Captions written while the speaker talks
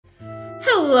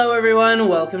Hello everyone,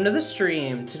 welcome to the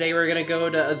stream. Today we're gonna go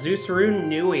to Azusuru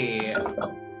Nui,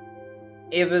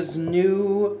 Ava's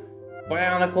new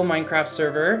Bionicle Minecraft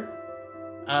server.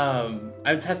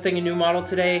 I'm testing a new model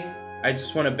today. I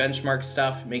just want to benchmark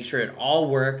stuff, make sure it all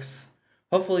works.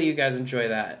 Hopefully you guys enjoy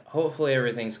that. Hopefully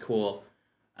everything's cool.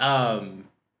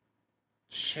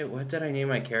 Shit, what did I name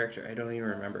my character? I don't even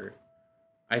remember.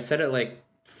 I said it like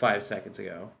 5 seconds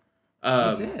ago.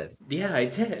 You did? Yeah, I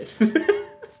did.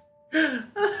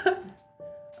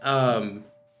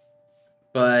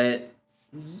 But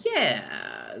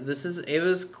yeah, this is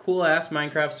Ava's cool-ass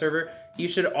Minecraft server. You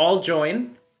should all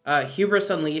join. Hubris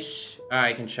Unleashed.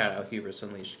 I can shout out Hubris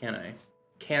Unleashed, can't I?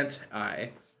 Can't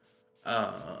I?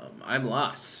 I'm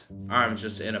lost. I'm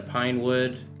just in a pine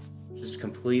wood, just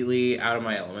completely out of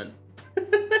my element.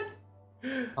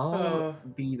 I'll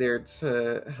be there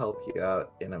to help you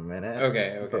out in a minute.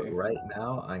 Okay. But right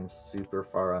now, I'm super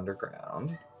far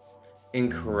underground.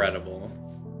 Incredible.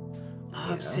 Oh,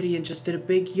 Yeah. Obsidian just did a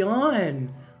big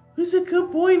yawn. Who's a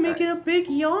good boy making a big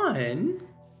yawn?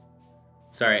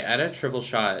 Sorry, I had a triple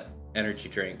shot energy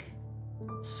drink.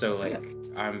 So like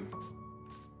I'm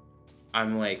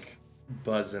like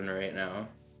buzzing right now.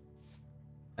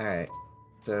 Alright.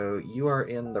 So you are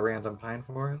in the random pine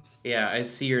forest? Yeah, I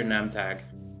see your name tag.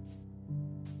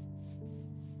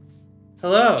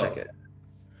 Hello. Check it.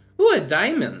 Ooh, a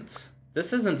diamond.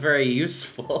 This isn't very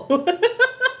useful.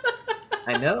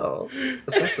 I know.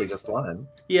 Especially just one.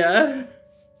 Yeah.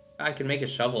 I can make a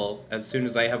shovel as soon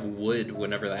as I have wood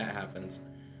whenever that happens.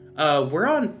 We're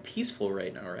on peaceful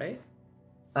right now, right?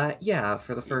 Yeah,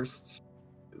 for the first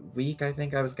week, I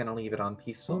think I was gonna leave it on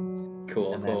peaceful.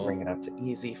 Cool, and then bring it up to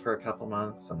easy for a couple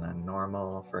months, and then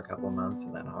normal for a couple months,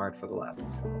 and then hard for the last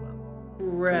couple months.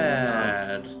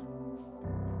 Rad.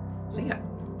 So yeah,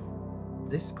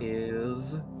 this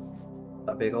is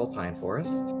a big old pine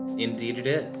forest. Indeed it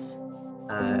is.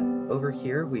 Over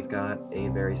here, we've got a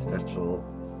very special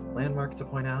landmark to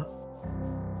point out.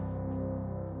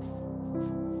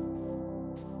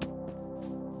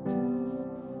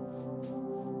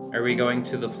 Are we going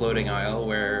to the floating isle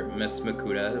where Miss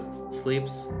Makuta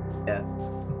sleeps? Yeah.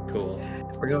 Cool.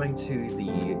 We're going to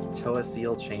the Toa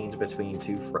Seal change between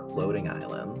two floating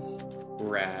islands.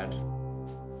 Rad.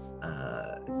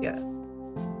 Yeah.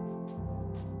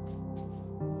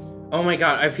 Oh my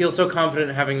god, I feel so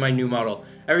confident having my new model.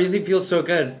 Everything feels so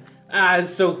good. Ah, it's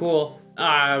so cool.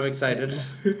 Ah, I'm excited.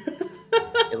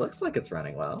 It looks like it's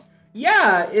running well.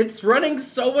 Yeah, it's running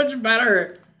so much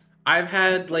better. I've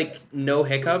had, like, no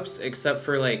hiccups except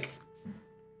for, like,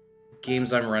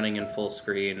 games I'm running in full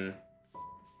screen.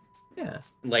 Yeah.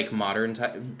 Like,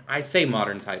 I say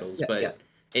modern titles, but yeah.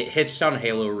 It hitched on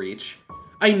Halo Reach.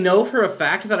 I know for a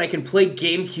fact that I can play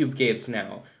GameCube games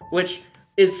now, which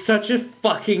is such a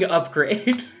fucking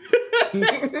upgrade.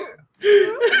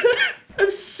 I'm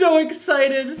so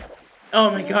excited. Oh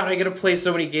my god, I get to play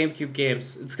so many GameCube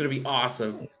games. It's gonna be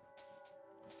awesome. Nice.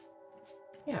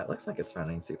 Yeah, it looks like it's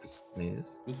running super smooth.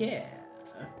 Yeah.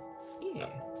 Yeah.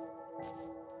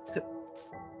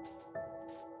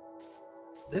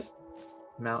 This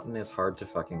mountain is hard to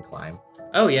fucking climb.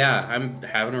 Oh yeah, I'm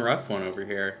having a rough one over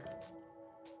here.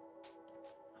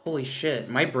 Holy shit,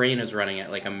 my brain is running at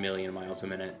like 1,000,000 miles a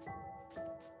minute.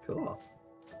 Cool.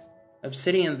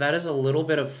 Obsidian, that is a little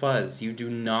bit of fuzz. You do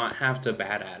not have to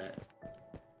bat at it.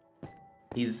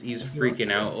 He's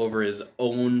freaking out over his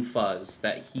own fuzz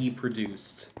that he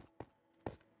produced.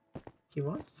 He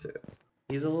wants to.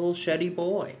 He's a little sheddy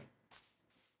boy.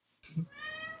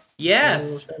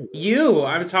 Yes, you!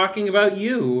 I'm talking about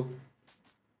you!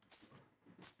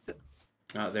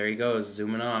 Oh, there he goes,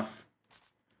 zooming off.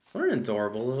 What an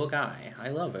adorable little guy. I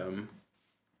love him.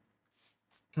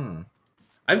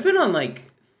 I've been on,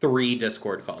 like, 3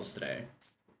 Discord calls today.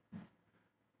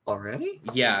 Already?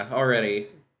 Yeah, already.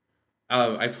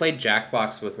 I played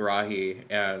Jackbox with Rahi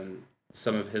and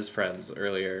some of his friends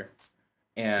earlier.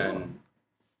 And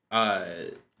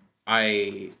I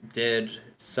did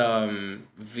some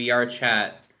VR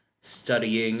chat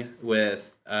studying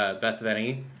with Beth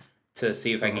Venny to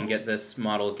see if I can get this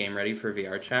model game ready for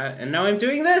VR chat. And now I'm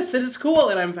doing this, and it's cool,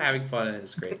 and I'm having fun, and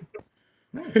it's great.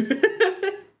 Nice.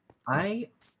 I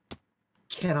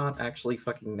cannot actually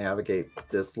fucking navigate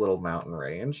this little mountain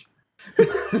range.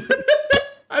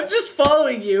 I'm just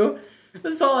following you.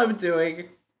 That's all I'm doing.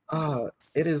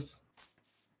 It is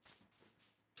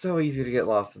so easy to get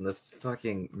lost in this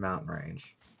fucking mountain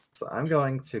range. So I'm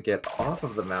going to get off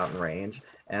of the mountain range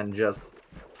and just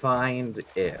find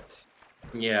it.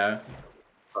 Yeah.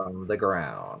 From the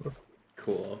ground.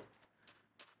 Cool.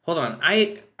 Hold on.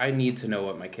 I need to know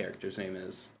what my character's name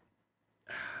is.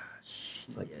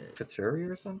 Like Faturi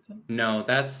or something? No,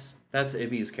 that's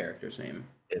Ibby's character's name.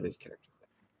 Ibby's character's name.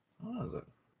 What was it?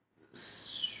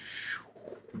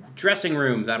 Dressing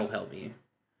room, that'll help me.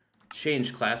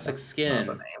 Change classic That's skin.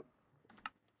 not a name.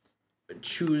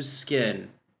 Choose skin.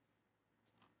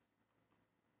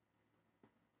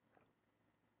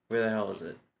 Where the hell is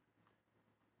it?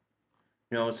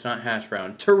 No, it's not hash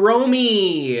brown.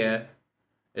 Taromi!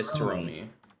 It's Taromi.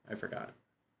 I forgot.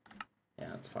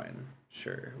 Yeah, it's fine.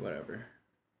 Sure, whatever.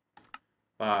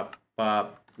 Bop,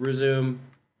 bop. Resume.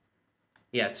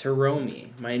 Yeah, Taromi.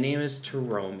 My name is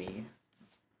Taromi.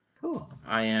 Cool.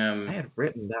 I had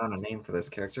written down a name for this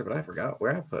character, but I forgot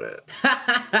where I put it.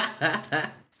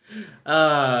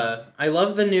 I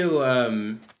love the new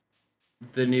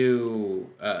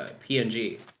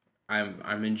PNG.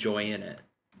 I'm enjoying it.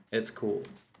 It's cool.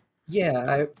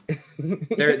 Yeah,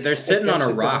 They're sitting on a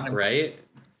rock, down. right?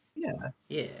 Yeah.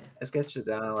 Yeah. I sketched it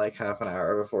down in like half an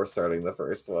hour before starting the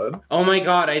first one. Oh my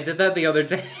god, I did that the other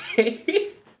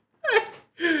day.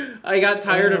 I got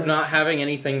tired of not having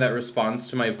anything that responds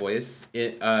to my voice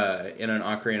in an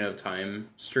Ocarina of Time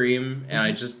stream, and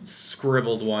I just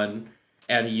scribbled one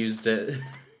and used it.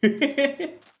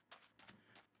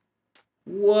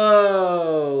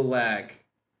 Whoa, lag.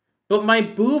 But my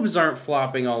boobs aren't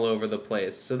flopping all over the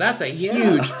place, so that's a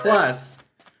huge plus.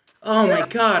 Oh my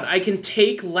god, I can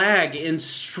take lag in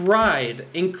stride.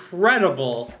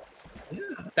 Incredible. Yeah.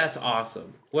 That's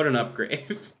awesome. What an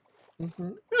upgrade.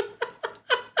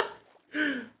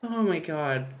 Oh my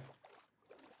god.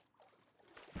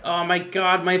 Oh my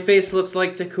god, my face looks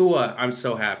like Takua. I'm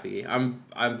so happy. I'm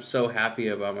so happy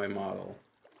about my model.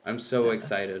 I'm so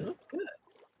excited. Looks good.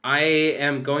 I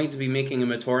am going to be making a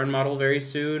Matoran model very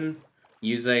soon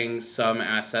using some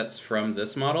assets from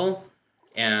this model,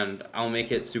 and I'll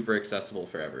make it super accessible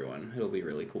for everyone. It'll be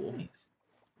really cool. Nice.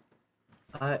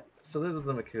 So this is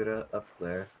the Makuta up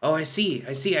there. Oh, I see. I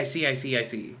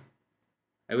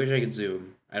wish I could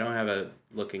zoom. I don't have a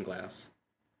looking glass.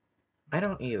 I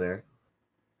don't either.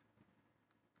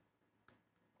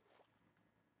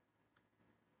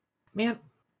 Man,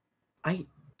 I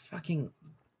fucking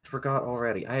forgot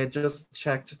already. I had just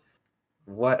checked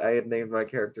what I had named my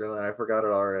character and then I forgot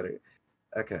it already.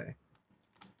 Okay.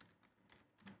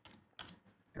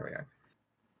 Here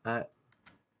we are.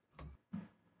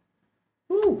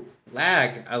 Woo!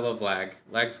 Lag. I love lag.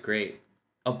 Lag's great.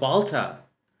 A Balta.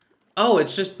 Oh,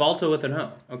 it's just Balta with an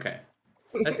O. Okay.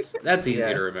 That's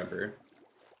easy to remember.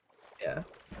 Yeah.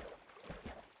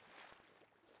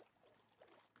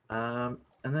 And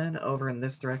then over in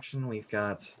this direction we've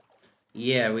got...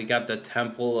 Yeah, we got the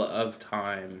Temple of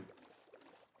Time.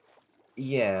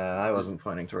 Yeah, I wasn't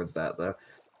pointing towards that though.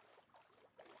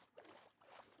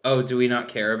 Oh, do we not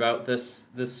care about this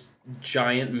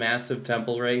giant, massive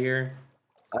temple right here?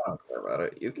 I don't care about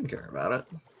it. You can care about it.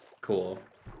 Cool.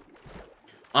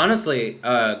 Honestly,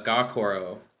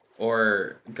 Gakoro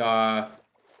or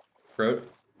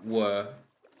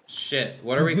shit.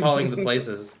 What are we calling the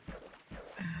places?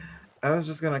 I was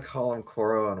just gonna call them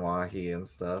Koro and Wahi and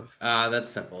stuff. That's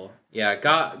simple. Yeah,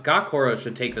 Gakoro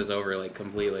should take this over like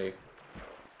completely.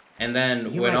 And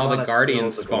then when all the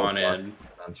guardians spawn in,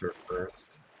 Hunter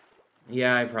first.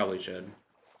 Yeah, I probably should.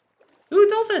 Ooh,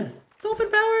 dolphin! Dolphin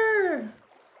power!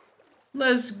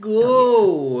 Let's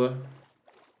go!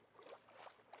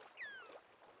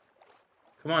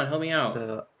 Come on, help me out.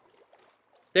 So,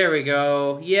 there we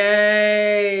go.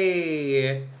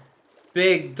 Yay!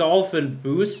 Big dolphin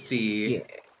boosty. yeah.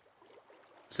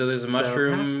 So there's a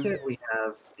mushroom. So past it, we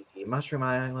have the mushroom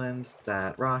island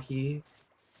that Rahi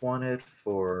wanted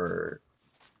for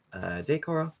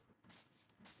Decoro.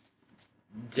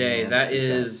 Day. That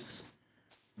is...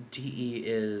 DE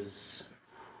is...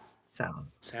 Sound.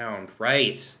 Sound.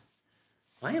 Right.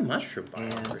 Why a mushroom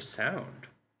biome for sound?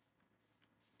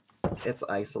 It's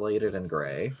isolated and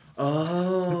gray.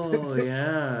 Oh,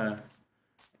 yeah.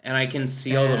 And I can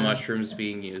see all the mushrooms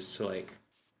being used to, like,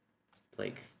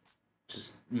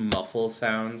 just muffle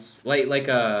sounds. Like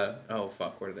a... Oh,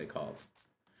 fuck, what are they called?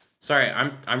 Sorry,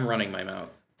 I'm running my mouth.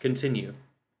 Continue.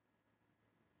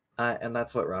 And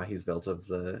that's what Rahi's built of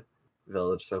the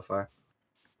village so far.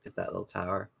 Is that little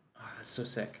tower. Oh, that's so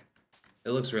sick. It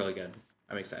looks really good.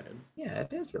 I'm excited. Yeah,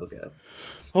 it is real good.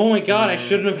 Oh my god, I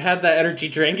shouldn't have had that energy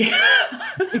drink.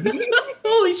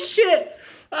 Holy shit!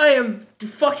 I am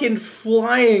fucking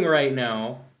flying right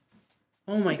now.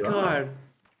 Oh my god.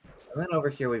 And then over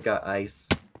here we've got ice.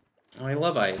 Oh, I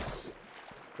love ice.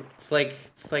 It's like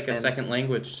a second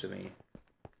language to me.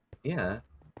 Yeah.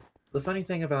 The funny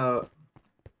thing about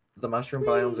the mushroom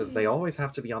biomes is they always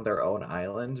have to be on their own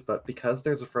island, but because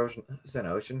there's a frozen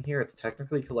ocean here, it's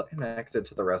technically connected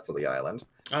to the rest of the island.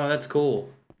 Oh, that's cool.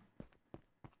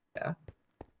 Yeah.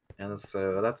 And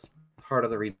so that's part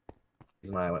of the reason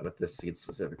why I went with this seed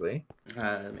specifically.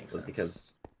 That makes sense.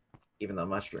 Because even though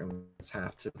mushrooms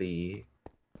have to be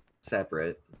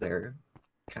separate, they're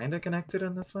kind of connected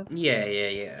in this one.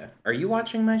 Yeah. Are you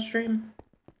watching my stream?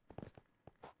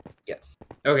 Yes.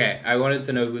 Okay, I wanted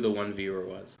to know who the one viewer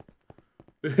was.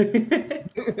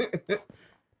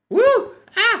 Woo!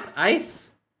 Ah!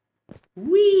 Ice!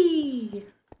 Whee!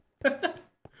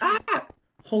 Ah!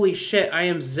 Holy shit, I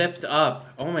am zipped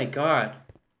up. Oh my god.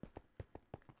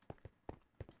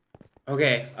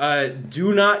 Okay,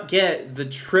 do not get the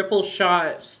triple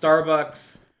shot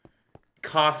Starbucks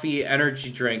coffee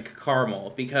energy drink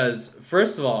caramel, because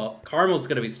first of all, caramel's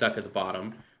gonna be stuck at the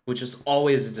bottom, which is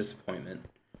always a disappointment.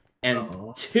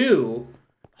 And two,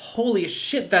 holy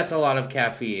shit, that's a lot of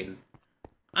caffeine.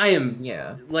 I am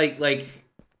like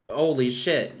holy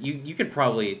shit. You could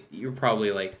probably you're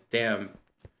probably like, damn,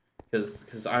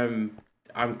 because I'm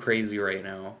crazy right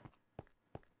now.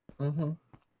 Mm-hmm.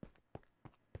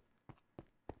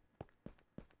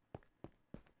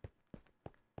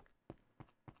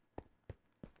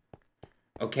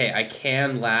 Okay, I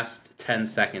can last 10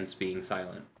 seconds being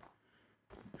silent.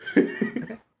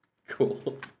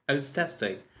 Cool. I was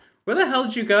testing. Where the hell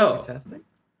did you go? You're testing?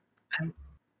 I'm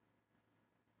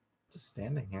just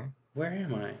standing here. Where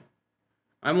am I?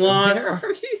 I'm lost.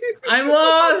 Where are you? I'm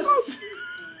lost.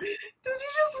 Did you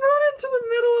just run into the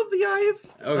middle of the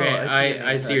ice? Okay,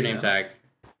 I see your name tag.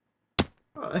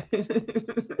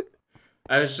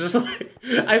 I was just like,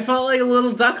 I felt like a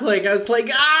little duckling. I was like,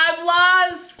 I'm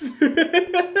lost!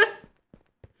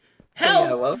 Help!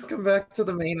 Yeah, welcome back to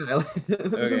the main island.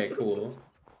 Okay, cool.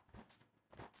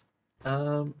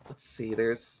 Let's see,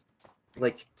 there's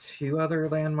like 2 other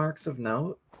landmarks of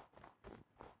note.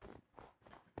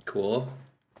 Cool.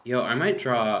 Yo, I might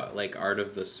draw like art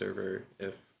of the server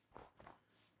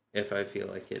if I feel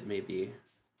like it, maybe.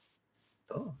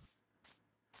 Oh.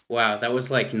 Wow, that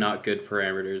was like not good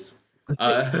parameters.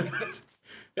 I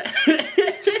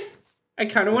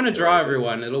kind of want to draw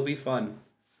everyone. It'll be fun.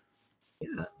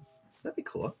 Yeah, that'd be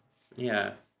cool.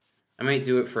 Yeah. I might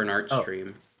do it for an art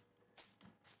stream.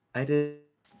 I did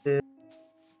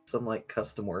some like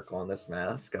custom work on this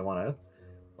mask. I want to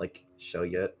like show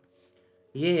you it.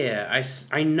 Yeah,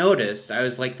 I noticed. I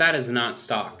was like, that is not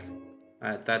stock.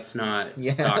 That's not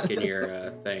stock in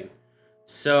your thing.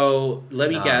 So let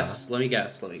me guess.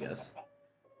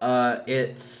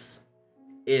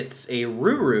 It's a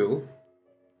Ruru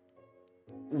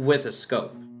with a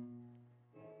scope.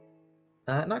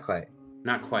 Not quite.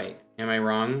 Not quite. Am I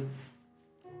wrong?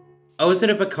 Oh, is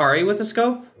it a Bakari with a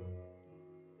scope?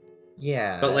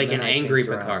 Yeah. But like an I angry changed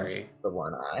around Bakari. the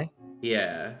one eye.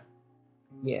 Yeah.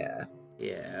 Yeah.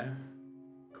 Yeah.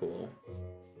 Cool.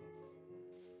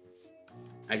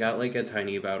 I got like a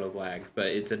tiny bout of lag, but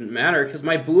it didn't matter because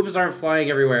my boobs aren't flying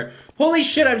everywhere. Holy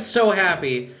shit, I'm so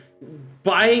happy.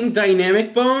 Buying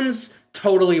dynamic bones,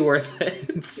 totally worth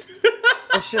it.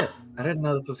 Oh shit, I didn't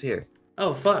know this was here.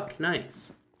 Oh fuck,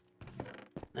 nice.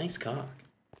 Nice cock.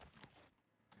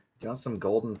 Do you want some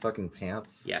golden fucking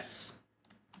pants? Yes.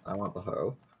 I want the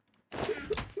hoe.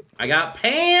 I got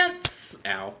pants!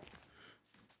 Ow.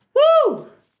 Woo!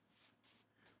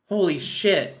 Holy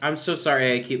shit. I'm so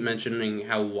sorry I keep mentioning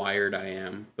how wired I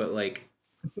am, but like,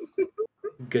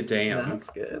 good damn. That's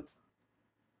good.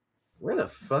 Where the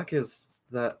fuck is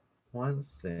that one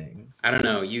thing? I don't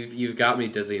know. You've got me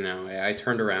dizzy now. I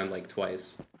turned around like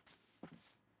twice.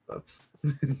 Oops.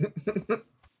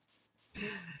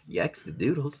 Yikes the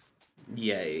doodles.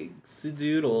 Yikes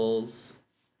doodles.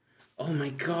 Oh my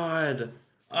god.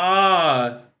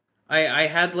 Ah. I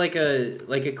had like a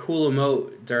cool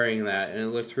emote during that and it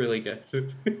looked really good.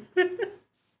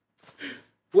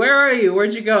 Where are you?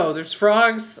 Where'd you go? There's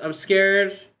frogs. I'm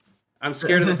scared. I'm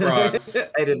scared of the frogs.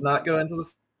 I did not go into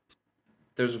this.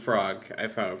 There's a frog. I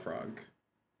found a frog.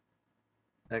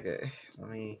 Okay, let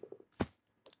me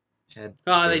head.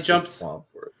 Oh, they jumped. Swamp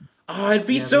for it. Oh, it'd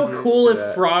be so cool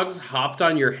if frogs hopped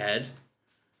on your head.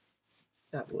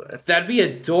 That would. That'd be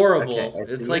adorable. Okay,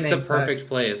 it's like the perfect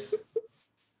place.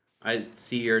 I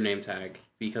see your name tag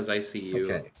because I see you.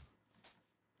 Okay.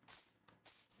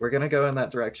 We're gonna go in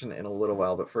that direction in a little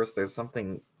while, but first there's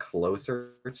something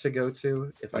closer to go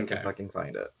to if I can fucking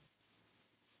find it.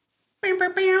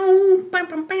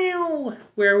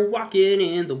 We're walking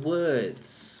in the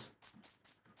woods.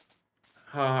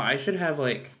 I should have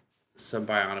like some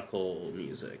Bionicle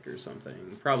music or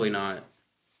something. Probably not.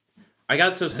 I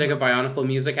got so sick of Bionicle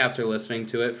music after listening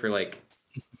to it for like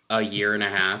a year and a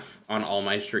half on all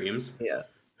my streams. Yeah.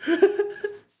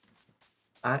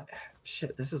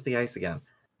 Shit, this is the ice again.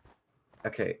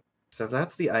 Okay, so if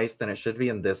that's the ice, then it should be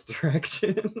in this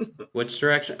direction. Which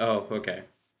direction? Oh, okay.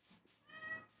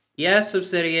 Yes,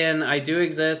 Obsidian, I do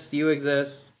exist. You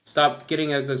exist. Stop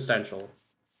getting existential.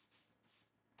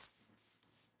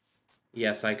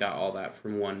 Yes, I got all that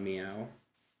from one meow.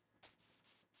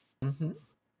 Mm-hmm.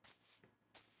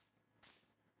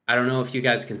 I don't know if you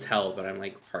guys can tell, but I'm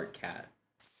like part cat.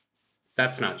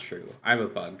 That's not true. I'm a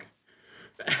bug.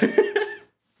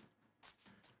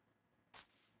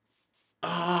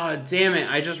 Ah, oh, damn it.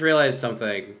 I just realized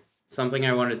something. Something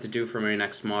I wanted to do for my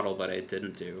next model, but I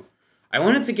didn't do. I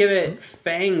wanted to give it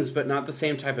fangs, but not the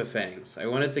same type of fangs. I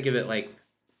wanted to give it like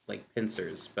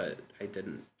pincers, but I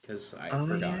didn't because I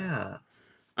forgot. Yeah.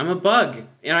 I'm a bug,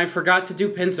 and I forgot to do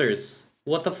pincers.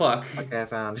 What the fuck? Okay, I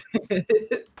found.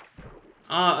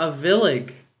 Ah, a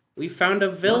villig. We found a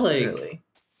villig.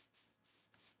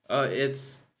 Not really.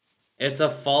 It's a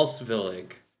false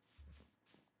villig.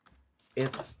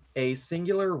 It's a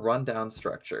singular rundown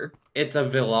structure. It's a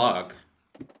villog.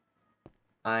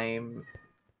 I'm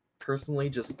personally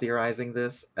just theorizing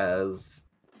this as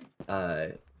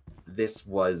this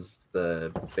was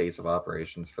the base of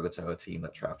operations for the Toa team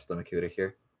that trapped the Makuta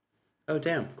here. Oh,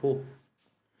 damn. Cool.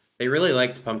 They really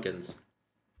liked pumpkins.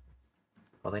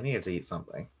 Well, they needed to eat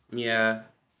something. Yeah.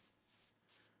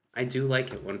 I do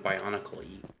like it when Bionicle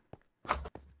eat.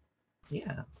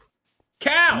 Yeah.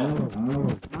 Cow!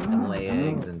 And lay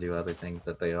eggs and do other things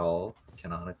that they all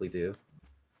canonically do.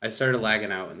 I started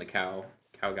lagging out and the cow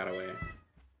got away.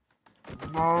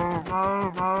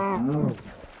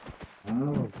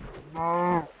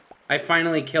 I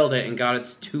finally killed it and got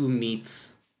its 2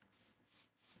 meats.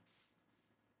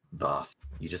 Boss,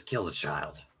 you just killed a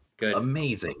child. Good.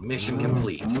 Amazing. Mission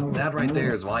complete. That right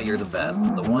there is why you're the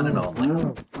best. The one and only.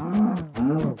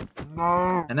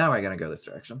 And now we're gonna go this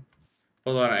direction.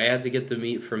 Hold on, I had to get the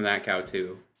meat from that cow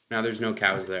too. Now there's no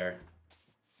cows there.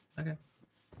 Okay.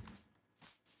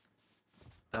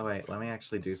 Oh wait, let me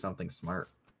actually do something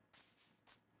smart.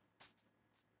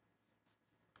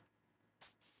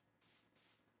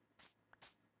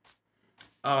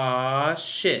 Aw,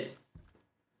 shit.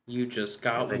 You just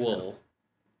got wool.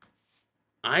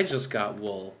 I just got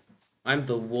wool. I'm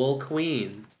the wool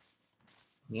queen.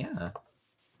 Yeah.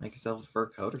 Make yourself a fur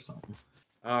coat or something.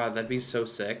 Ah, that'd be so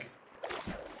sick.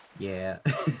 Yeah.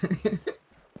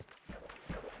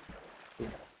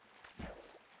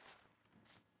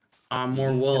 Ah,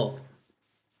 more wool.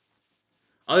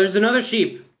 Oh, there's another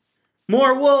sheep.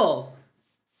 More wool.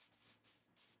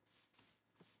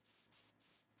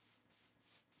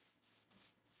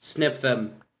 Snip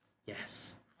them.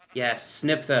 Yes. Yes,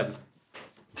 snip them.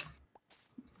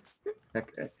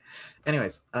 Okay.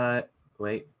 Anyways,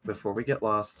 wait, before we get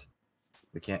lost,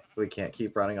 we can't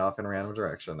keep running off in a random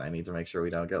direction. I need to make sure we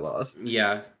don't get lost.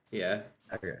 Yeah, yeah.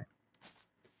 Okay.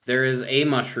 There is a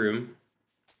mushroom.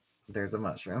 There's a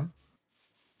mushroom.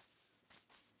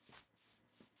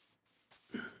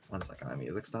 One second, my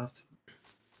music stopped. I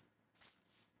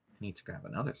need to grab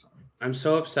another song. I'm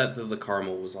so upset that the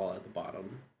caramel was all at the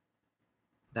bottom.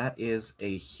 That is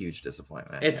a huge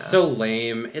disappointment. It's so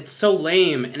lame. It's so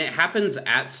lame. And it happens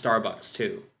at Starbucks,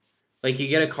 too. Like, you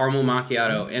get a caramel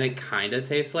macchiato, and it kind of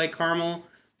tastes like caramel,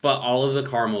 but all of the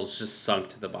caramel's just sunk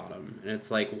to the bottom. And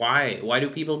it's like, why? Why do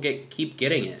people keep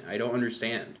getting it? I don't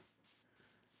understand.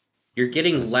 You're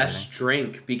getting less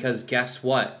drink because guess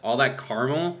what? All that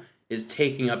caramel is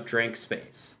taking up drink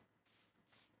space.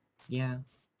 Yeah.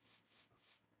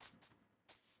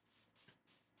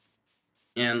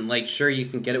 And, like, sure, you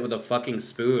can get it with a fucking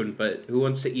spoon, but who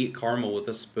wants to eat caramel with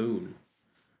a spoon?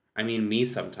 I mean, me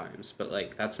sometimes, but,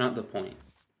 like, that's not the point.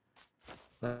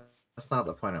 That's not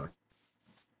the point of it.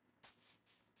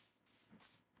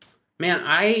 I Man,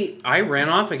 I ran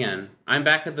off again. I'm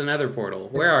back at the nether portal.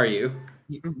 Where are you?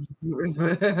 I don't even know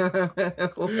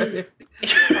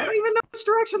which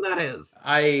direction that is.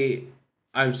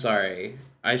 I'm sorry.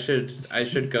 I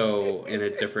should go in a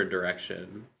different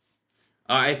direction.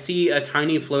 I see a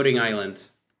tiny floating island.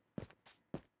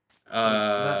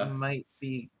 That might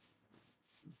be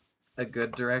a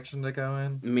good direction to go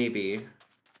in. Maybe.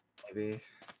 Maybe.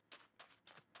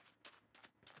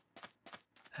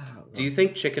 Do you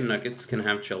think chicken nuggets can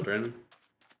have children?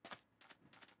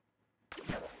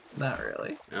 Not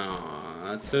really.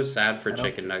 Aw, that's so sad for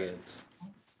chicken nuggets.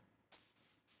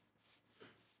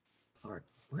 Lord,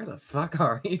 where the fuck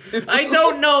are you? I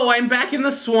don't know. I'm back in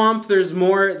the swamp. There's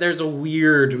a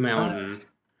weird mountain.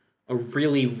 A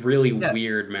really, really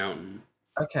weird mountain.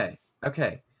 Okay.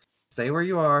 Okay. Stay where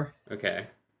you are. Okay.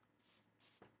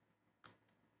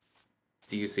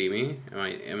 Do you see me?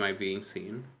 Am I being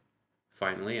seen?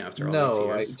 Finally, after all these No,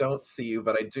 I years. don't see you,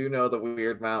 but I do know the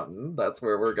weird mountain. That's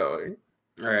where we're going.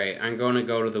 Alright, I'm going to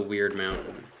go to the weird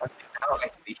mountain. Now I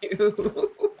see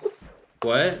you.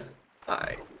 What?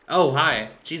 Hi. Oh,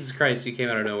 hi. Jesus Christ, you came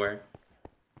out of nowhere.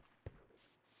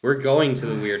 We're going to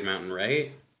the weird mountain,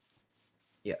 right?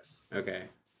 Yes. Okay.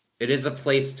 It is a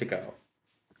place to go.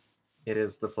 It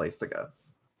is the place to go.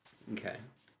 Okay.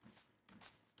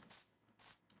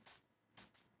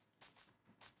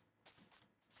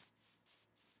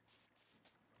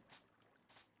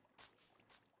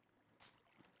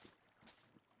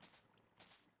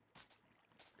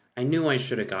 I knew I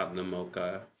should have gotten the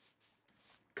mocha.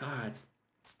 God.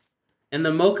 And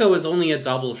the mocha was only a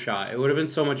double shot. It would have been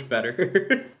so much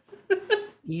better.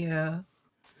 Yeah.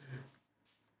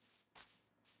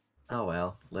 Oh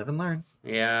well, live and learn.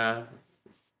 Yeah.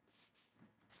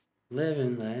 Live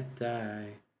and let die.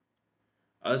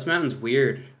 Oh, this mountain's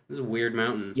weird. This is a weird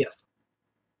mountain. Yes.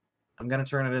 I'm gonna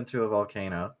turn it into a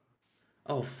volcano.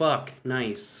 Oh, fuck.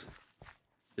 Nice.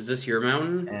 Is this your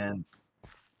mountain? And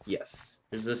yes.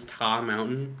 Is this Ta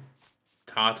Mountain?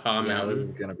 Ta Yeah, Mountain? this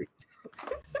is gonna be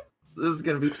this is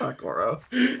gonna be Takoro.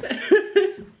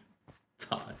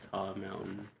 Ta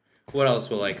Mountain. What else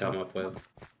will I come up with?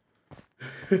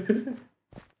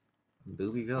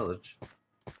 Booby Village.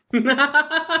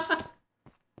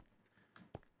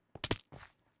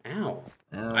 Ow.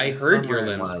 I heard your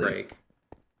limbs break.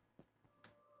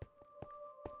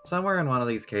 Somewhere in one of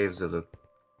these caves is a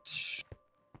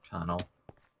tunnel.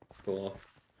 Cool.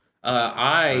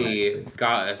 I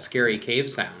got a scary cave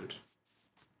sound.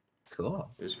 Cool.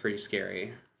 It was pretty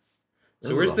scary. This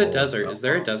So is where's a the whole desert? Is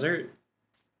there a world. desert?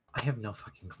 I have no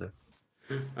fucking clue.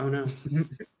 Oh no.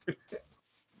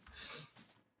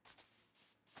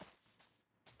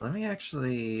 Let me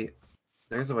actually...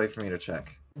 There's a way for me to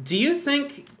check. Do you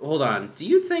think... Hold on. Do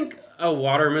you think a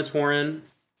water Matoran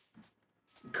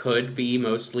could be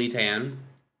mostly tan?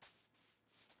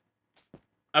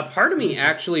 A part of me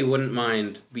actually wouldn't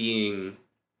mind being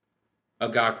a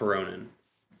Gakoronin.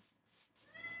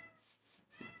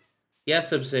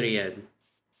 Yes, Obsidian.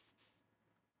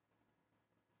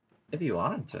 If you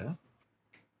wanted to.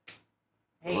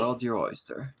 Hey, World's your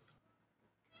oyster.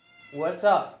 what's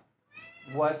up?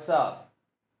 What's up?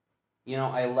 You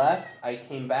know, I left, I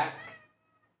came back.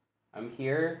 I'm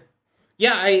here.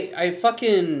 Yeah,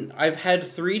 I've had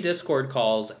 3 Discord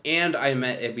calls, and I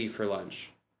met Ibby for lunch.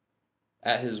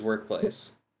 At his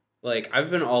workplace. Like, I've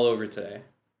been all over today.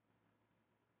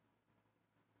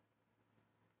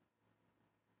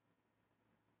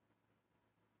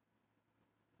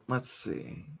 Let's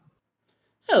see.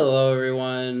 Hello,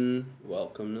 everyone.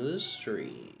 Welcome to the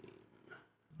stream.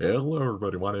 Hello,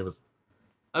 everybody. My name is...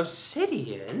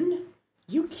 Obsidian?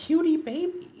 You cutie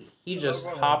baby. He just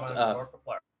hopped up.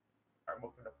 I'm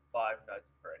moving to Five Nights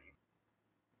at Freddy's.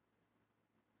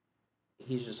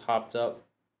 He's just hopped up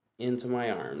into my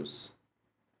arms.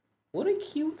 What a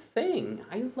cute thing.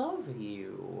 I love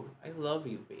you. I love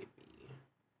you, baby.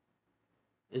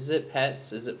 Is it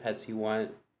pets? Is it pets you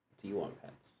want? Do you want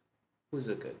pets? Who's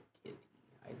a good kitty?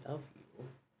 I love you.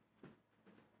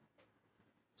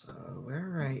 So, we're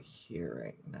right here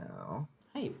right now.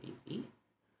 Hi, baby.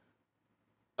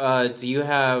 Do you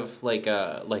have like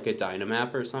a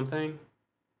Dynamap or something?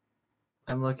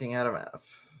 I'm looking at a map.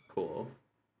 Cool.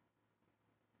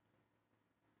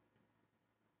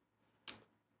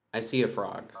 I see a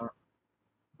frog.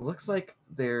 Looks like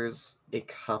there's a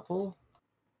couple.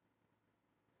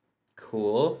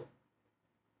 Cool.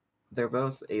 They're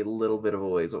both a little bit of a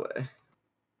ways away.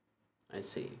 I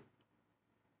see.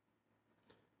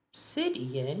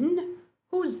 Obsidian?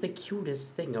 Who's the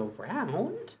cutest thing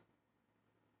around?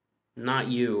 Not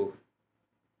you.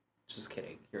 Just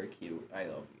kidding. You're cute. I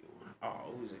love you.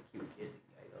 Oh, who's a cute kitty?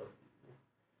 I love you.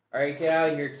 Alright, get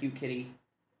out of here, cute kitty.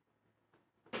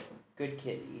 Good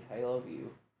kitty. I love you.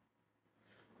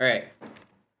 Alright.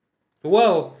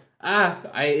 Whoa! Ah!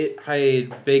 I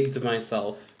bigged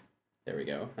myself. There we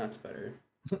go. That's better.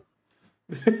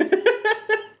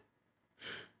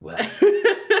 Well,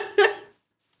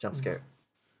 jump scare.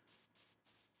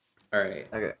 Alright.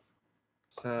 Okay.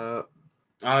 So,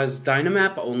 Is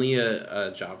Dynamap only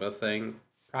a Java thing?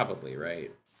 Probably,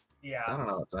 right? Yeah. I don't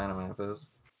know what Dynamap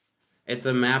is. It's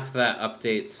a map that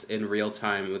updates in real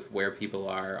time with where people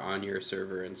are on your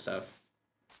server and stuff.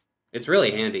 It's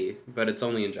really handy, but it's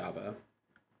only in Java.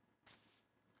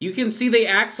 You can see the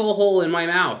axle hole in my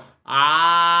mouth.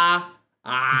 Ah!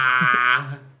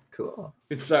 Ah! Cool.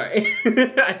 Sorry.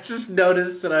 I just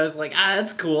noticed and I was like,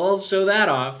 that's cool. I'll show that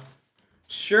off.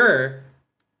 Sure.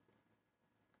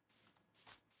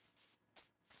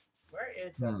 Where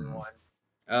is everyone?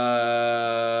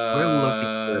 We're looking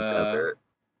for a desert.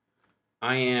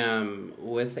 I am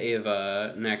with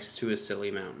Ava next to a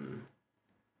silly mountain.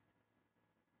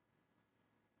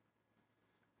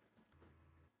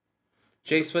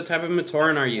 Jinx, what type of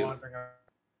Matoran are you? Wandering around.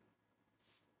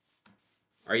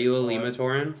 Are you a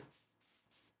Lematoran?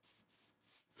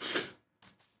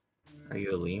 Are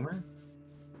you a lemur?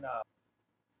 No.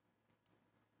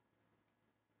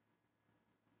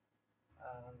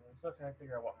 I'm still trying to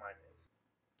figure out what mine is.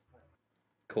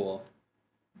 Cool.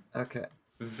 Okay.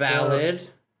 Valid.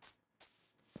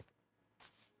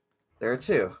 There are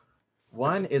two.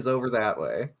 One is over that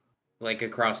way. Like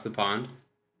across the pond.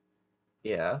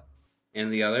 Yeah.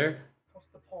 And the other?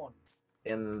 What's the pond?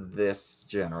 In this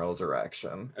general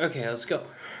direction. Okay, let's go.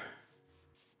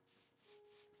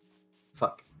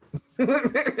 Fuck.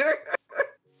 I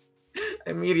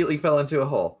immediately fell into a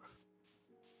hole.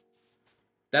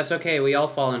 That's okay, we all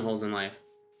fall in holes in life.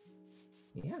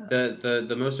 Yeah.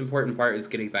 The most important part is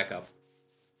getting back up.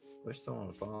 Wish someone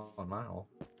would fall in my hole.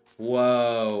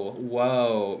 Whoa,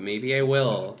 whoa, maybe I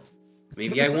will.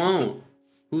 Maybe I won't.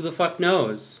 Who the fuck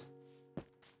knows?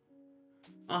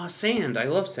 Aw, sand, I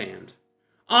love sand.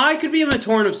 I could be a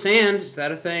Matoran of sand, is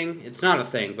that a thing? It's not a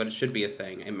thing, but it should be a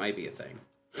thing. It might be a thing.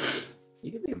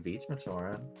 You could be a beach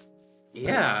Matoran.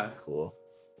 Yeah. Cool.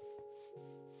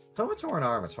 Matoran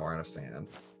are a Matoran of sand.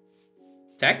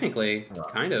 Technically,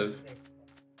 kind of.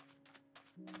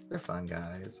 They're fun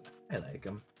guys. I like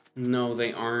them. No,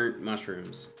 they aren't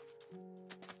mushrooms.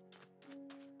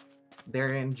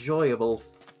 They're enjoyable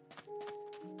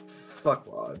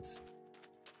fuckwads.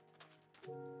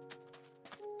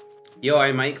 Yo,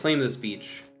 I might claim this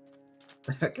beach.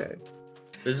 Okay.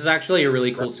 This is actually a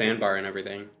really cool sandbar and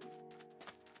everything.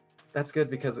 That's good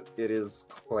because it is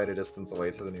quite a distance away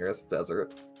to the nearest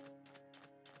desert.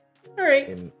 Alright.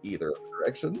 In either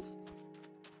directions.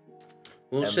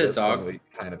 Well, and shit, this dog. one would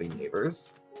kind of be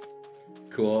neighbors.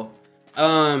 Cool.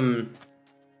 I'm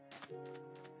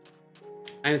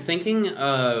thinking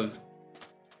of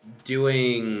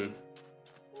doing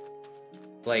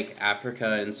like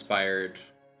Africa-inspired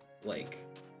like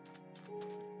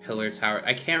pillar tower.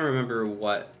 I can't remember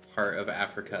what part of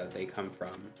Africa they come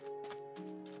from,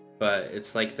 but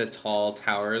it's like the tall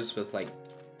towers with like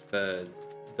the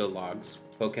logs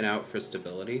poking out for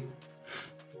stability.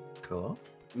 Cool.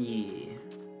 Yeah.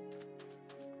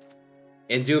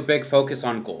 And do a big focus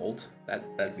on gold.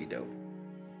 That'd be dope.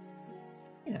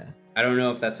 Yeah. I don't know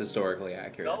if that's historically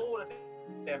accurate. Gold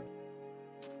and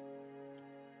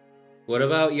What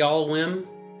about y'all, Wim?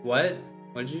 What?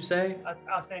 What did you say?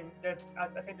 I think there's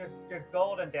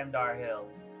gold in Demdar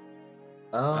Hills.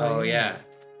 Oh yeah.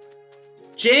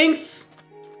 Jinx!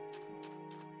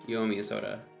 You owe me a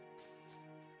soda.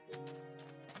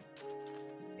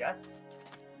 Yes.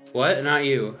 What? Not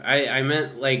you. I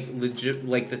meant like legit,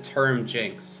 like the term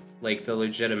Jinx, like the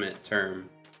legitimate term.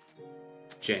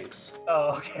 Jinx.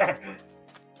 Oh, okay.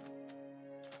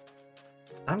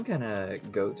 I'm gonna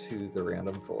go to the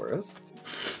random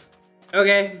forest.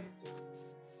 Okay.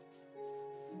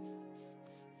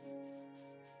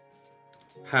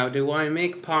 How do I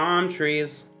make palm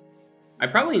trees? I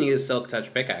probably need a silk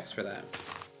touch pickaxe for that.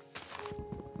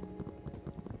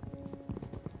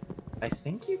 I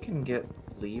think you can get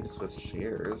leaves with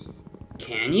shears.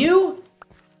 Can you?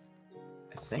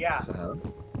 I think Yeah. so.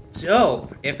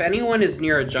 Dope. If anyone is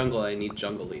near a jungle, I need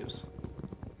jungle leaves.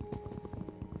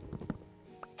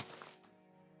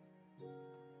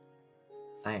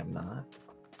 I am not.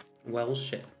 Well,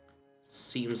 shit.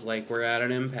 Seems like we're at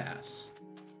an impasse.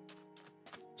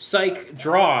 Psych,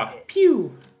 draw.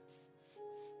 Pew!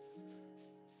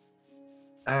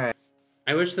 Alright.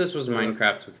 I wish this was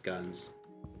Minecraft with guns.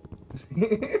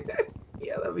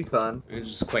 Yeah, that'd be fun. It's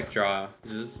just quick draw.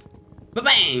 Just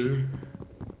ba-bang!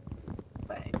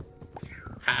 Bang.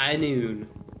 High noon.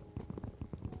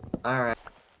 Alright.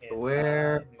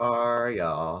 Where are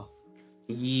y'all?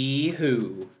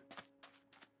 Yee-hoo.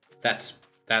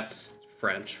 That's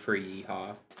French for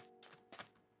yeehaw.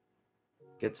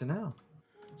 Good to know.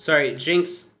 Sorry,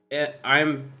 Jinx,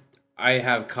 I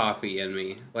have coffee in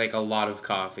me. Like, a lot of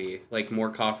coffee. Like, more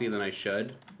coffee than I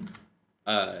should.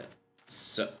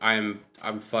 So I'm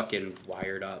fucking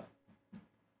wired up.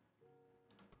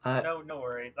 No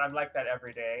worries. I'm like that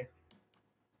every day.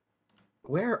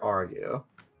 Where are you?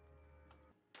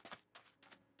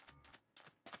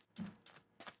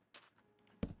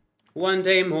 One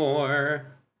day more.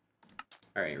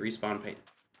 Alright, respawn point.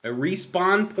 A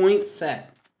respawn point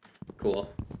set.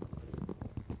 Cool.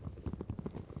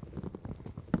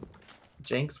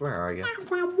 Jinx, where are you? Wow,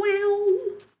 wow,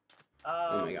 wow.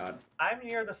 Oh my god. I'm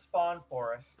near the spawn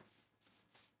forest.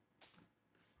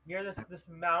 near this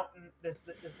mountain, this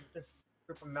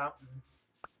group of mountains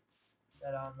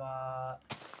that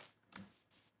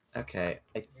Okay,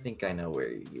 I think I know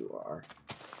where you are.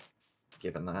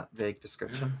 Given that vague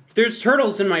description. There's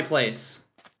turtles in my place.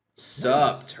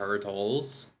 Sup, Nice.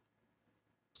 turtles?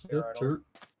 turtle.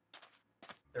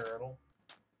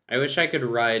 I wish I could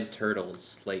ride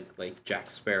turtles like Jack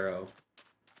Sparrow.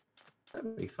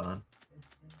 That'd be fun.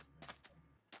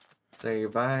 So you're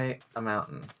by a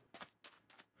mountain.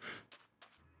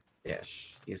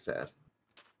 Ish, you said.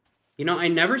 You know, I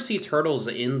never see turtles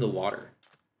in the water.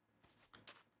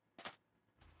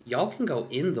 Y'all can go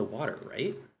in the water,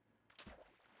 right?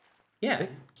 Yeah.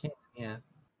 Yeah.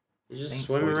 You just Thank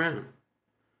swim tortoises. around.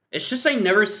 It's just I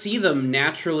never see them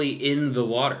naturally in the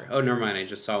water. Oh, never mind. I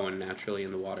just saw one naturally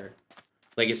in the water.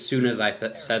 Like, as soon as I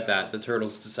said that, the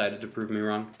turtles decided to prove me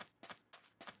wrong.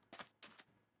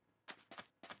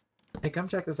 Hey, come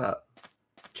check this out.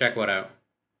 Check what out?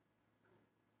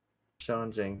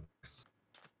 Sean Jinx.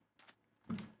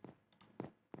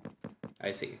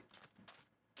 I see.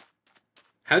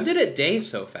 How did it day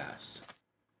so fast?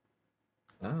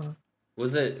 Oh.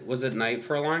 Was it night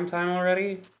for a long time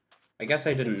already? I guess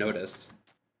I didn't notice.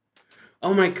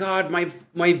 Oh my god,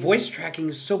 my voice tracking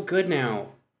is so good now.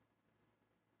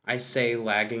 I say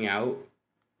lagging out.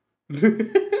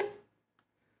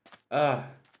 But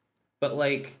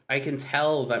like I can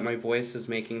tell that my voice is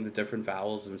making the different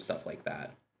vowels and stuff like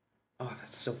that. Oh,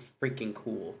 that's so freaking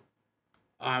cool.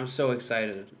 Oh, I'm so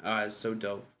excited. Oh, it's so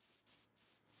dope.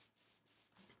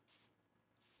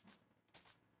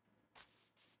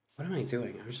 What am I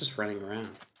doing? I was just running around.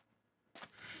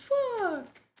 Fuck.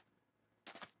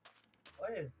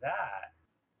 What is that?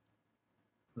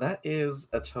 That is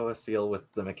a Toa seal with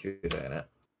the Makuta in it.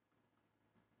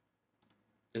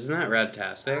 Isn't that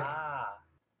radtastic? Ah.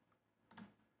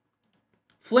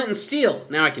 Flint and steel!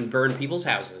 Now I can burn people's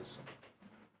houses.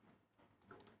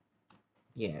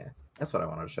 Yeah, that's what I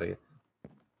wanted to show you.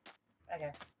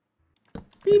 Okay.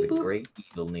 There's a great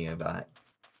eagle nearby.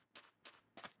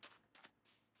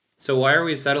 So why are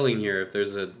we settling here if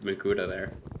there's a Makuta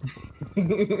there?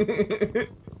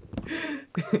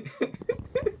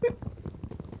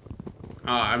 Oh,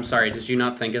 I'm sorry, did you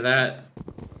not think of that?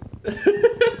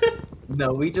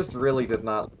 No, we just really did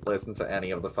not listen to any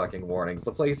of the fucking warnings.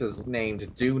 The place is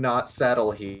named Do Not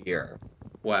Settle Here.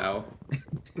 Wow.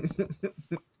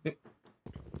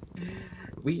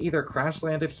 We either crash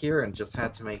landed here and just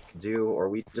had to make do, or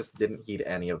we just didn't heed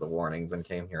any of the warnings and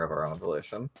came here of our own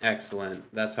volition. Excellent.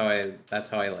 That's how I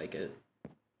like it.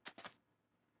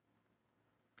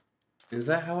 Is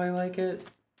that how I like it?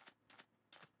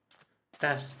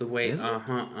 That's the way,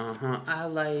 I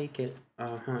like it.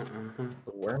 The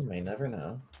worm may never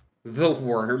know. The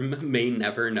worm may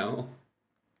never know.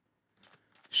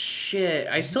 Shit,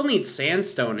 I still need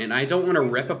sandstone, and I don't want to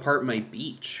rip apart my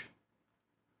beach.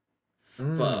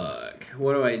 Fuck.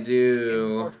 What do I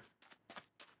do?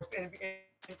 And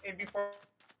before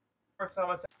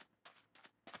someone says,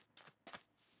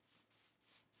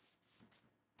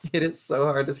 It is so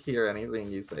hard to hear anything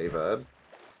you say, bud.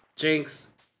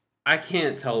 Jinx, I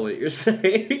can't tell what you're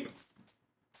saying.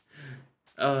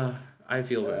 I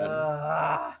feel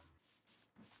bad.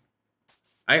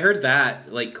 I heard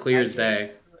that, like, clear as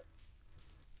day.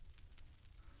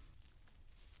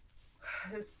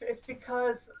 It's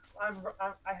because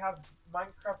I have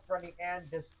Minecraft running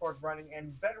and Discord running,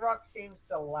 and Bedrock seems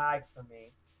to lag for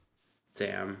me.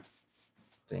 Damn.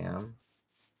 Damn.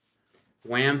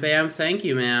 Wham bam, thank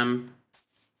you, ma'am.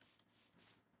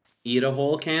 Eat a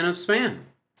whole can of Spam.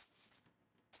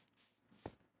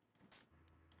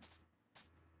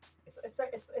 It's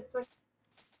like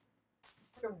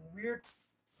a weird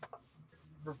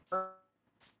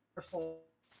reversal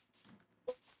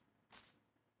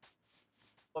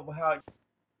of how.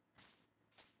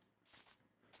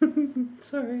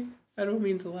 Sorry, I don't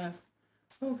mean to laugh.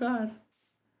 Oh god.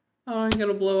 Oh, I'm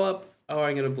gonna blow up. Oh,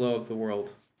 I'm gonna blow up the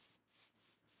world.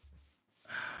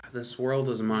 This world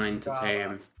is mine to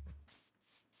tame.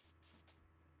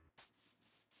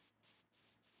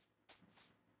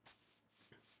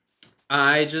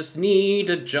 I just need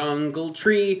a jungle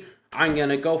tree. I'm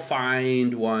gonna go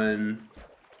find one.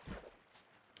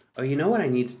 Oh, you know what I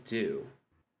need to do?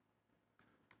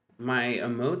 My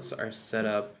emotes are set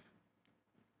up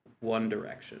one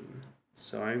direction.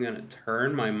 So I'm gonna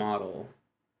turn my model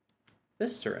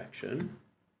this direction.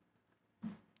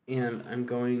 And I'm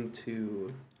going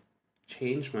to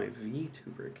change my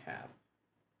VTuber cap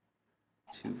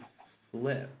to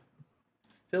flip.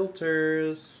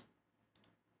 Filters.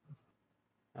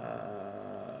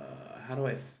 How do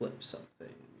I flip something?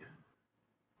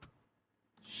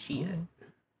 Shit.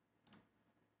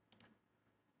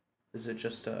 Is it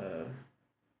just a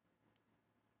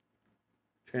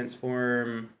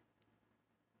transform,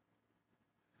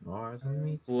 More than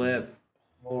meets the flip,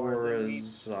 More than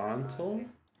meets the horizontal? eye.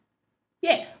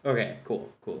 Yeah. Okay. Cool.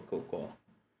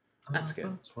 That's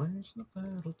good. wage the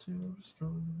battle to destroy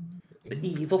The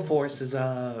evil forces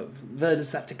of the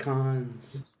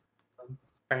Decepticons.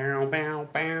 Bow, bow,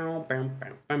 bow, bow,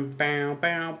 bow, bow, bow,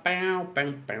 bow, bow,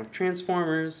 bow, bow.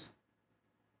 Transformers.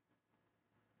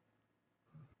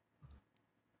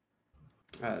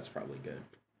 Oh, that's probably good.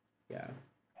 Yeah.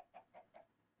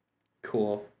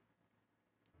 Cool.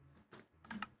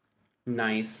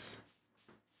 Nice.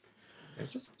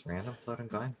 There's just random floating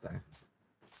vines there.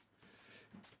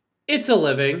 It's a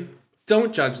living.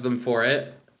 Don't judge them for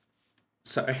it.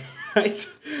 Sorry.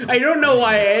 I don't know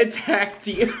why I attacked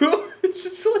you. It's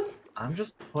just like, I'm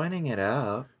just pointing it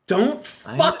out. don't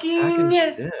I ain't attacking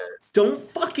shit. don't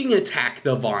fucking attack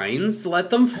the vines. Let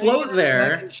them float I ain't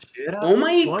there. attacking shit. Oh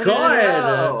my Pointed it god.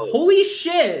 out. Holy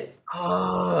shit.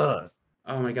 Ugh,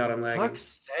 Oh my god, I'm lagging.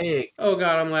 fuck's sake. Oh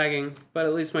god, I'm lagging. But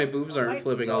at least my boobs Oh aren't my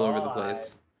flipping all over the God.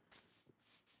 place.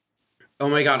 Oh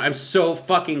my god, I'm so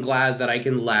fucking glad that I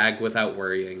can lag without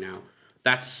worrying now.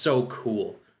 That's so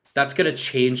cool. That's gonna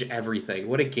change everything.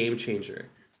 What a game changer.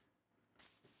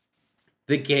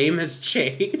 The game has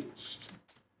changed.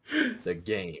 The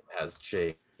game has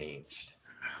changed.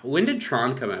 When did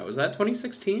Tron come out? Was that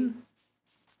 2016?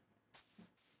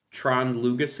 Tron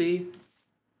Legacy?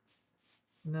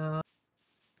 No.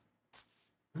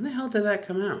 When the hell did that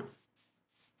come out?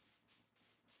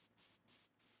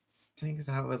 I think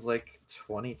that was like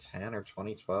 2010 or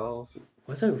 2012.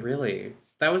 Was it really?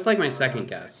 That was like my second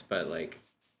guess, but like...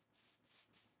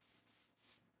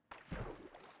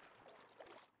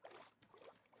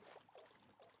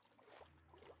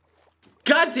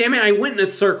 God damn it, I went in a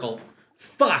circle.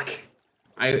 Fuck.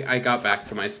 I got back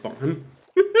to my spawn.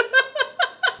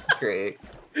 Great.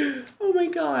 Oh my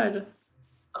god.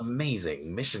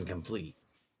 Amazing. Mission complete.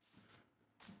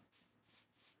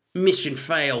 Mission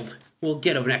failed. We'll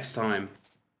get him next time.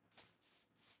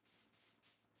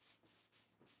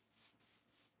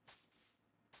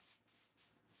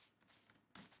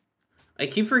 I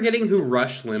keep forgetting who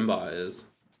Rush Limbaugh is.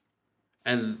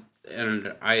 And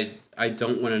I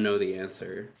don't want to know the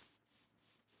answer.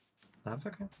 That's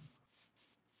okay.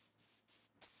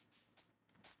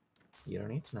 You don't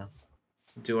need to know.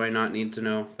 Do I not need to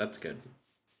know? That's good.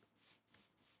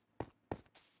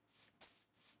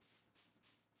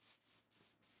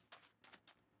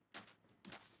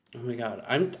 Oh my god,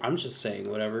 I'm just saying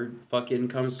whatever fucking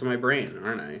comes to my brain,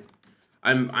 aren't I?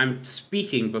 I'm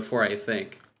speaking before I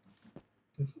think.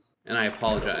 And I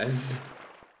apologize.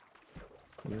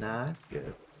 Nah, that's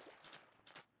good.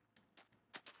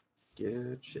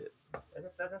 Good shit.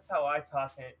 That's how I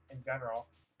talk in general.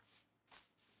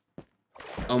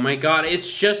 Oh my god,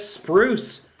 it's just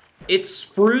spruce. It's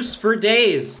spruce for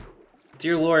days.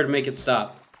 Dear Lord, make it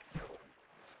stop.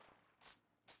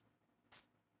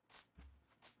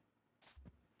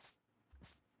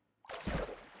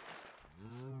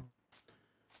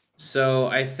 So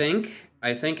I think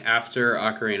after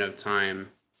Ocarina of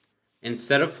Time,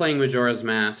 instead of playing Majora's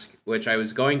Mask, which I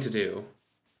was going to do,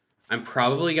 I'm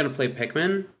probably gonna play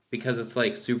Pikmin because it's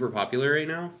like super popular right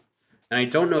now. And I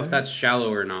don't know if that's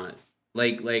shallow or not.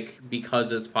 Like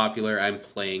because it's popular, I'm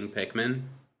playing Pikmin.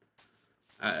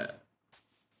 I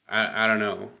don't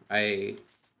know. I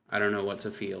don't know what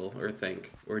to feel or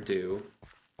think or do.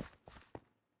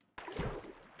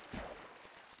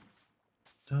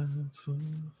 That's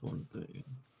one thing.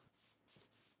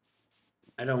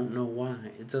 I don't know why.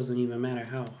 It doesn't even matter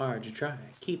how hard you try.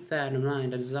 Keep that in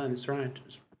mind. I designed this rhyme to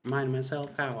remind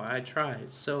myself how I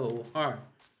tried so hard.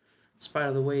 In spite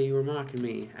of the way you were mocking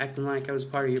me, acting like I was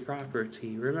part of your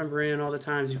property, remembering all the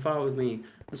times you fought with me,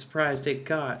 I'm surprised it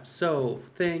got so.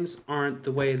 Things aren't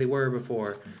the way they were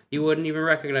before. You wouldn't even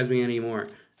recognize me anymore.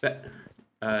 But,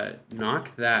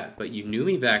 knock that, but you knew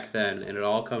me back then, and it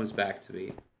all comes back to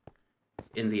me.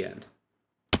 In the end.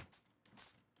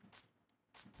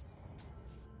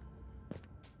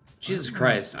 Jesus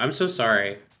Christ, I'm so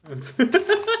sorry.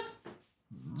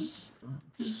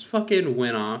 just fucking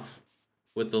went off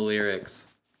with the lyrics.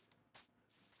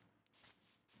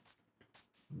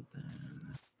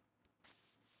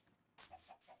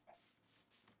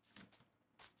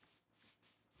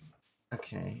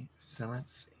 Okay, so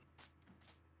let's see.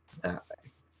 That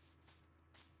way.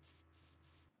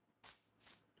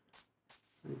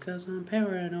 Because I'm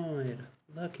paranoid,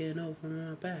 looking over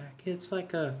my back. It's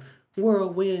like a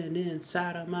whirlwind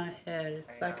inside of my head.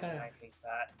 It's like a... I hate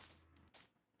that.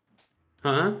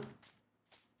 Huh?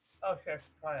 Oh shit, I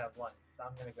should probably have lunch, so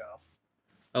I'm gonna go.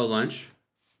 Oh, lunch?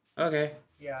 Okay.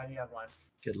 Yeah, I need to have lunch.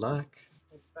 Good luck.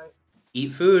 Thanks, bye.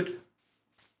 Eat food.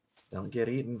 Don't get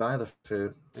eaten by the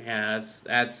food. Yeah,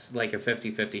 that's like a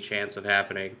 50-50 chance of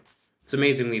happening. It's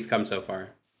amazing we've come so far.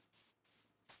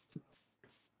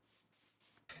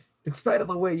 In spite of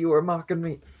the way you were mocking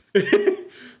me.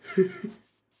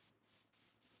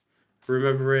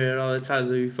 Remembering all the times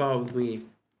that you fought with me.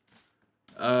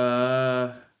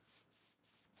 Blah,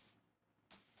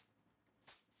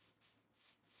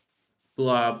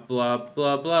 blah,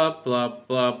 blah, blah, blah,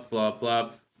 blah, blah,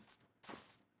 blah.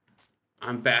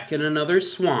 I'm back in another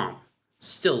swamp.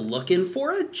 Still looking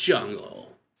for a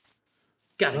jungle.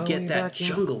 Gotta So get we that back in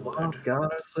the jungle swamp, wood.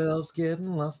 got ourselves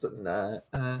getting lost at night.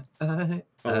 Oh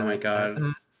my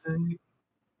god.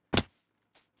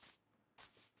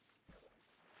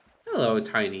 Hello,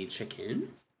 tiny chicken.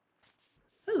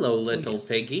 Hello, little yes.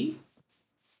 piggy.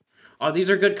 Oh,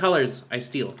 these are good colors. I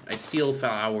steal. I steal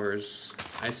flowers.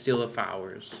 I steal the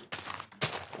flowers.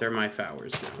 They're my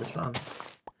flowers now. Which ones?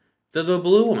 They're the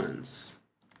blue ones.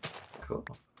 Cool.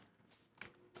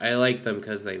 I like them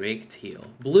because they make teal.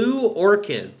 Blue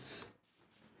orchids.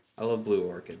 I love blue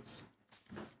orchids.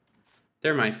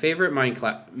 They're my favorite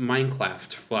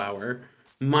Minecraft flower.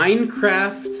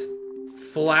 Minecraft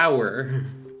flower.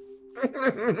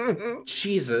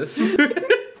 Jesus. Get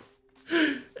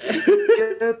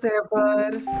there,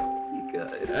 bud. You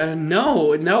good?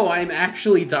 No, I'm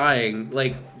actually dying.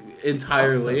 Like,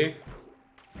 entirely.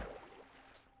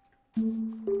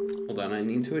 Awesome. Hold on, I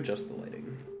need to adjust the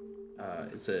lighting.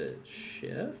 Is it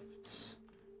shift?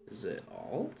 Is it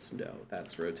alt? No,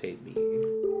 that's rotate me.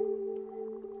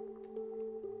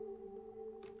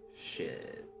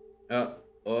 Shit.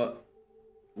 What?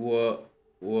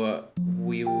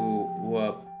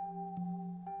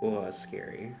 Oh, that's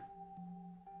scary.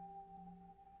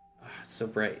 Oh, it's so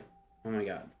bright. Oh my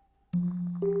god.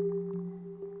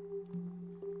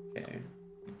 Okay.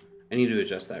 I need to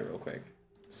adjust that real quick.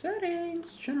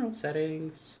 Settings. General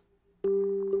settings.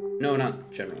 No,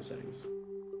 not general settings.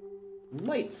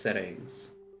 Light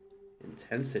settings.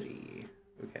 Intensity.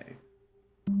 Okay.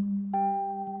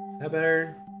 Is that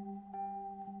better?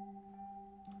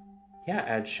 Yeah,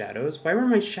 add shadows. Why were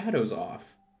my shadows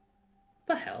off? What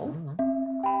the hell?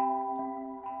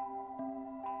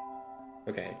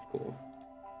 Okay, cool.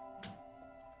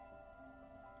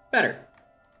 Better.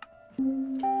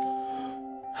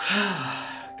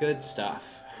 Good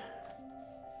stuff.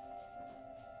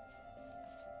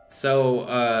 So,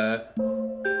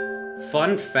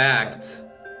 fun fact.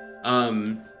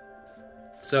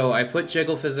 So I put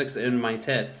jiggle physics in my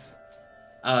tits.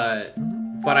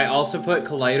 But I also put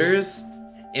colliders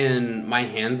in my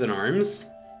hands and arms.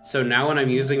 So now when I'm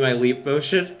using my leap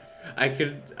motion, I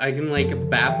can like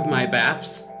bap my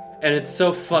baps, and it's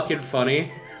so fucking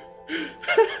funny.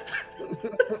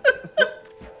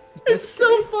 It's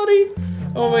so funny.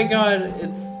 Oh my god,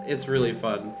 it's really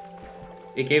fun.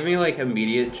 It gave me like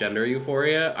immediate gender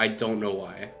euphoria. I don't know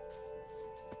why.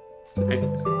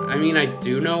 I mean, I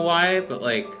do know why, but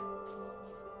like,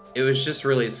 it was just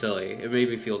really silly. It made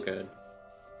me feel good.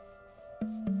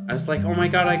 I was like, oh my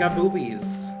god, I got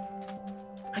boobies.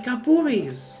 I got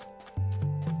boobies.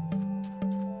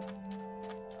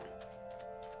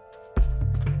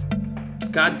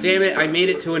 God damn it, I made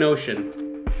it to an ocean.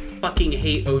 I fucking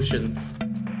hate oceans.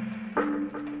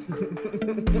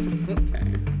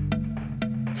 Okay.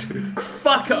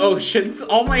 Fuck oceans.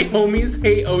 All my homies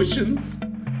hate oceans.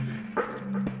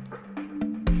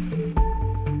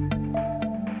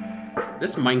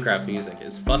 This Minecraft music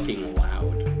is fucking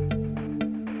loud.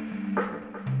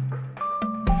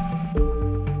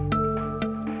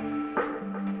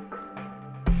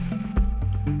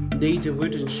 Need a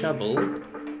wooden shovel.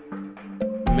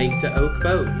 Make the oak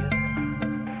boat.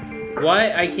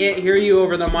 What? I can't hear you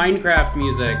over the Minecraft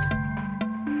music.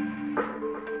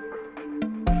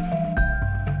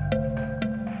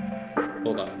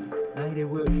 Hold on. Need a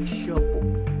wooden shovel.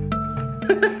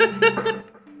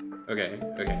 Okay.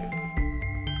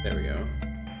 There we go.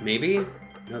 Maybe?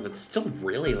 No, that's still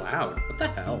really loud. What the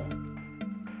hell?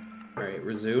 Alright,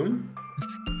 resume.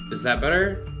 Is that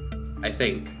better? I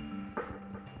think.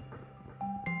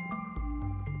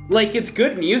 Like, it's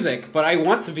good music, but I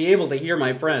want to be able to hear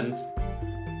my friends.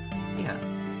 Yeah.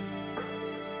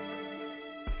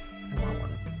 I want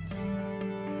one of these. I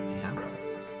have one of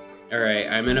these. Alright,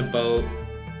 I'm in a boat.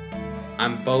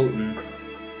 I'm boating.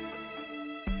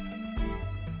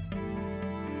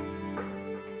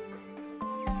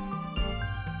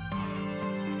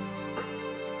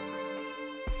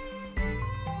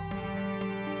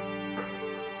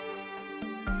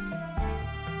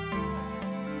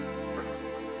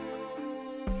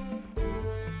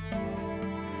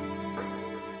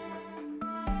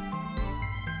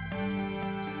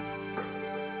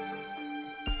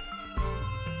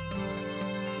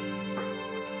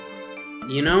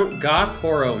 You know,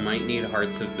 Gakoro might need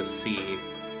Hearts of the Sea.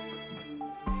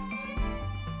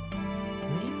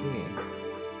 Maybe.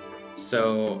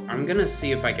 So, I'm gonna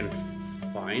see if I can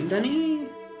find any?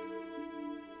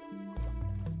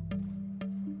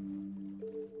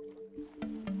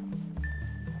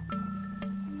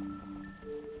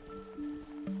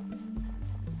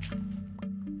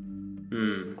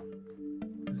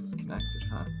 This is connected,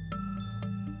 huh?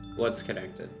 What's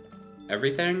connected?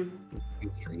 Everything? These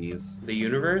two trees. The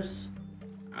universe?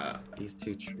 These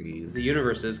two trees. The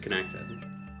universe is connected.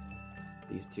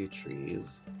 These two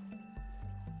trees.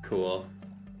 Cool.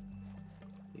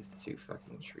 These two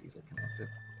fucking trees are connected.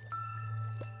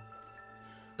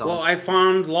 Well, I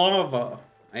found lava.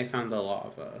 I found the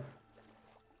lava.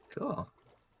 Cool.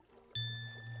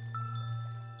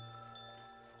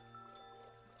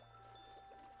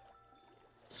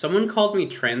 Someone called me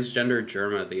transgender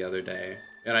Germa the other day,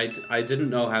 and I didn't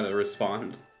know how to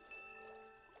respond.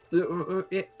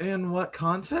 In what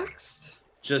context?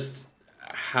 Just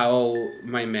how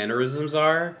my mannerisms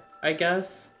are, I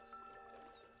guess,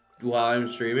 while I'm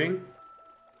streaming.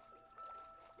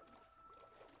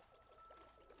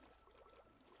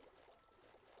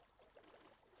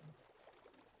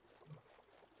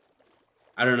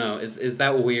 I don't know. Is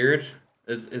that weird?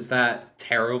 Is that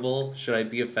terrible? Should I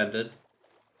be offended?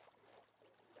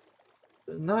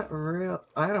 Not real.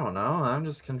 I don't know. I'm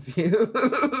just confused.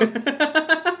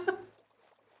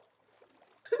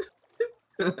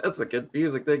 That's a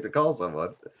confusing thing to call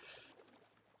someone.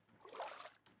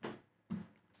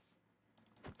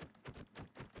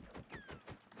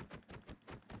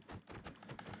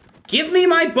 Give me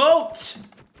my boat!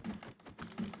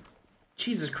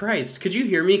 Jesus Christ, could you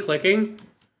hear me clicking?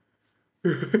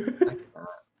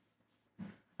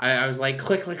 I was like,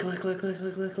 click, click, click, click, click,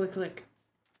 click, click, click, click.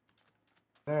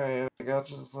 Alright, I got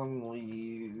you some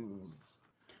leaves.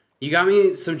 You got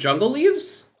me some jungle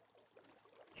leaves?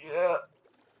 Yeah.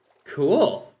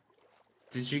 Cool.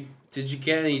 Did you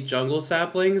get any jungle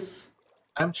saplings?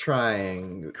 I'm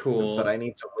trying. Cool. But I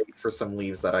need to wait for some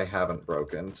leaves that I haven't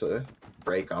broken to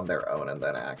break on their own and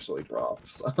then actually drop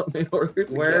some in order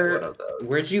to get one of those.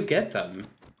 Where'd you get them?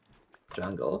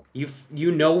 Jungle.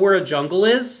 You know where a jungle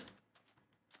is?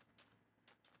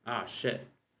 Ah, shit.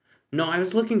 No, I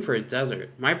was looking for a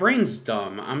desert. My brain's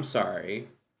dumb. I'm sorry.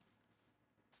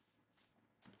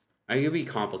 I could be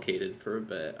complicated for a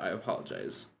bit. I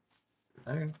apologize.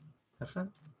 Okay. Have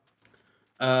fun.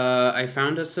 I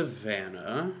found a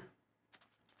savanna.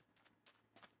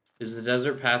 Is the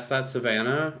desert past that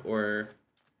savanna, or?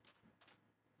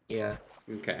 Yeah.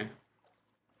 Okay.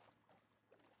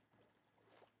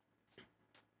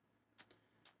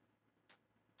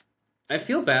 I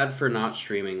feel bad for not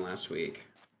streaming last week.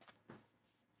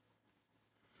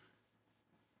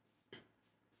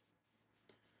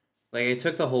 Like, I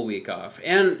took the whole week off,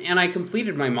 and I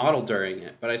completed my model during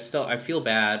it, but I feel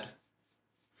bad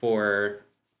for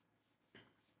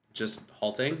just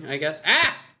halting, I guess.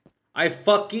 Ah! I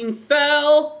fucking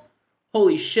fell!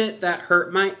 Holy shit, that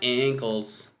hurt my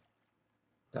ankles.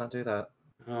 Don't do that.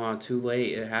 Oh, too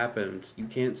late. It happened. You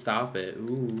can't stop it.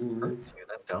 Ooh. Hurts you,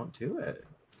 then don't do it.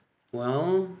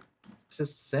 Well... This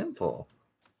is sinful.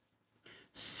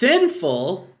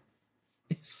 Sinful?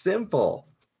 It's simple.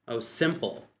 Oh,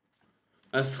 simple.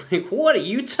 I was like, what are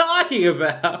you talking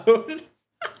about?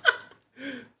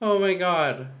 Oh my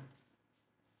god.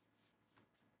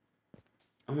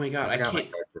 Oh my god, I forgot my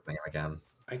can't... character's name again.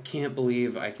 I can't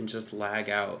believe I can just lag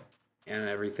out and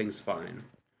everything's fine.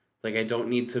 Like, I don't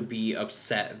need to be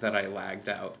upset that I lagged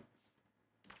out.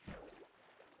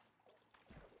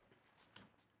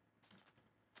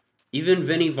 Even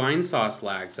Vinny Vinesauce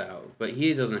lags out, but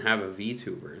he doesn't have a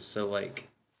VTuber, so like...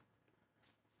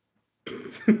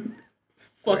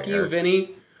 Fuck you,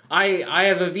 Vinny. I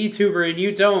have a VTuber and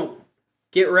you don't.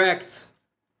 Get wrecked.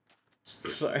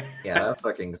 Sorry. Yeah, that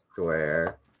fucking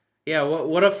square. Yeah,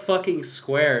 what a fucking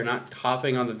square, not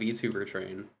hopping on the VTuber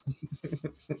train.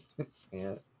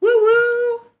 Yeah.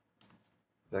 Woo-woo!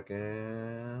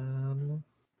 Fucking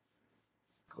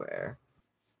square.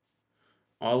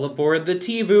 All aboard the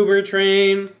T-Vuber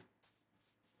train.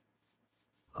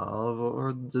 All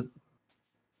aboard the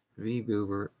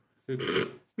V-Boober.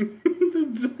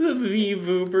 The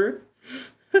V-Vuber.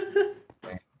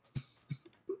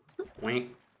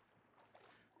 Wank.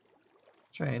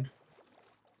 Train.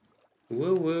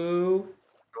 Woo-woo.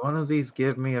 One of these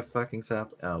give me a fucking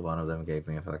sapling. Oh, one of them gave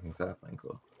me a fucking sapling.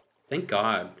 Cool. Thank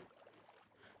God.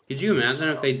 Could you imagine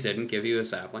if they didn't give you a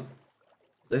sapling?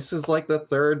 This is like the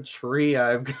third tree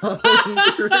I've gone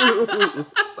through,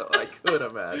 so I could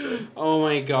imagine. Oh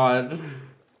my God.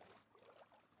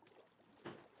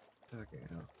 Okay,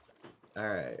 no.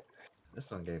 Alright.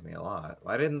 This one gave me a lot.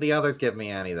 Why didn't the others give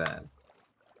me any then?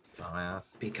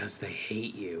 Dumbass. Because they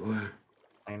hate you.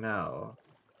 I know.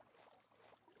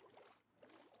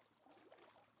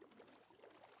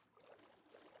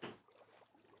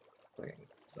 Fucking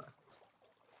sucks.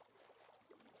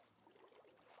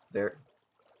 There.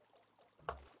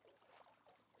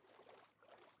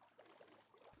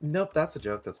 Nope, that's a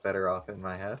joke that's better off in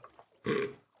my head.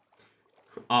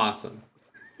 Awesome.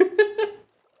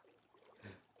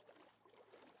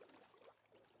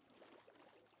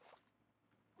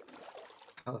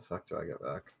 How the fuck do I get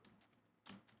back?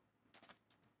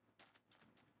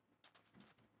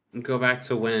 Go back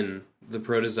to when? The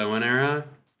Protozoan era?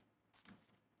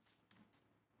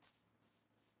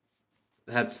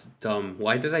 That's dumb.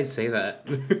 Why did I say that?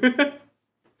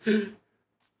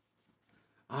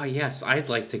 Ah, yes, I'd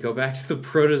like to go back to the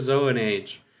Protozoan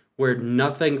age, where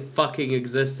nothing fucking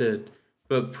existed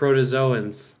but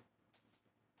protozoans.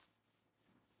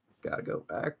 Gotta go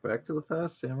back to the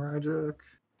past, Samurai Jack.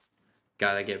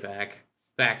 Gotta get back.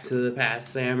 Back to the past,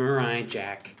 Samurai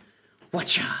Jack.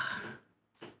 Whatcha?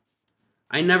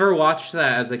 I never watched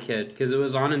that as a kid, because it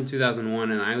was on in 2001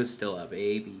 and I was still a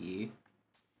baby.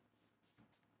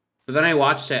 But then I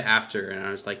watched it after, and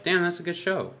I was like, damn, that's a good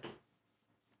show.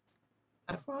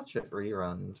 I'd watch it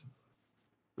rerun.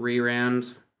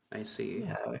 Rerun. I see.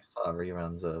 Yeah, I saw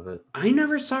reruns of it. I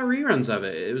never saw reruns of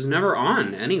it. It was never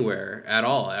on anywhere at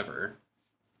all, ever.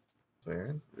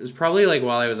 Weird. It was probably like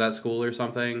while I was at school or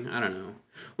something. I don't know.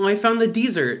 Well, I found the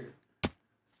dessert.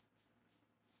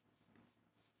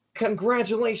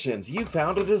 Congratulations, you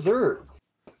found a dessert.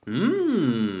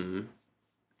 Mmm.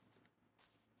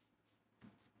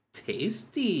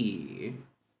 Tasty.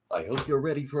 I hope you're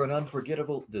ready for an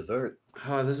unforgettable dessert.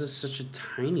 Oh, this is such a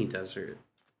tiny desert.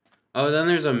 Oh, then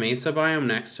there's a mesa biome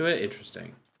next to it?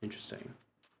 Interesting. Interesting.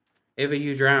 Ava,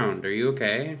 you drowned. Are you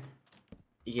okay?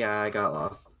 Yeah, I got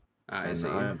lost. I And see.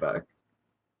 I'm back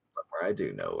somewhere I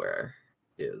do know where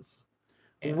is.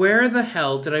 And Where the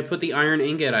hell did I put the iron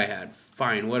ingot I had?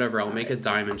 Fine, whatever. I'll make a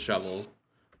diamond shovel.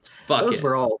 Fuck those it.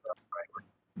 were all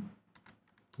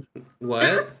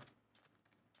What?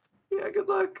 Yeah, good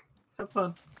luck. Have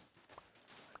fun.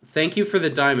 Thank you for the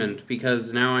diamond,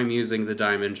 because now I'm using the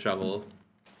diamond shovel.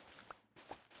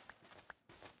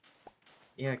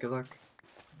 Yeah, good luck.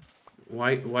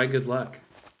 Why good luck?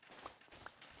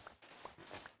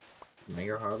 May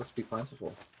your harvest be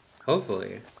plentiful.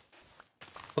 Hopefully.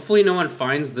 Hopefully no one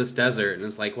finds this desert and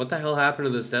is like, what the hell happened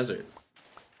to this desert?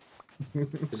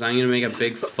 Because I'm going to make a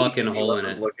big fucking hole in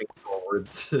it. Looking forward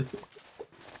to...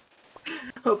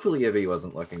 Hopefully Ivy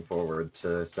wasn't looking forward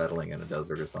to settling in a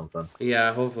desert or something.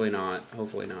 Yeah, hopefully not.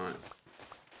 Hopefully not.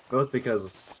 Both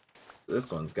because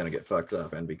this one's gonna get fucked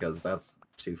up and because that's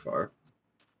too far.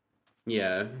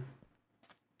 Yeah.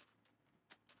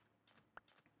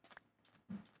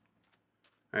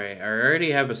 Alright, I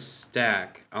already have a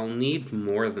stack. I'll need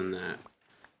more than that.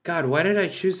 God, why did I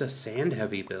choose a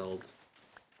sand-heavy build?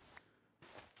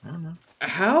 I don't know.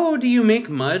 How do you make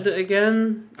mud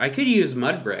again? I could use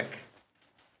mud brick.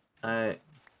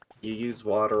 You use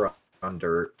water on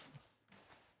dirt.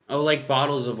 Oh, like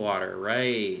bottles of water.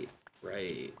 Right.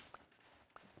 Right.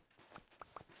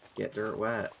 Get dirt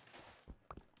wet.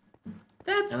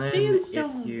 That's And then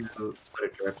sandstone. if you put a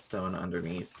dripstone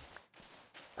underneath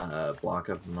a block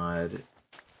of mud,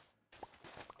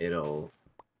 it'll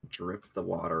drip the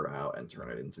water out and turn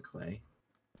it into clay.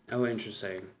 Oh,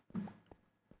 interesting.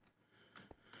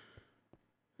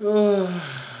 Oh,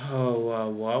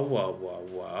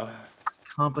 wow.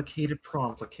 Complicated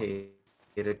process.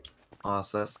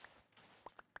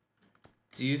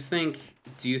 Do you think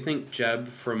Jeb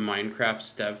from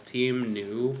Minecraft's dev team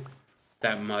knew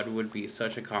that mud would be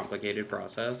such a complicated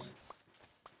process?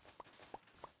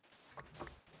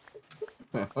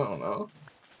 I don't know.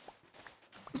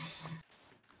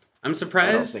 I'm I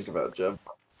surprised. don't think about Jeb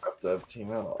dev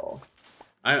team at all.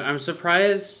 I'm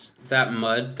surprised that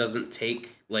mud doesn't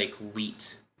take like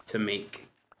wheat to make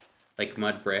like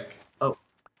mud brick. Oh,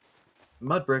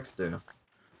 mud bricks do,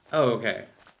 Oh, okay.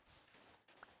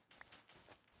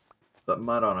 but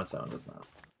mud on its own does not.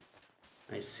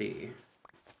 I see.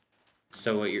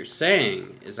 So what you're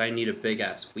saying is I need a big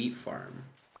ass wheat farm.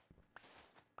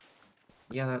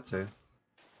 Yeah, that too.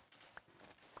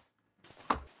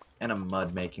 And a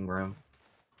mud making room.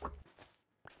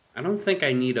 I don't think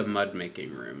I need a mud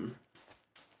making room.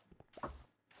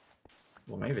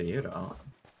 Well, maybe you don't.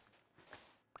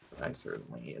 But I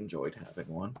certainly enjoyed having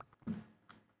one.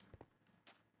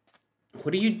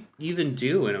 What do you even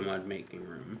do in a mud making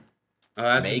room? Oh,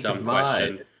 that's Make a dumb mud.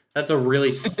 question. That's a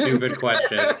really stupid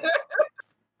question.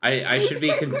 I should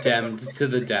be condemned to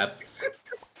the depths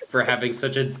for having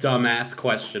such a dumbass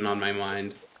question on my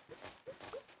mind.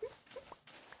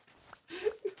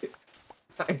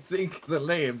 I think the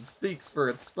name speaks for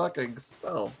its fucking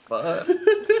self, but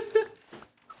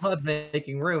mud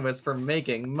making room is for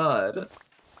making mud.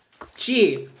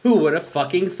 Gee, who would have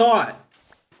fucking thought?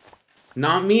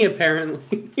 Not me,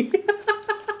 apparently.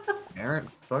 Aaron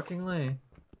fucking Lee.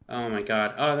 Oh my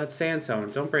god. Oh, that's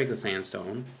sandstone. Don't break the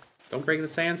sandstone. Don't break the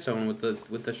sandstone with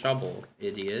the shovel,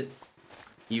 idiot.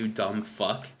 You dumb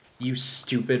fuck. You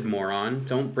stupid moron.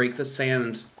 Don't break the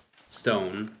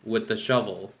sandstone with the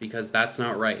shovel, because that's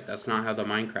not right. That's not how the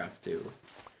Minecraft do.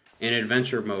 In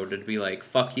adventure mode, it'd be like,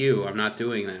 fuck you, I'm not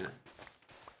doing that.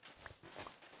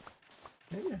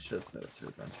 Maybe I should set it to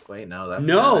adventure. Wait, no, that's a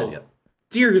bad No! idea.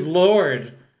 Dear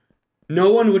lord!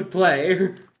 No one would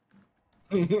play.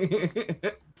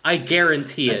 I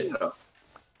guarantee it.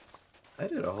 I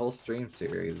did a whole stream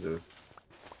series of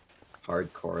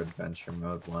hardcore adventure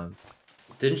mode once.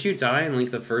 Didn't you die in, like,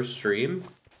 the first stream?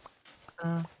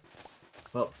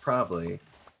 Well, probably.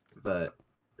 But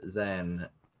then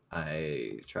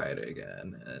I tried it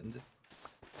again, and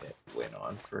it went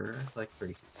on for, like,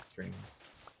 3 streams.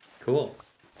 Cool.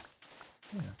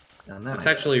 Yeah. And then It's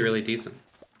actually really decent.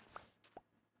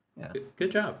 Yeah.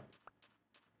 Good job.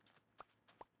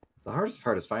 The hardest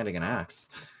part is finding an axe.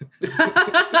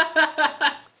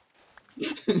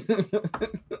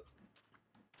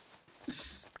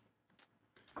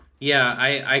 Yeah,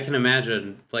 I can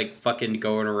imagine, like, fucking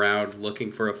going around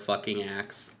looking for a fucking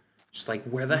axe. Just like,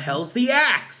 where the hell's the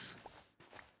axe?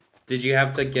 Did you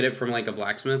have to get it from, like, a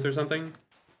blacksmith or something?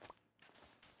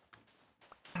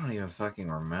 I don't even fucking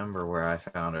remember where I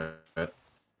found it.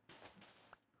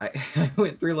 I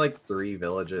went through, like, 3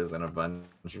 villages and a bunch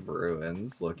of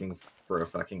ruins looking for a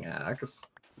fucking axe.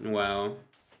 Wow.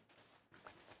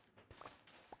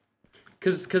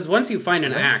 Cause once you find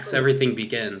an axe, everything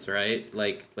begins, right?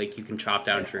 Like you can chop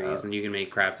down trees and you can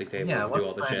make crafting tables and do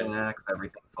all the shit. Yeah, once you find an axe,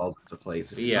 everything falls into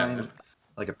place. If you find,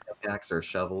 like, a pickaxe or a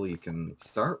shovel, you can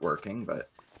start working, but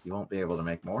you won't be able to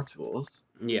make more tools.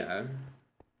 Yeah.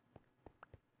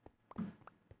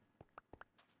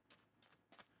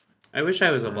 I wish I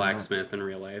was a blacksmith in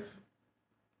real life.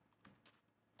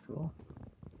 Cool.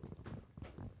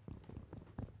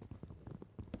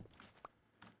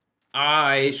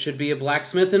 I should be a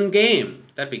blacksmith in game.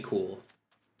 That'd be cool.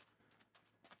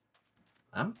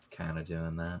 I'm kind of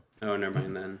doing that. Oh, never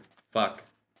mind then. Fuck.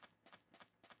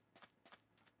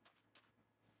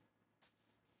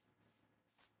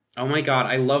 Oh my god,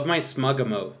 I love my smug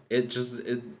emote.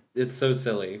 It's so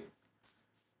silly.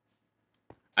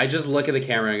 I just look at the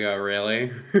camera and go,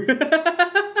 really?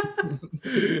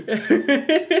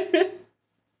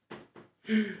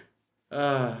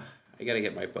 I gotta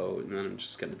get my boat, and then I'm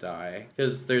just gonna die.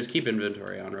 Because there's keep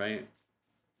inventory on, right?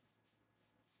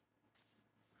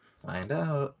 Find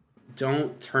out.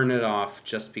 Don't turn it off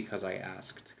just because I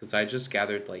asked. Because I just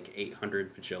gathered like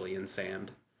 800 bajillion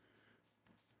sand.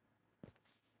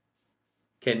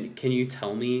 Can you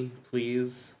tell me,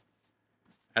 please?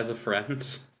 As a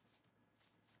friend?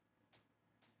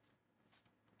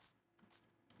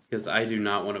 Because I do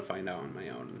not want to find out on my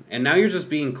own. And now you're just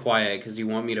being quiet because you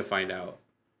want me to find out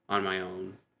on my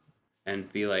own.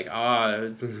 And be like,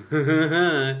 Aurora's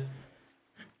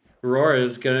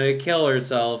gonna kill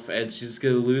herself and she's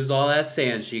gonna lose all that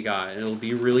sand she got. And it'll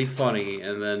be really funny.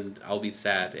 And then I'll be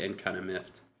sad and kind of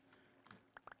miffed.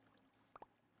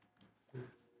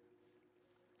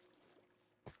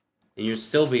 And you're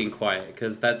still being quiet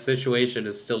because that situation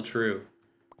is still true.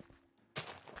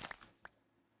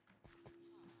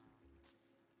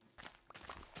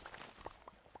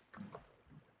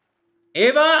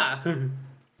 Ava!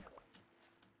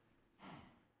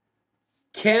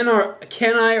 Can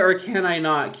I or can I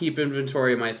not keep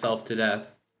inventory of myself to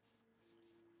death?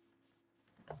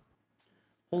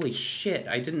 Holy shit,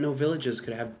 I didn't know villages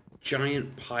could have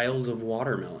giant piles of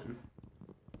watermelon.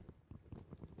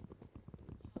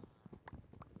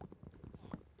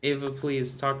 Ava,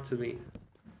 please, talk to me.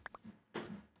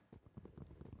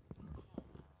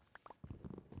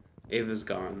 Ava's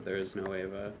gone. There is no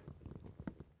Ava.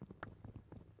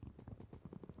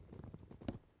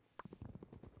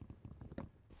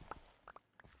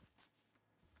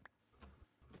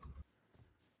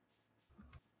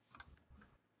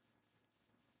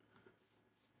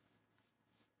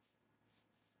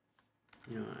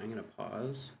 You know, I'm gonna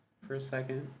pause for a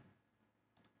second.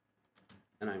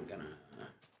 And I'm gonna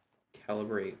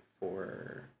calibrate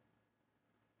for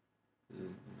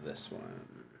this one.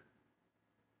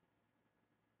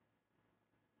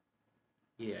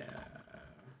 Yeah.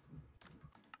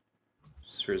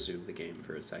 just resume the game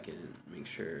for a second. Make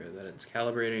sure that it's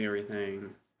calibrating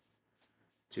everything.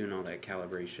 Doing all that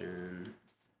calibration.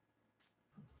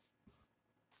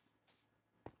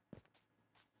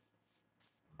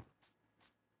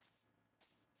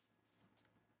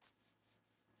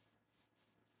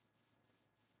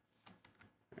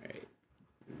 All right.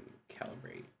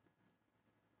 Calibrate.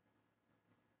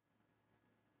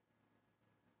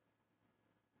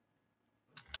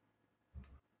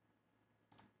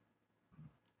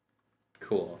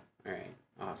 Cool. All right.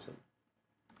 Awesome.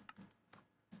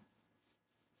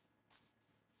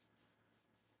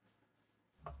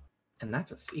 And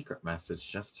that's a secret message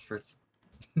just for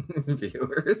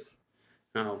viewers.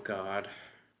 Oh, God.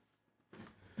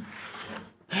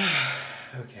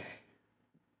 Okay.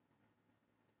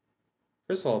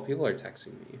 First of all, people are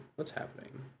texting me. What's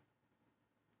happening?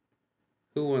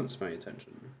 Who wants my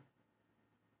attention?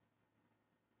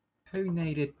 Who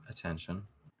needed attention?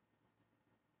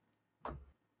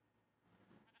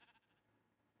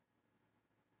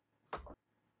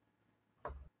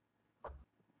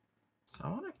 So I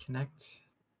want to connect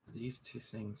these two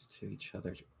things to each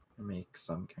other to make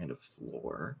some kind of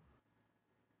floor.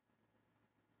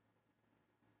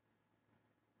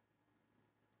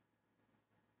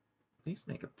 Please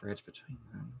make a bridge between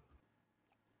them.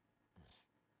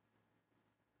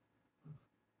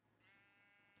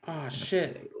 Oh,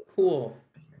 shit. Cool.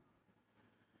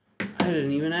 I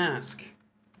didn't even ask.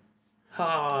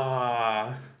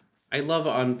 Ah. I love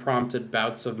unprompted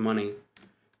bouts of money.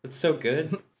 It's so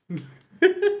good.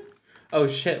 Oh,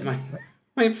 shit.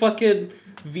 My fucking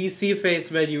VC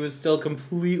face menu is still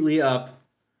completely up.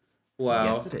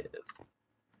 Wow. Yes, it is.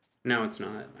 No, it's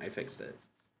not. I fixed it.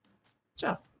 Good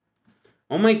job.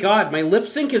 Oh my god, my lip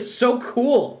sync is so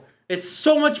cool. It's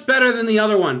so much better than the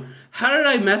other one. How did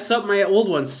I mess up my old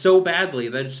one so badly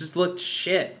that it just looked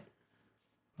shit?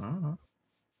 I don't know.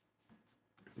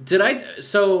 Did I...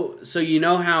 So you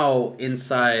know how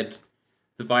inside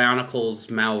the Bionicle's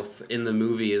mouth in the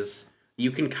movies, you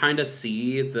can kind of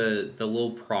see the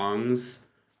little prongs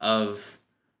of...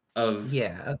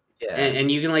 Yeah.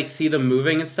 And you can, like, see them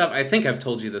moving and stuff? I think I've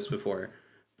told you this before.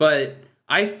 But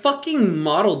I fucking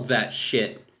modeled that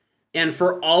shit. And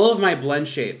for all of my blend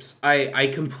shapes,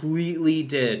 I completely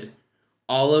did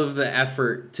all of the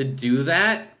effort to do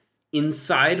that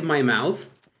inside my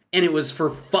mouth. And it was for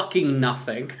fucking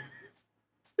nothing.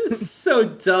 It was so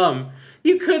dumb.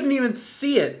 You couldn't even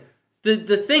see it.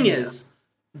 The thing is,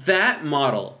 that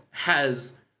model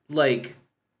has, like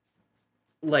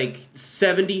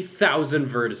 70,000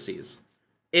 vertices.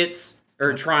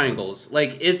 Or triangles.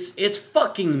 Like, it's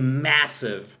fucking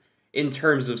massive in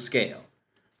terms of scale.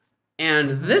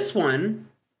 And this one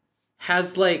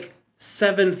has, like,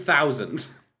 7,000.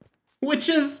 Which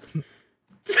is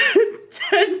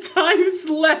 10 times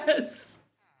less.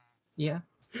 Yeah.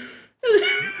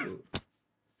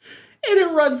 And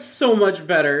it runs so much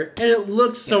better. And it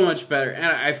looks so much better. And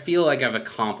I feel like I've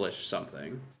accomplished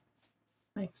something.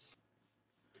 Nice.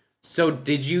 So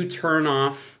did you turn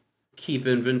off keep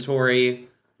inventory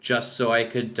just so I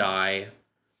could die?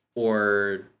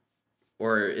 Or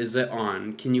is it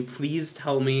on? Can you please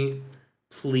tell me?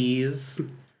 Please?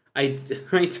 I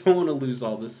don't want to lose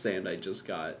all this sand I just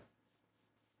got.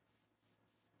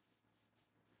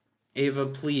 Ava,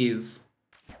 please.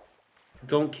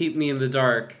 Don't keep me in the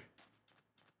dark.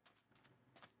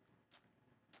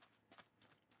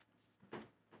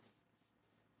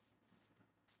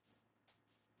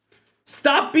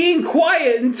 Stop being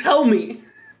quiet and tell me!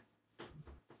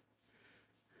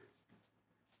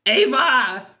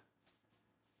 Ava!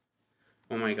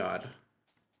 Oh my god.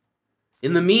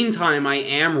 In the meantime, I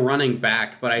am running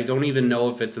back, but I don't even know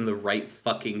if it's in the right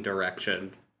fucking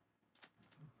direction.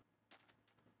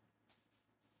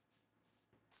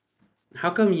 How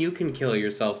come you can kill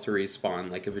yourself to respawn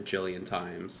like a bajillion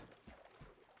times?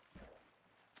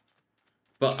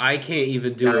 But I can't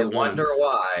even do it once. I wonder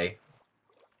why.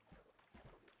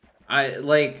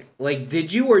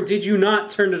 Did you or did you not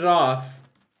turn it off?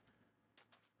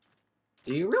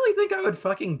 Do you really think I would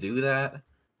fucking do that?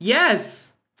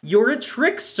 Yes! You're a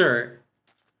trickster!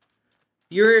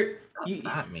 You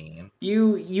Not mean.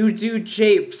 You do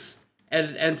japes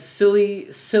and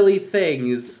silly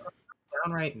things.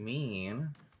 Downright mean.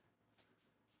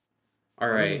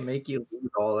 Alright. I didn't make you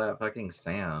lose all that fucking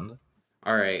sand.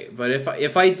 Alright, but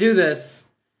if I do this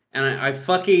and I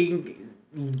fucking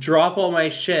drop all my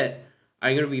shit,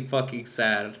 I'm gonna be fucking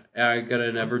sad. And I'm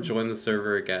gonna never join the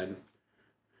server again.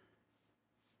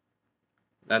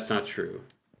 That's not true.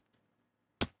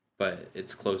 But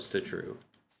it's close to true.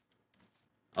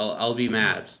 I'll be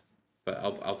mad, but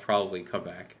I'll probably come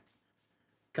back.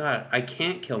 God, I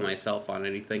can't kill myself on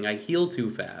anything. I heal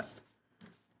too fast.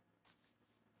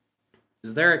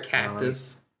 Is there a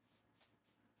cactus?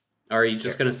 Or are you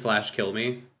just Here. gonna slash kill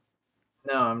me?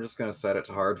 No, I'm just gonna set it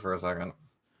to hard for a second.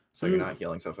 So you're not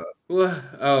healing so fast.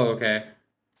 Oh, okay.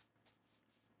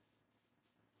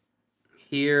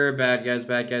 Here, bad guys,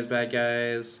 bad guys, bad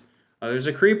guys. Oh, there's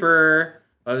a creeper.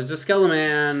 Oh, there's a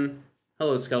skeleman.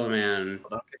 Hello, skeleman.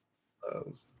 Well, don't get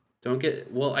those. Don't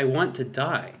get... Well, I want to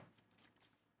die.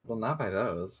 Well, not by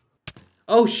those.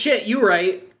 Oh, shit, you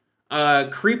right.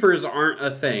 Creepers aren't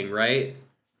a thing, right?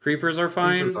 Creepers are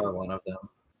fine? Creepers are one of them.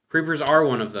 Creepers are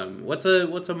one of them. What's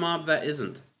a mob that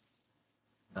isn't?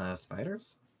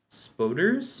 Spiders?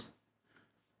 Spoders?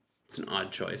 It's an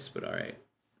odd choice, but alright.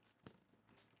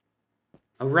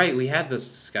 Oh, right, we had this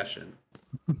discussion.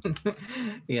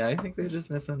 Yeah, I think they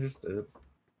just misunderstood.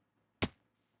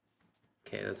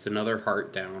 Okay, that's another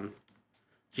heart down.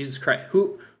 Jesus Christ,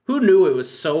 who knew it was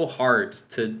so hard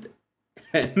to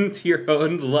end your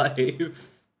own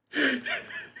life?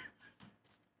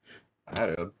 I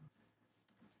do.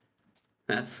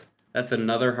 That's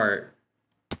another heart.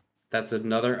 That's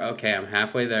another... Okay, I'm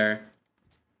halfway there.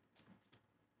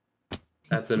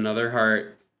 That's another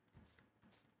heart.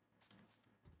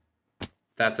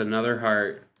 That's another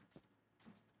heart.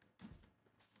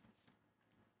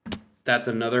 That's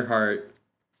another heart.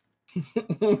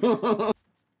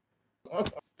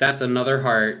 That's another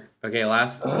heart. Okay,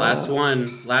 last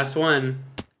one. Last one.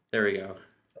 There we go.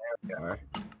 There we are.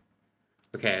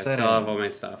 Okay, I still have all my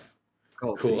stuff.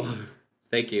 Cool.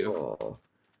 Thank you. So,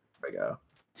 there we go.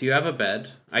 Do you have a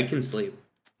bed? I can sleep.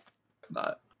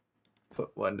 Not put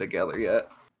one together yet.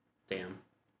 Damn.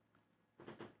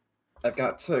 I've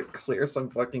got to clear some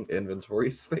fucking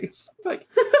inventory space. Like,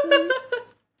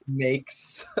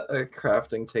 makes a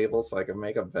crafting table so I can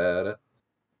make a bed.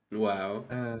 Wow.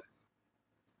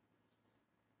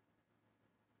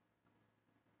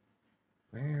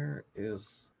 Where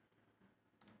is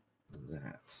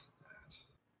that?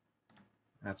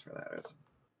 That's where that is.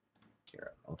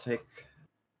 Here, I'll take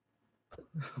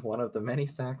one of the many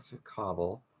stacks of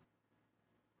cobble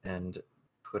and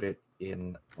put it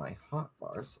in my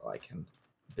hotbar so I can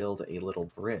build a little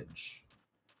bridge.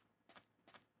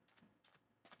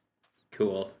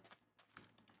 Cool.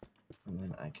 And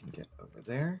then I can get over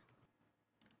there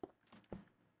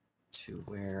to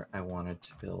where I wanted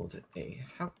to build a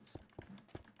house.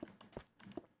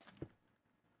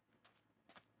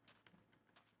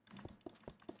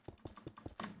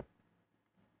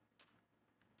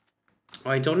 Oh,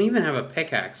 I don't even have a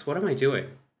pickaxe. What am I doing?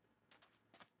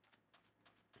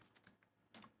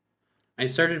 I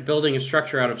started building a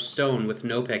structure out of stone with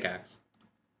no pickaxe.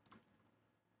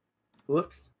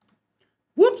 Whoops.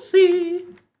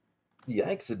 Whoopsie!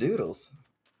 Yikes-a-doodles.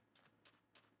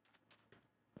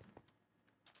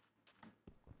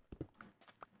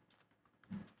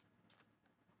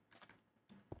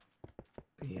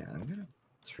 Yeah, I'm gonna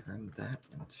turn that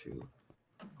into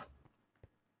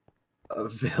a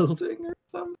building or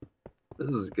something.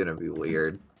 This is gonna be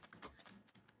weird.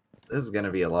 This is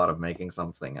gonna be a lot of making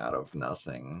something out of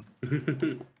nothing.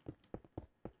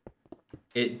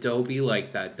 It do be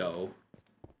like that, though.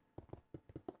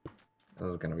 This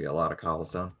is gonna be a lot of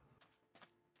cobblestone.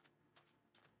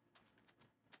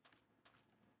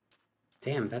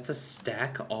 Damn, that's a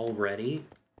stack already?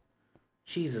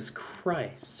 Jesus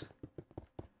Christ.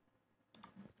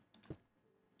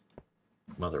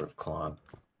 Mother of Claude.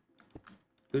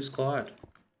 Who's Claude?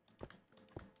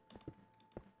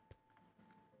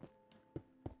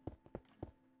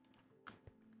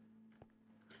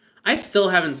 I still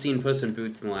haven't seen Puss in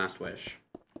Boots in the Last Wish.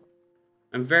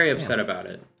 I'm very upset about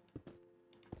it.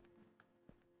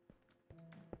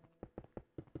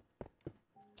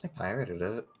 I pirated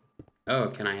it. Oh,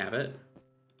 can I have it?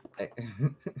 I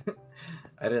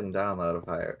didn't download a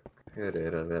pirate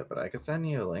of it, but I could send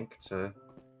you a link to...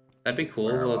 That'd be cool.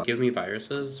 Will it give me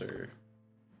viruses, or...?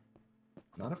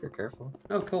 Not if you're careful.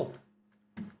 Oh, cool.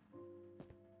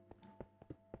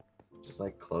 Just,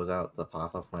 like, close out the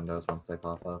pop-up windows once they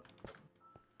pop up.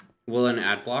 Will an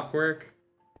ad block work?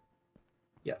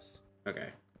 Yes. Okay.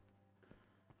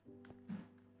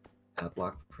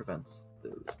 Adblock prevents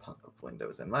those pop-up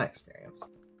windows in my experience.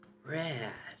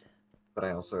 Rad. But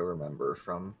I also remember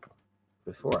from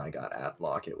before I got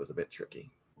Adblock, it was a bit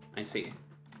tricky. I see.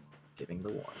 Giving the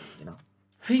warning, you know?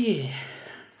 Yeah.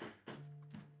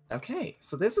 Okay,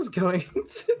 so this is going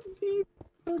to be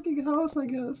a fucking house, I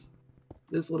guess.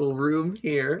 This little room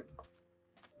here.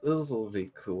 This will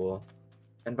be cool.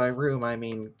 And by room, I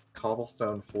mean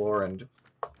cobblestone floor and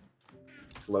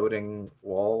floating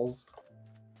walls.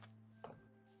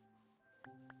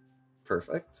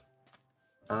 Perfect.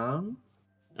 Um,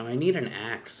 Oh, I need an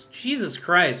axe. Jesus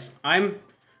Christ, I'm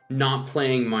not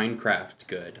playing Minecraft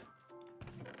good.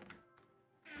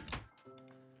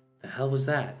 The hell was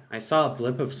that? I saw a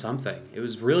blip of something. It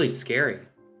was really scary.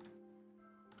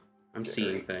 I'm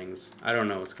seeing things. I don't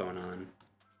know what's going on.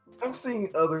 I'm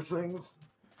seeing other things.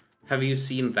 Have you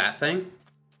seen that thing?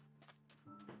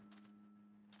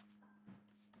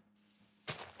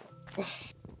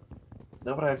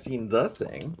 No, but I've seen the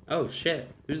thing. Oh shit,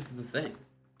 who's the thing?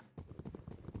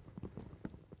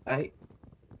 I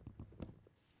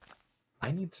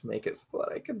need to make it so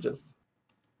that I can just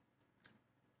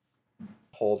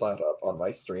hold that up on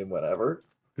my stream whenever.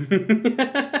 Do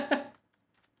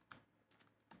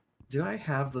I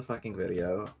have the fucking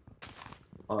video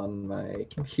on my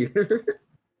computer?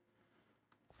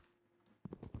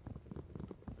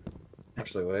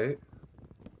 Actually, wait.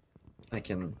 I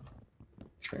can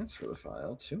transfer the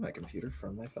file to my computer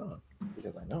from my phone,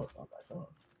 because I know it's on my phone.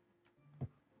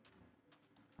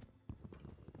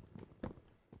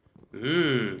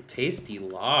 Mmm, tasty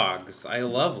logs. I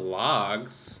love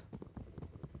logs.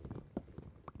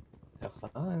 Have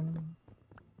fun.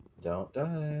 Don't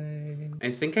die.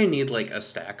 I think I need like a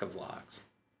stack of logs.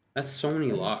 That's so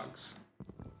many logs.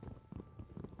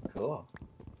 Cool.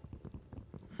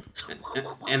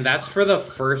 And that's for the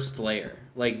first layer.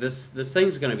 Like this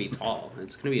thing's gonna be tall.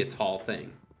 It's gonna be a tall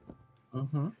thing.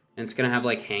 Mm-hmm. And it's gonna have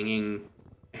like hanging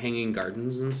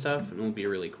gardens and stuff, and it'll be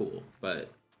really cool. But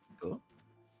Cool.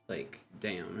 like,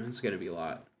 damn, it's gonna be a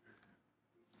lot.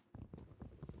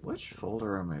 Which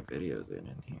folder are my videos in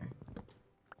here?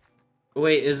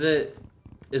 Wait, is it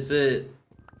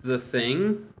the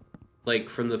thing? Like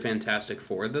from the Fantastic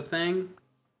Four, the thing?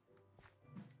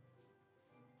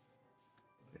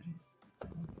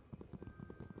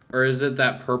 Or is it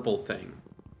that purple thing?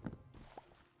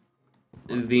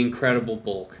 The Incredible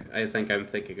Bulk, I think I'm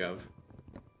thinking of.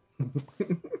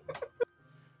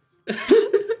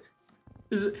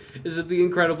 Is it the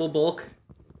Incredible Bulk?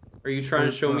 Are you trying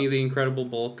to show me the Incredible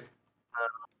Bulk?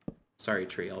 Sorry,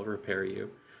 tree, I'll repair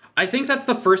you. I think that's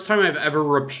the first time I've ever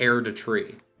repaired a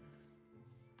tree.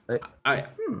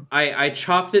 I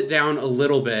chopped it down a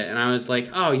little bit, and I was like,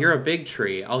 oh, you're a big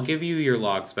tree. I'll give you your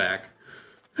logs back.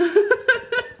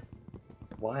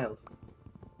 Wild.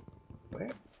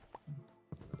 Where?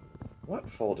 What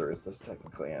folder is this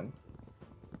technically in?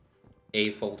 A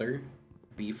folder,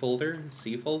 B folder,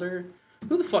 C folder.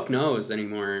 Who the fuck knows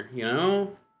anymore, you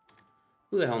know?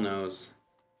 Who the hell knows?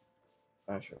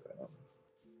 I sure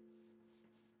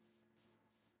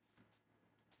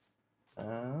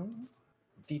am.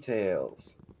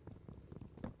 Details.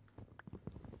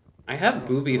 I have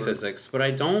booby physics, but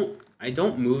I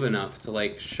don't move enough to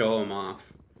like show them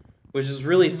off, which is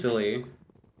really silly.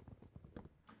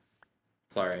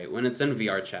 It's all right. When it's in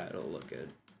VR chat, it'll look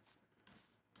good.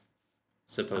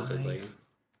 Supposedly.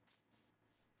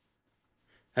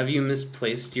 Have you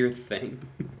misplaced your thing?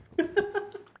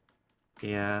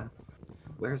 Yeah.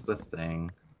 Where's the thing?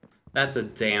 That's a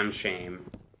damn shame.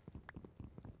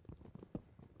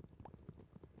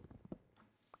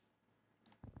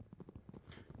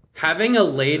 Having a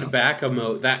laid-back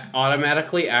emote that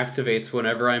automatically activates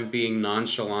whenever I'm being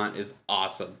nonchalant is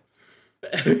awesome.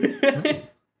 It's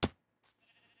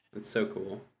so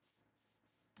cool.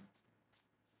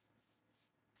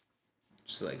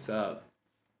 Just lights up.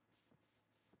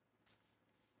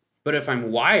 But if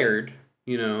I'm wired,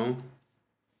 you know,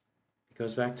 it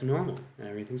goes back to normal and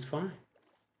everything's fine.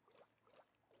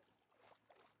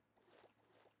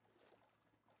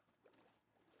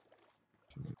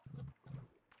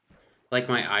 Like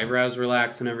my eyebrows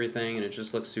relax and everything, and it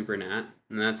just looks super nat,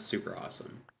 and that's super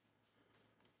awesome.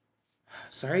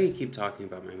 Sorry you keep talking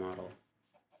about my model.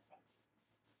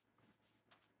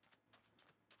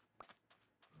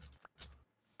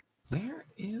 Where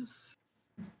is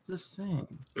the thing?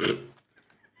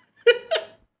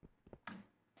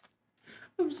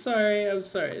 I'm sorry,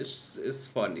 it's just, it's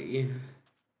funny.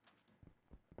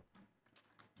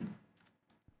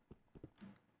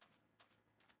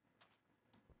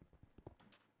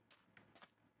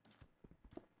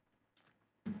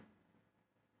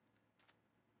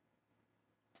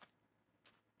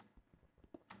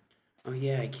 Oh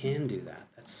yeah, I can do that.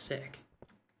 That's sick.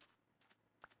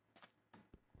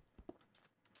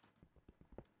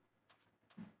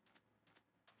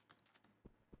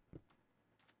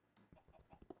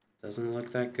 Doesn't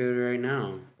look that good right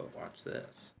now, but watch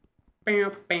this.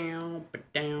 Bow, bow,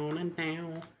 down and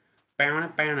down. Bow,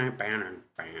 bow, bow,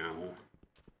 bow.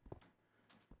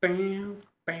 Bow,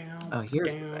 bow, Oh,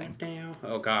 here's down, the thing. down.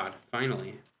 Oh god,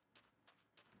 finally.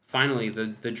 Finally, the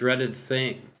dreaded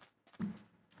thing.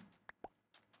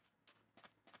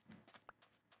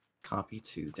 copy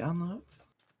to downloads.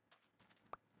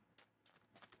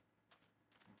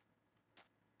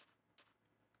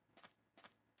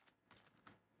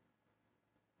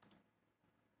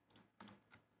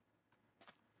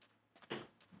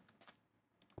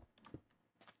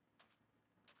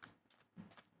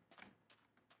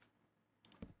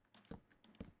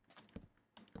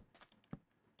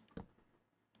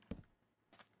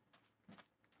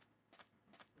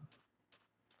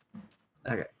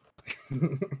 Okay.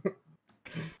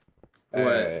 What?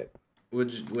 Alright.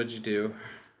 What'd you do?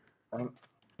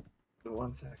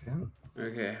 1 second.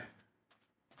 Okay.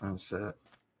 Oh shit.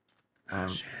 Oh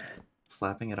shit.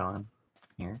 Slapping it on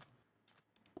here.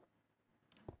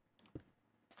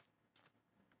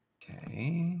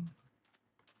 Okay.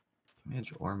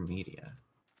 Image or media.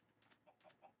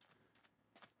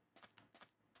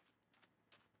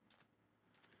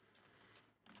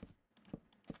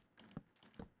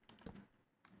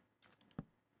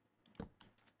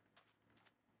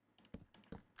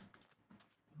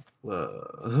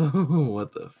 Whoa.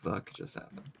 What the fuck just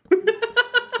happened?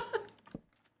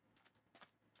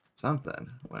 Something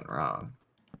went wrong.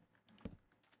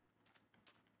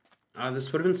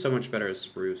 This would have been so much better as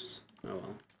Spruce. Oh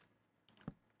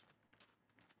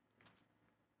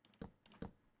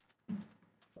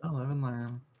well. Live and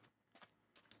learn.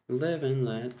 Live and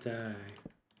let die.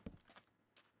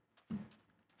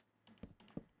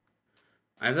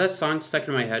 I have that song stuck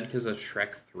in my head because of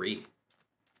Shrek 3.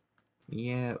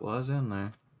 Yeah, it was in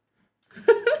there.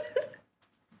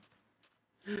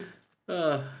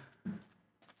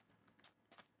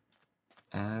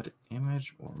 Add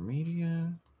image or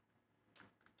media.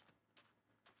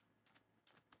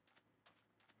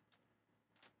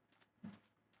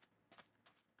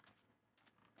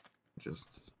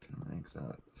 Just gonna make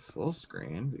that full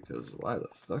screen because why the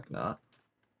fuck not?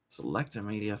 Select a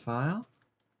media file.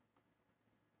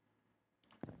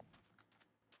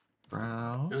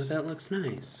 Browse. Oh, that looks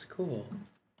nice. Cool.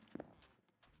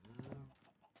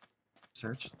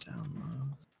 Search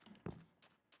downloads.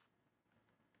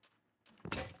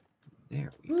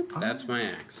 There we Whoop, are. that's my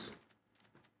axe.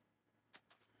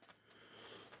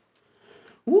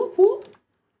 Whoop whoop.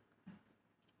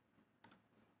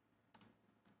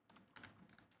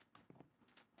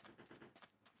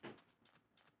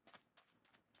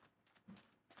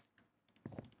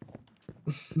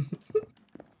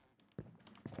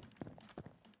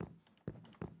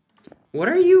 What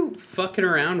are you fucking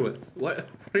around with? What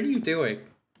are you doing?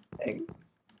 Thing.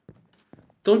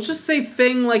 Don't just say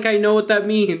thing like I know what that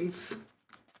means.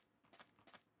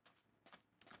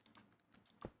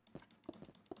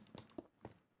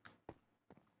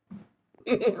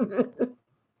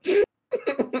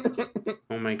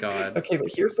 Oh my god. Okay,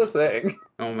 but here's the thing.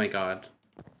 Oh my god.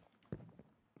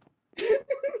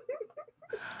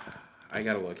 I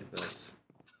gotta look at this.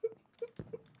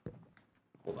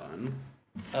 Hold on.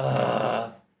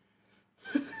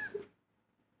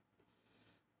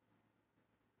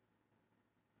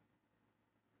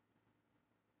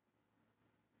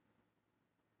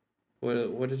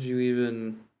 What did you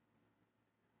even...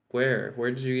 Where? Where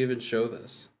did you even show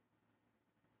this?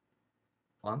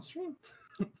 On stream?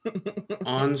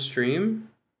 On stream?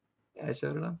 Yeah, I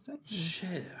showed it on stage.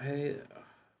 Shit,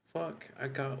 fuck, I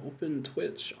got open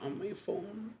Twitch on my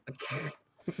phone.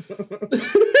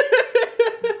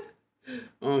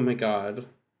 Oh my god.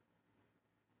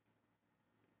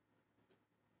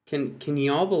 Can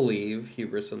y'all believe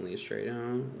Hubris and Lee straight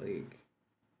now? Like,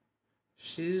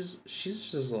 she's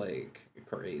just like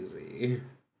crazy.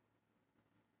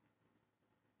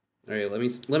 All right, let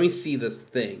me see this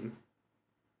thing.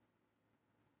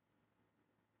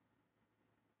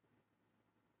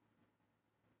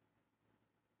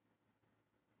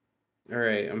 All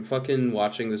right, I'm fucking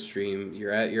watching the stream.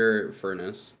 You're at your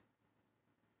furnace,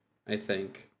 I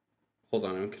think. Hold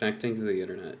on, I'm connecting to the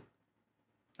internet.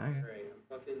 Okay. All right, I'm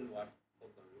fucking watching.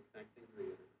 Hold on, I'm connecting to the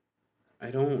internet. I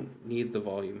don't need the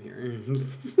volume here.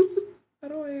 How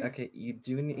do I? Okay, you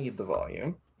do need the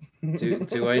volume.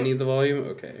 Do I need the volume?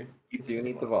 Okay. You do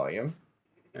need the volume.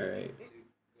 All right. Do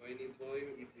I need the volume?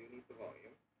 You do need the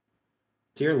volume.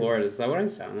 Dear Lord, is that what I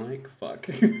sound like? Fuck.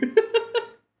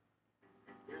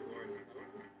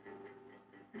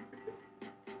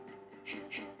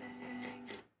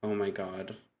 Oh my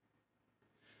god.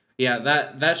 Yeah,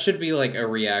 that should be like a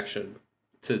reaction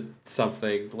to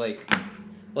something like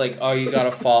oh, you got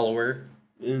a follower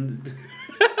and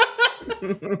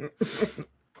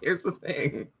Here's the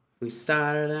thing. we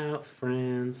started out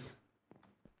friends.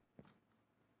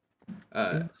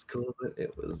 It was cool, but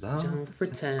it was all Don't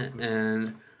pretend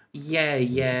and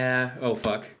yeah. Oh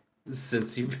fuck.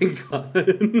 Since you've been gone. You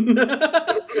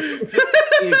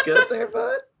good there,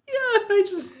 bud? Yeah, I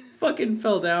just fucking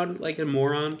fell down like a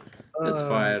moron. That's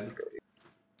fine. Great.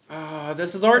 Oh,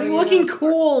 this is already Oh, yeah. looking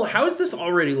cool. How is this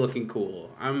already looking cool?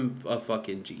 I'm a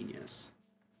fucking genius.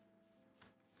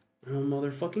 I'm a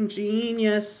motherfucking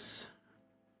genius.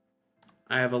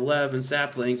 I have 11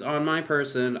 saplings on my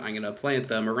person. I'm gonna plant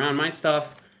them around my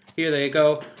stuff. Here they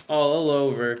go, all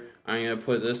over. I'm gonna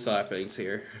put the slappings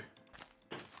here.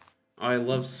 Oh, I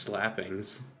love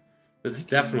slappings. That's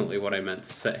definitely what I meant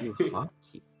to say.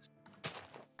 Hotkeys.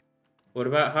 What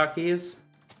about hotkeys?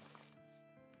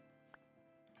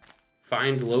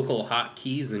 Find local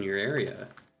hotkeys in your area.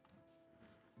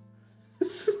 What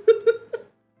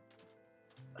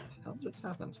the hell just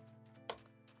happened?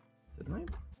 Did my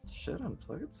shit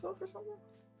unplug itself or something?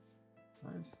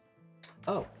 Nice.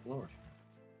 Oh, Lord.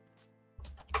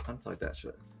 Unplug that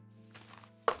shit.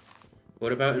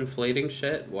 What about inflating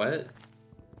shit? What?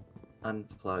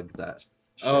 Unplug that shit.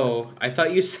 Oh, I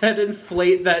thought you said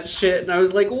inflate that shit, and I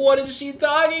was like, what is she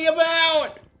talking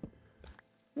about?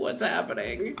 What's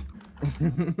happening?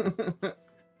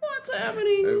 What's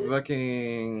happening?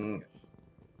 Fucking...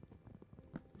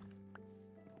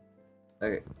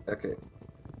 Okay.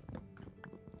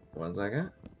 1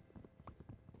 second.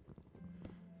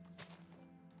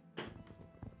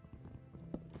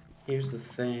 Here's the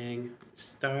thing. We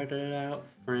started out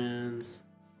friends.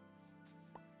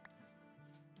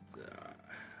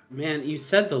 Man, you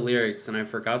said the lyrics and I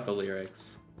forgot the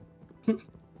lyrics.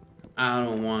 I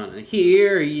don't want to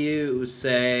hear you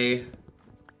say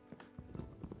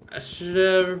I should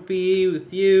ever be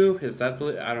with you. Is that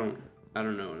the I don't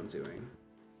know what I'm doing.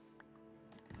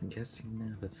 Guess you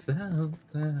never felt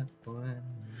that way.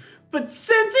 But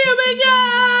since you've been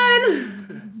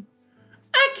gone,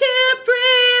 I can't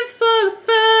breathe for the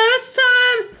first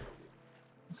time.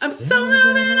 I'm so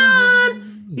moving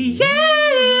on.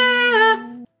 Yeah.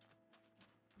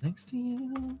 Next to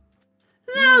you.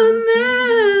 Now and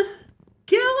then,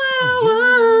 get what I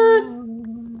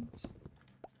want.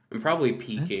 I'm probably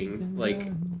peaking,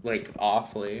 like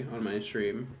awfully on my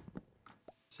stream.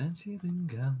 Since you've been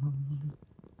gone.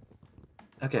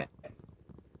 Okay.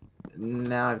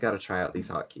 Now I've got to try out these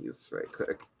hotkeys right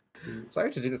quick. Sorry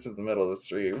to do this in the middle of the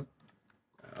stream.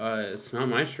 It's not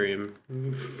my stream.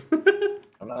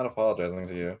 I'm not apologizing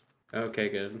to you. Okay,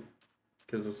 good.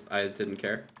 Because I didn't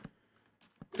care.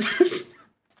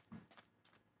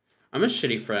 I'm a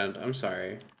shitty friend. I'm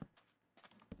sorry.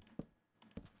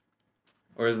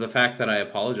 Or is the fact that I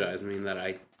apologize mean that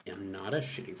I am not a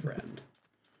shitty friend?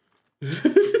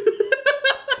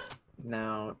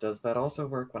 Now, does that also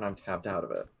work when I'm tabbed out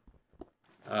of it?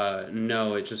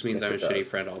 No, it just means Yes, I'm a it shitty does.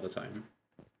 friend all the time.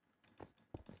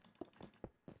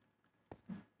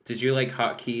 Did you like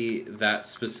hotkey that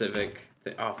specific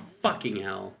thing? Oh, fucking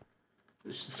hell.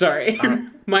 Sorry,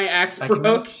 my axe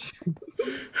broke.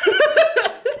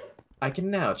 I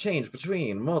can now change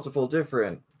between multiple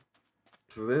different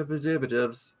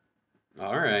jibs.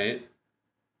 Alright.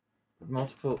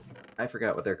 Multiple... I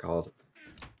forgot what they're called.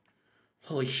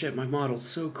 Holy shit, my model's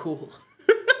so cool.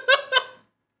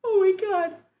 Oh my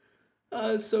god.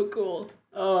 Oh, it's so cool.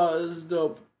 Oh, this is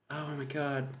dope. Oh my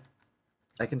god.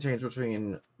 I can change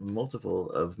between multiple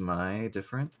of my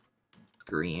different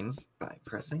screens by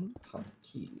pressing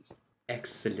hotkeys.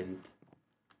 Excellent.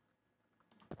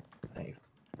 I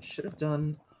should have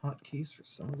done hotkeys for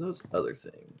some of those other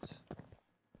things.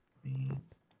 Let me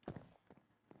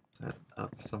set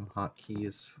up some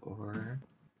hotkeys for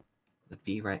the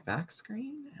Be Right Back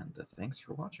screen and the Thanks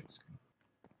for Watching screen.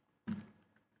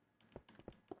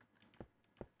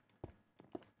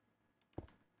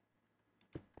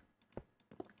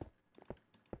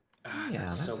 Ah, Yeah,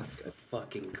 that's that so sounds good.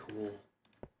 fucking cool.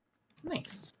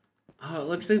 Nice. Oh, it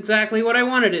looks exactly what I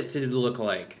wanted it to look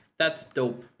like. That's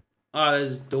dope. Oh,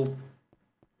 that's dope.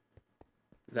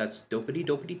 That's dopey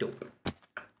dope.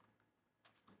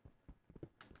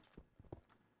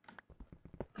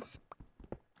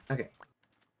 Okay.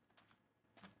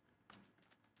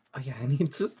 Oh yeah, I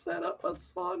need to set up a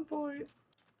spawn point.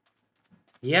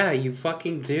 Yeah, you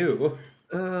fucking do.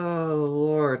 Oh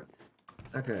lord.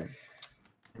 Okay.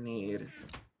 I need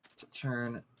to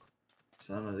turn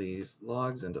some of these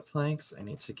logs into planks. I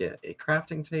need to get a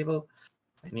crafting table.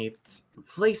 I need to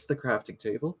place the crafting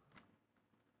table.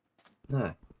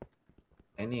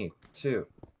 I need to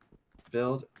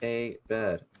build a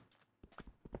bed.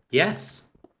 Yes.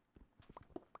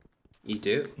 You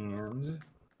do. And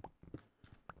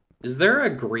Is there a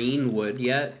green wood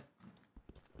yet?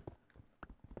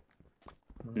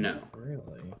 No. not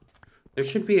really. There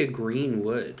should be a green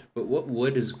wood, but what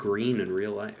wood is green in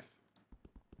real life?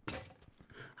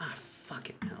 Ah,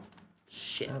 Fucking hell.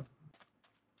 Shit.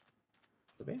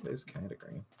 The bamboo's kind of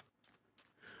green.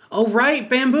 Oh, right,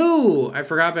 bamboo! I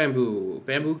forgot bamboo.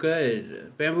 Bamboo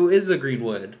good. Bamboo is the green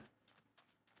wood.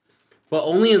 But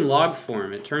only in log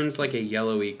form. It turns like a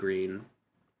yellowy green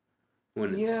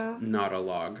when it's not a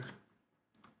log.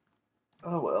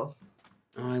 Oh, well.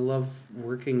 Oh, I love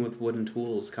working with wooden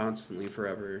tools constantly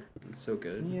forever. It's so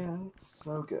good. Yeah, it's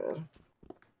so good.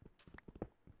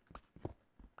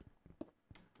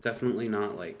 Definitely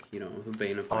not like, you know, the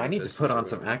bane of my I need to existence put or on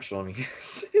some whatever. actual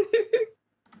music.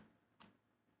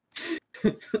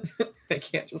 I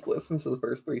can't just listen to the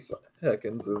first 3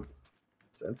 seconds of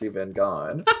Since You've Been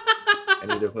Gone. I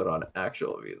need to put on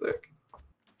actual music.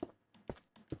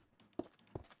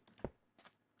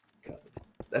 God.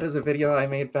 That is a video I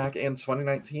made back in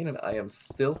 2019, and I am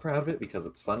still proud of it because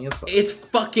it's funny as fuck. It's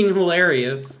fucking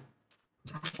hilarious.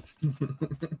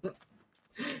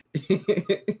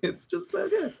 It's just so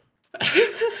good.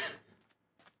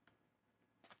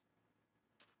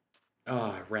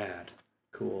 Oh, rad.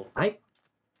 Cool. I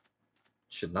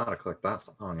should not have clicked that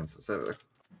song in specific.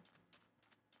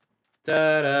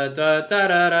 Da da da da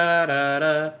da da da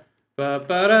da ba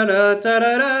ba da da da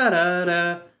da da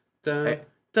da da Hey.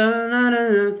 da da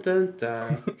da da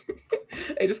da.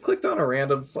 I just clicked on a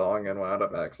random song and wound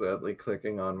up accidentally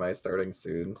clicking on my Starting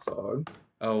Soon song.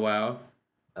 Oh wow.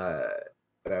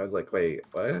 And I was like, wait,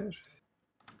 what?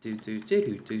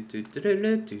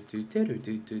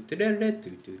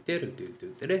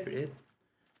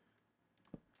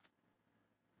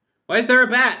 Why is there a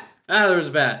bat? Ah, there was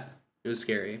a bat. It was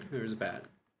scary. There was a bat.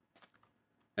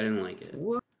 I didn't like it.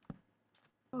 What?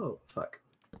 Oh, fuck.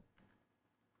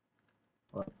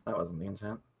 Well, that wasn't the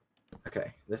intent.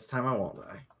 Okay, this time I won't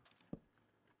die.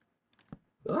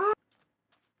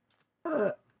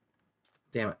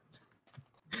 Damn it.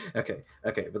 Okay,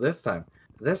 but this time.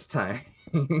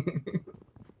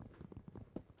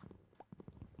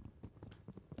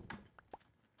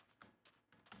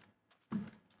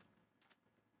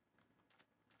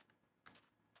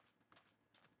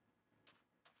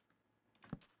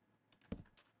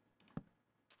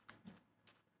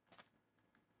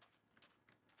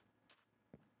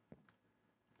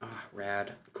 Ah,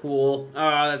 rad. Cool.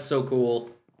 Ah, that's so cool.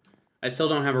 I still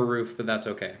don't have a roof, but that's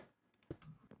okay.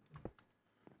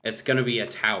 It's gonna be a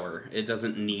tower. It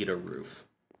doesn't need a roof.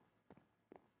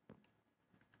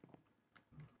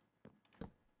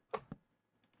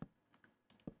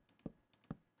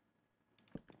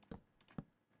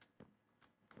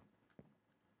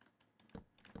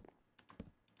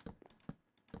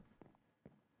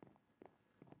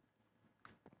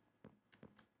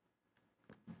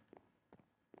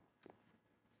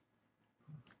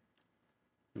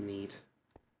 Neat.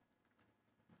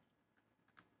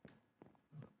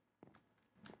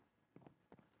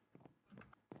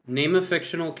 Name a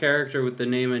fictional character with the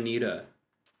name Anita.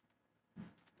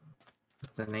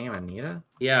 The name Anita?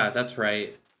 Yeah, that's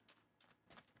right.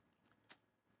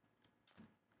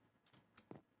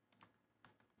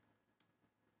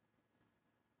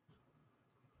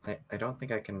 I don't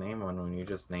think I can name one when you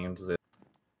just named the...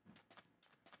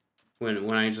 When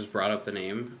I just brought up the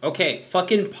name. Okay,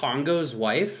 fucking Pongo's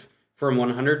wife from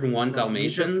 101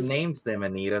 Dalmatians. You just named them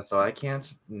Anita, so I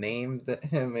can't name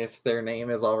them if their name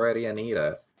is already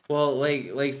Anita. Well,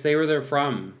 like say where they're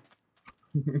from.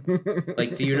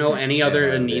 Like, do you know any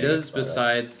other Anitas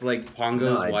besides like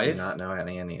Pongo's wife? I do not know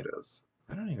any Anitas.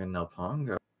 I don't even know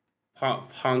Pongo.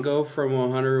 Pongo from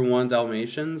 101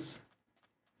 Dalmatians?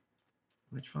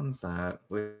 Which one's that?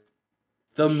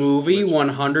 The movie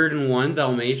 101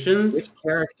 Dalmatians? Which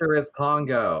character is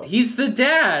Pongo? He's the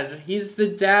dad. He's the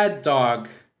dad dog.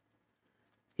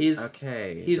 He's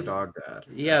the dog dad.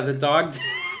 Yeah, the dog dad.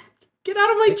 Get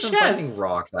out of my chest! Fucking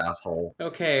rocks, asshole.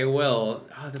 Okay, Will.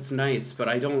 Oh, that's nice, but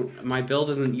I don't. My build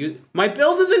isn't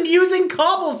using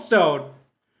cobblestone.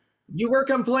 You were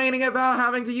complaining about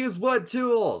having to use wood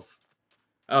tools.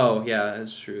 Oh yeah,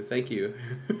 that's true. Thank you.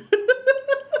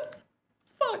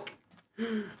 Fuck.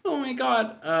 Oh my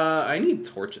god. I need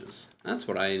torches. That's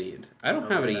what I need. I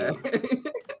don't have any.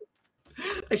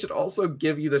 I should also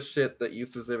give you the shit that you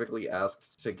specifically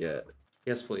asked to get.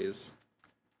 Yes, please.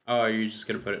 Oh, you're just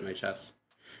gonna put it in my chest.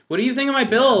 What do you think of my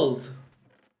build?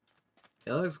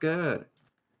 It looks good.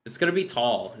 It's gonna be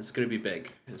tall. It's gonna be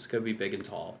big. It's gonna be big and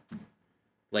tall.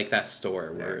 Like that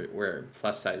store where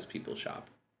plus size people shop.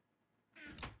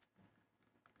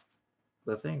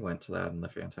 The Thing went to that in the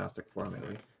Fantastic Four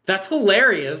movie. That's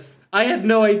hilarious. I had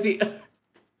no idea.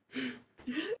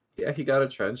 Yeah, he got a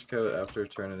trench coat after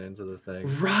turning into the Thing.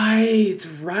 Right.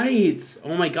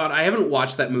 Oh my god, I haven't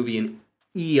watched that movie in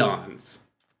eons.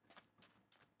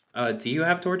 Do you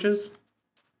have torches?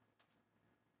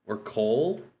 or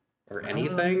coal or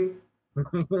anything?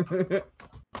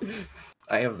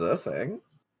 I have the thing.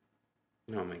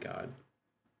 Oh my god.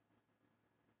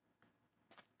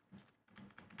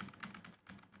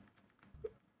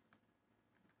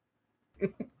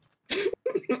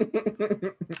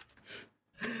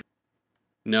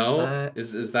 No?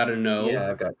 Is that a no?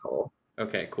 Yeah, I've got coal.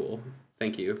 Okay, cool.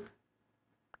 Thank you.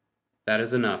 That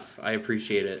is enough. I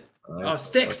appreciate it. There's Oh,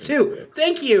 sticks too! sticks.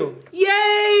 Thank you!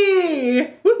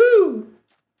 Yay! Woohoo!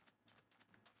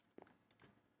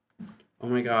 Oh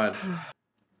my god.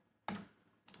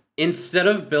 Instead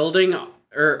of building,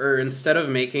 or instead of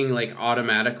making, like,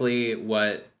 automatically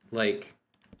what, like...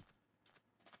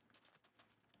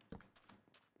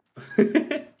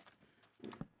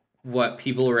 what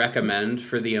people recommend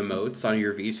for the emotes on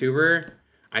your VTuber,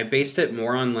 I based it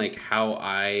more on, like, how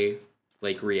I,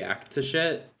 like, react to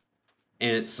shit.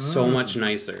 And it's so much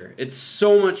nicer. It's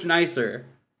so much nicer.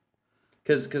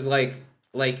 Cause like,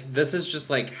 this is just,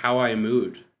 like, how I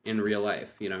mood in real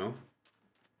life, you know?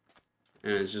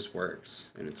 And it just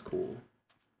works. And it's cool.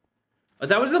 But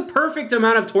that was the perfect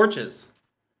amount of torches.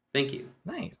 Thank you.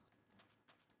 Nice.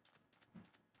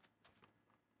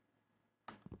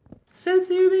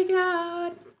 Setsumi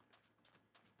God.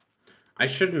 I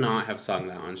should not have sung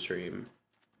that on stream.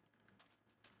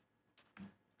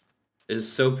 It is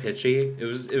so pitchy. It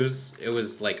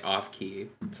was like off key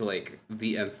to like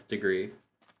the nth degree.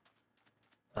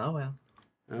 Oh well.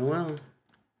 Oh well.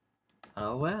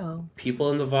 Oh well.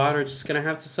 People in the VOD are just gonna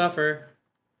have to suffer.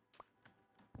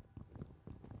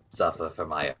 Suffer for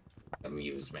my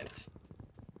amusement.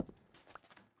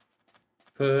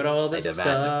 Put all the I demand it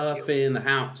of stuff you. in the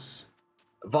house.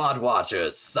 VOD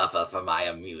watchers suffer for my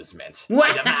amusement.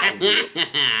 What? I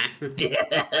demand you.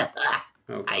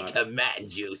 Oh, I God.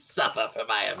 command you, suffer for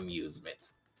my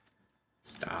amusement.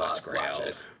 Stop, VOD Scrail.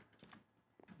 watchers.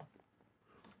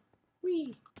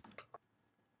 Whee.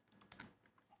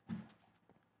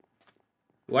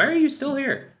 Why are you still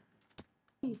here?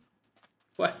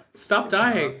 What? Stop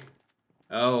dying.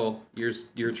 Oh,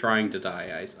 you're trying to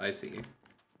die. I see.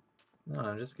 No,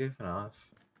 I'm just goofing off.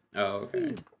 Oh,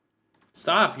 okay.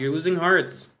 Stop! You're losing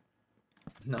hearts.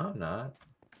 No, I'm not.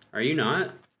 Are you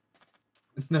not?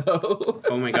 No.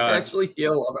 Oh my God. I actually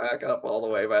heal back up all the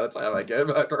way by the time I get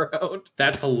back around.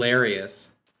 That's hilarious.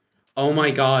 Oh my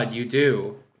God, you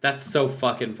do. That's so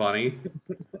fucking funny.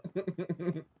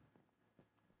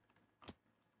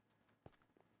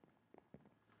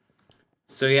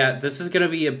 So yeah, this is gonna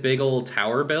be a big old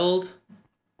tower build,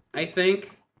 I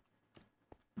think.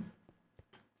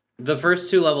 The first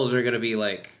two levels are gonna be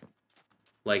like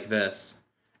this.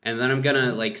 And then I'm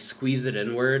gonna like squeeze it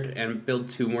inward and build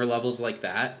 2 more levels like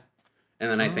that. And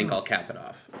then I think I'll cap it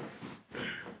off.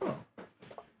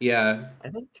 Yeah.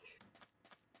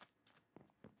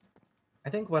 I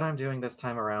think what I'm doing this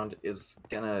time around is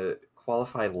gonna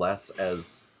qualify less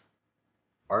as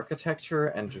architecture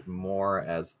and more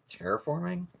as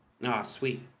terraforming. Ah,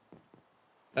 sweet.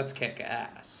 That's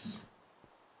kick-ass.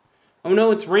 Oh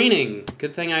no, it's raining!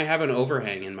 Good thing I have an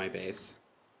overhang in my base.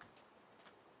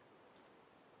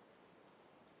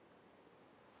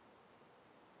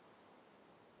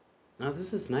 Oh,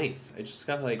 this is nice. I just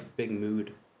got, like, big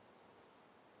mood.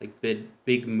 Like,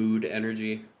 big mood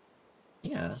energy.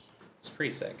 Yeah. It's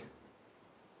pretty sick.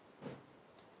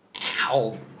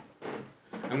 Ow!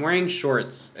 I'm wearing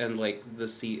shorts, and, like, the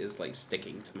seat is, like,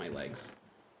 sticking to my legs.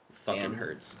 It fucking Damn.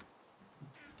 hurts.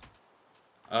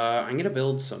 I'm gonna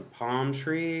build some palm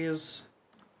trees.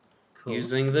 Cool.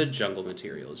 Using the jungle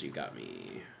materials you got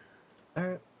me.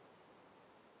 Alright.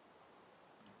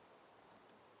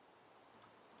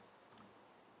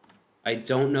 I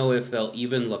don't know if they'll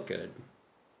even look good.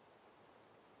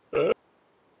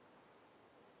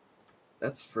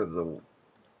 That's for the...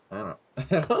 I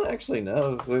don't actually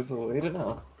know if there's a way to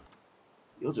know.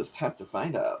 You'll just have to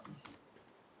find out.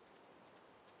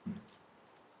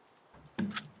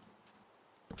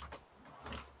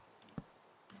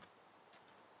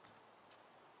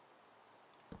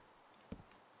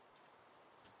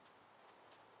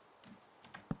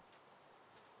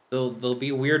 They'll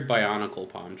be weird Bionicle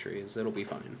palm trees. It'll be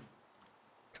fine.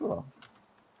 Cool.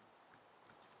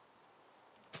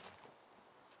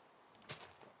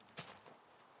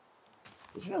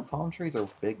 Did you know palm trees are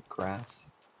big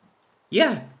grass?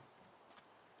 Yeah.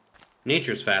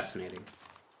 Nature's fascinating.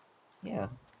 Yeah.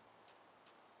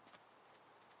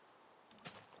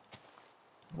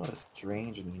 What a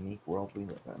strange and unique world we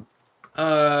live in.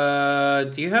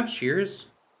 Do you have shears?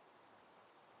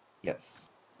 Yes.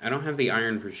 I don't have the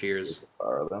iron for shears. Just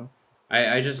borrow them.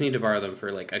 I just need to borrow them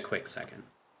for, like, a quick second.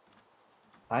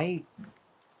 I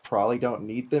probably don't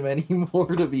need them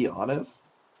anymore, to be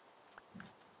honest.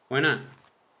 Why not?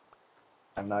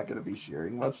 I'm not gonna be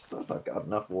shearing much stuff. I've got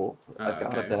enough wool. Oh, I've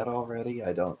got a okay. bed already.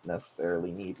 I don't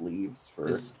necessarily need leaves for.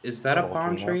 Is that a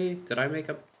palm volcano. tree? Did I make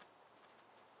a?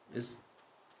 Is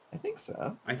I think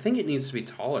so. I think it needs to be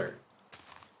taller.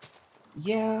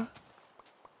 Yeah,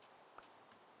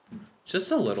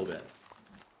 Just a little bit.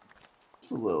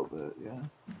 just a little bit. Yeah.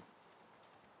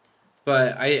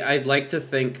 But I'd like to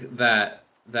think that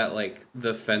like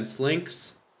the fence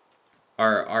links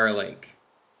are like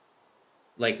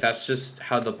that's just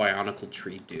how the Bionicle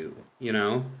tree do, you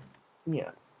know?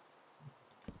 Yeah.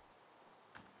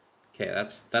 Okay,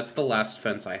 that's the last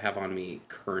fence I have on me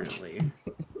currently.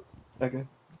 Okay.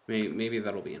 Maybe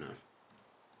that'll be enough.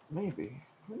 Maybe.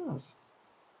 Who knows?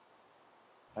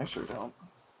 I sure don't.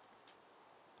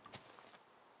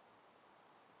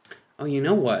 Oh, you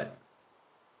know what?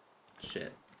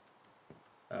 Shit.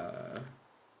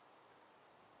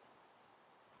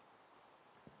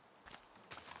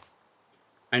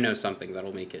 I know something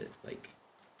that'll make it like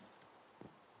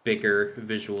bigger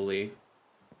visually.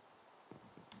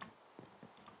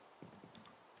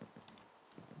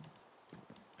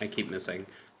 I keep missing.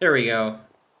 There we go.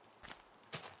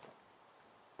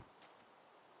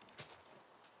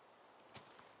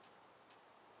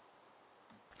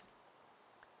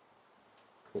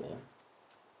 Cool.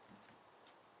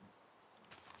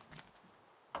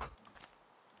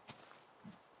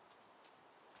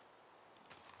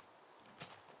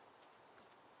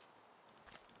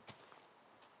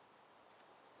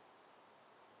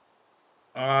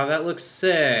 Aw, that looks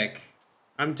sick.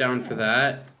 I'm down for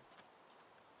that.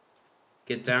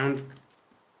 Get down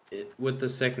with the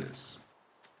sickness.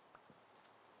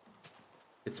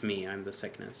 It's me, I'm the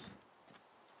sickness.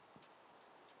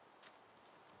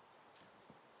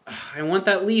 I want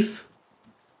that leaf.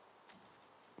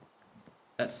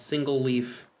 That single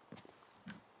leaf.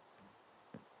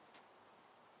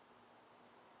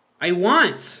 I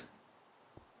want!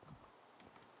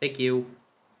 Thank you.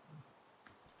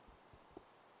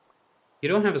 You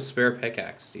don't have a spare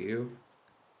pickaxe, do you?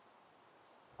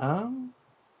 I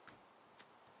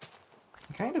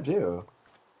kind of do.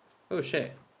 Oh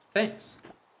shit. Thanks.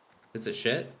 Is it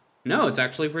shit? No, it's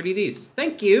actually pretty decent.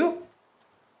 Thank you!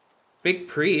 Big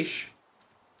preach.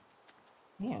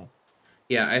 Yeah.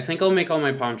 Yeah, I think I'll make all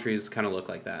my palm trees kind of look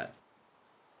like that.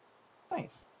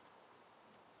 Nice.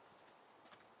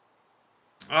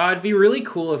 It'd be really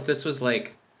cool if this was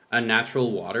like a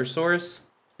natural water source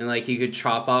and like you could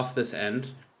chop off this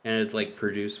end and it'd like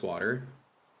produce water.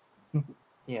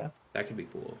 Yeah. That could be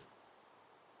cool.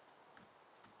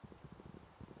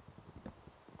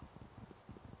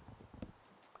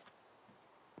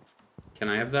 Can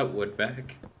I have that wood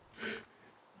back?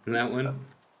 That one?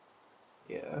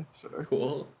 Yeah, sure.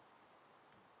 Cool.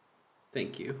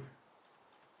 Thank you.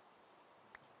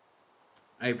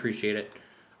 I appreciate it.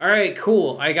 All right,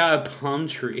 cool. I got a palm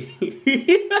tree.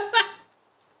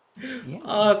 Yeah.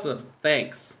 Awesome.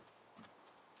 Thanks.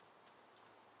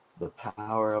 The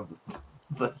power of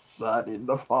the sun in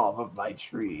the palm of my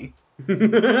tree.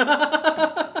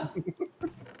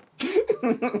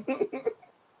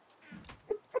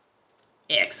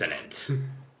 Excellent.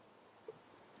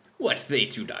 What they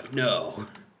do not know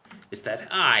is that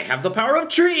I have the power of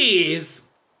trees.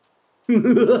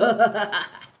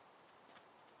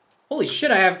 Holy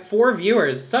shit, I have 4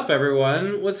 viewers. Sup,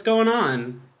 everyone? What's going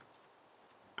on?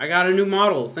 I got a new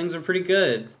model. Things are pretty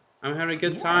good. I'm having a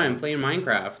good time playing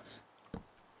Minecraft.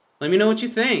 Let me know what you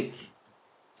think.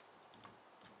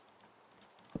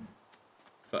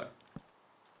 Fuck.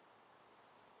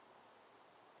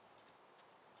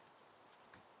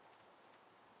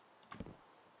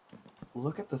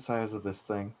 Look at the size of this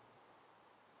thing.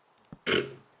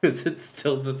 Is it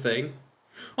still the thing?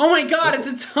 Oh my god, it's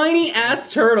a tiny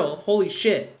ass turtle. Holy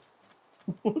shit.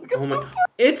 Look at Oh my this god.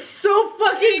 It's so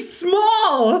fucking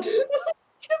small! Look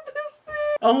at this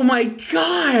thing! Oh my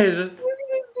god! Look at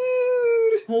this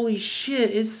dude! Holy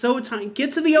shit, it's so tiny.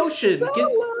 Get to the ocean.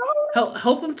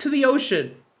 Help him to the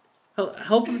ocean.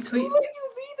 Help him to the. Who let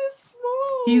you be this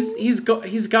small? He's got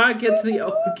to get to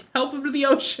the. Help him to the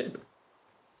ocean.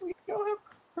 We don't have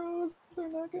crows. They're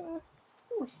not gonna.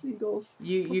 Or seagulls.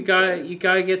 You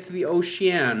gotta get to the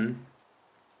ocean.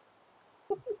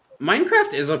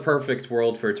 Minecraft is a perfect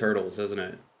world for turtles, isn't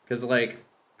it? Because like,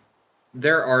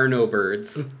 there are no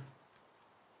birds.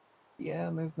 Yeah,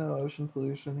 and there's no ocean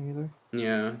pollution either.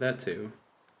 Yeah, that too.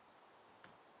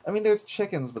 I mean, there's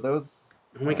chickens, but those.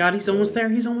 Oh my god, he's almost there.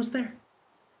 He's almost there.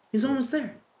 He's almost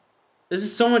there. This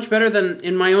is so much better than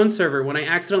in my own server when I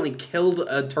accidentally killed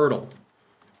a turtle.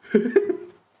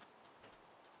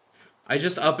 I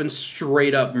just up and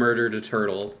straight up murdered a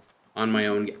turtle on my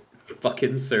own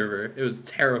fucking server. It was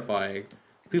terrifying.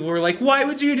 People were like, "Why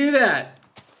would you do that?"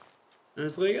 And I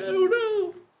was like, "I don't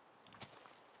know."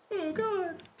 Oh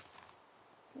god.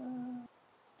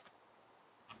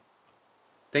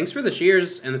 Thanks for the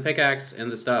shears and the pickaxe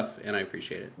and the stuff, and I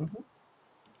appreciate it.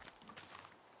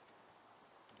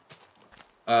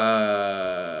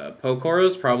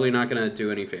 Pokoro's probably not gonna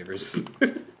do any favors.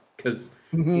 Because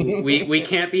we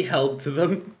can't be held to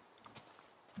them.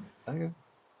 Okay.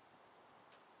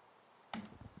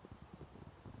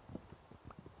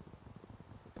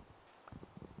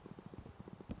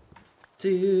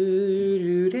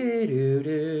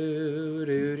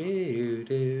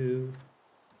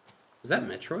 Is that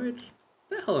Metroid? What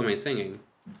the hell am I singing?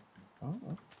 Oh.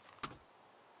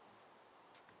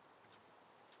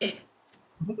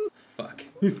 Fuck.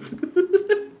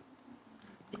 Did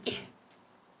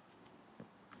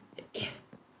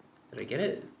I get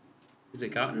it? Is it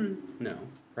gotten? No.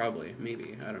 Probably.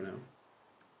 Maybe. I don't know.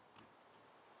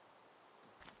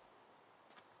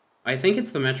 I think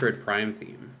it's the Metroid Prime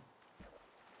theme.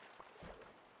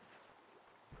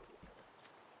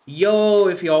 Yo,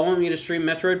 if y'all want me to stream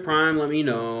Metroid Prime, let me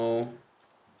know.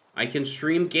 I can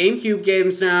stream GameCube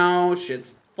games now.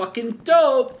 Shit's fucking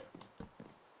dope.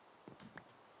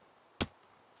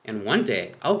 And one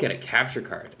day, I'll get a capture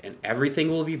card, and everything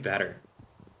will be better.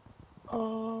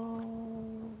 Oh.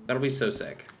 That'll be so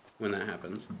sick when that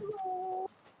happens.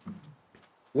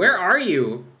 Where are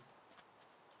you?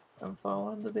 I'm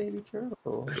following the baby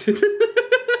turtle.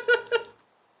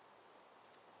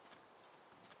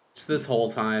 Just this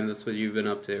whole time, that's what you've been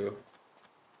up to.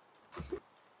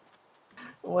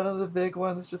 One of the big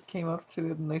ones just came up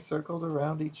to it and they circled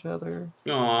around each other.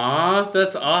 Aw,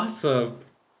 that's awesome.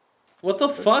 What the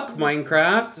fuck,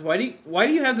 Minecraft? Why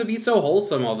do you have to be so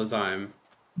wholesome all the time?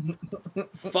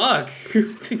 Fuck.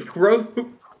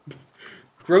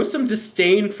 Grow some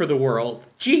disdain for the world.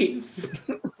 Jeez.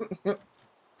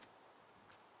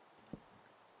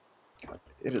 God,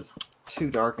 it is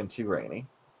too dark and too rainy.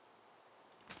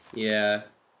 Yeah.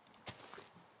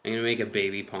 I'm gonna make a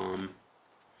baby palm.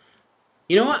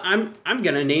 You know what? I'm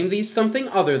gonna name these something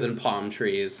other than palm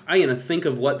trees. I'm gonna think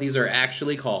of what these are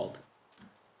actually called.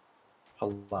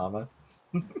 Palama.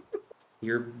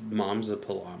 Your mom's a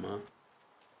palama.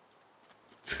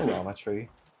 Palama tree.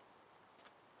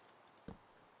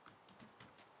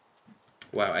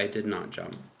 Wow, I did not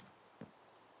jump.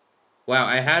 Wow,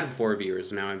 I had 4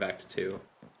 viewers, now I'm back to 2.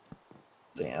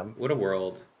 Damn. What a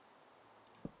world.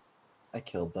 I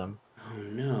killed them. Oh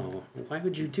no, why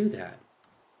would you do that?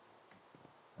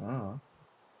 Oh.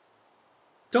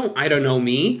 I don't know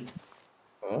me.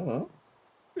 Oh.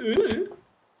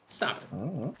 Stop it.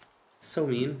 Oh. So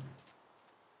mean.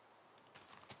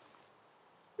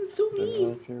 It's so Didn't mean.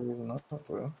 really see a reason not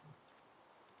to.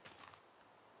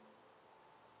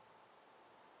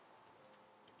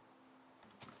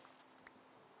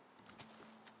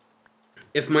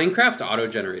 If Minecraft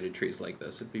auto-generated trees like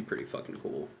this, it'd be pretty fucking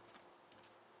cool.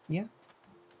 Yeah.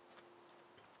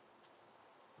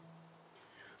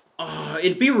 Oh,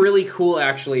 it'd be really cool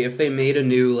actually if they made a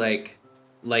new like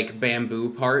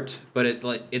bamboo part, but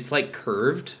it's like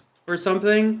curved or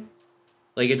something.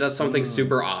 Like it does something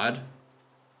super odd.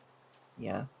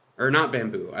 Yeah. Or not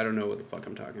bamboo. I don't know what the fuck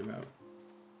I'm talking about.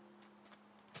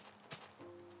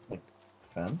 Like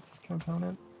fence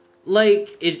component?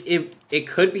 Like it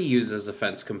could be used as a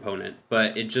fence component,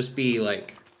 but it'd just be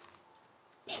like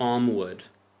palm wood.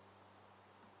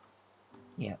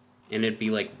 Yeah. And it'd be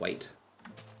like white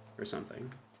or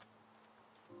something.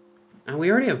 And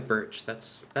we already have birch.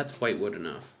 That's white wood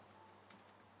enough.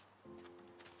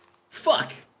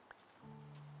 Fuck!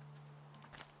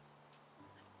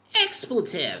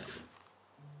 Expletive!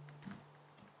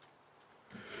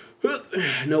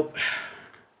 Nope.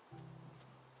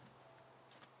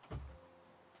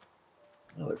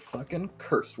 Another fucking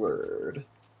curse word.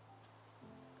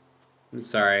 I'm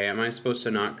sorry, am I supposed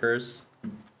to not curse?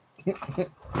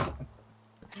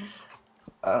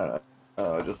 I don't know.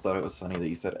 Oh, I just thought it was funny that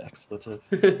you said expletive.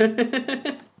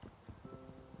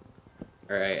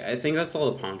 Alright, I think that's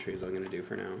all the palm trees I'm gonna do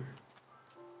for now.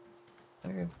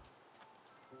 Okay.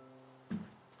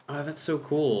 Oh, that's so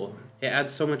cool. It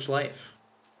adds so much life.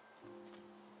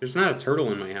 There's not a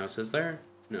turtle in my house, is there?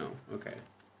 No, okay.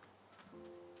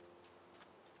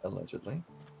 Allegedly.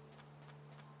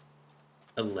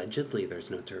 Allegedly there's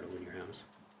no turtle in your house.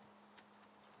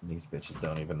 These bitches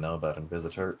don't even know about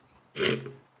Invisiturt.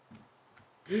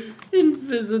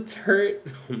 Invisiturt.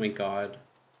 Oh my god.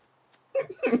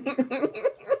 It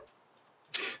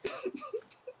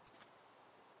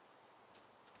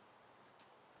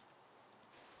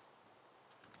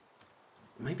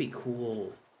might be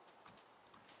cool.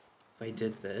 If I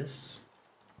did this...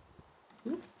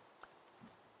 Oop.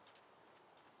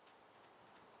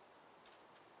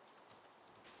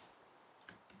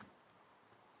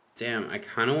 Damn, I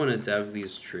kind of want to dev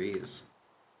these trees.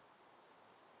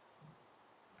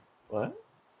 What?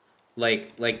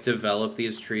 Like develop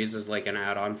these trees as like an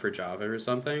add-on for Java or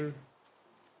something.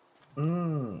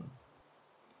 Mmm.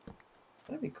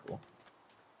 That'd be cool.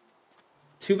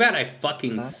 Too bad I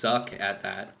fucking suck at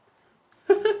that.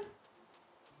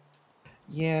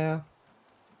 Yeah.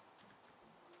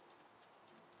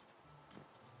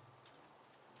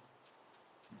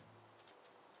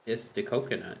 It's the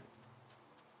coconut.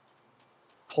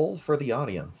 Poll for the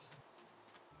audience.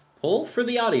 Poll for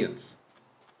the audience.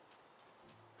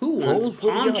 Who wants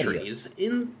palm trees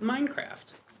in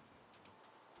Minecraft?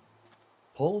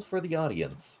 Poll for the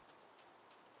audience.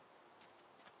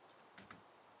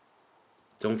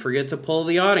 Don't forget to poll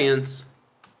the audience.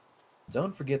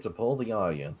 Don't forget to poll the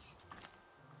audience.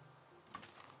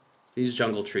 These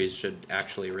jungle trees should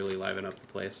actually really liven up the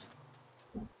place.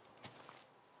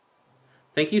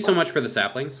 Thank you so much for the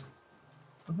saplings.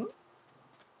 Mm-hmm.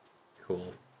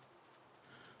 Cool.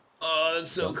 Oh, it's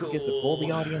so cool. Don't forget to pull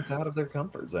the audience out of their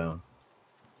comfort zone.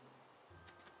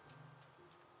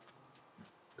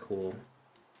 Cool.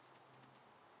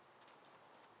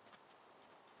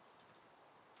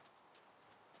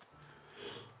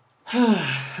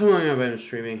 How long have I been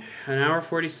streaming? An hour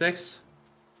 46?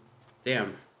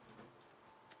 Damn.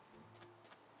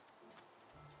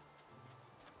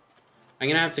 I'm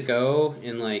gonna have to go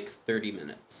in like 30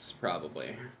 minutes,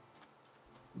 probably.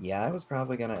 Yeah, I was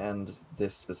probably gonna end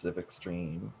this specific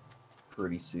stream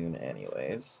pretty soon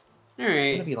anyways.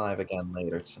 Alright. I'm gonna be live again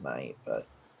later tonight, but...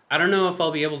 I don't know if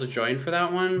I'll be able to join for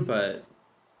that one, but...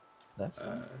 That's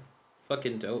fine.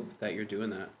 Fucking dope that you're doing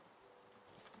that.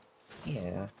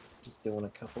 Yeah, just doing a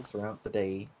couple throughout the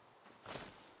day.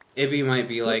 Ivy might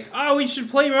be like, oh, we should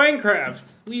play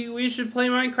Minecraft. We should play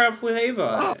Minecraft with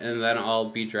Ava. And then I'll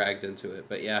be dragged into it,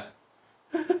 but yeah.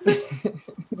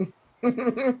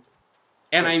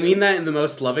 And I mean that in the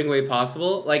most loving way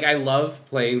possible. Like, I love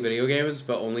playing video games,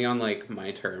 but only on, like,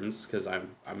 my terms, because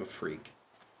I'm a freak.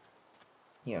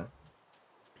 Yeah.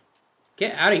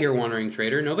 Get out of here, Wandering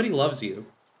Trader. Nobody loves you.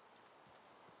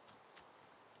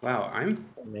 Wow, I'm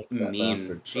mean.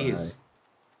 Jeez.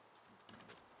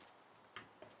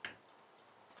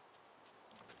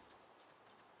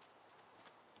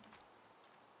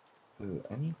 Ooh,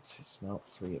 I need to smelt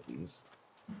 3 of these.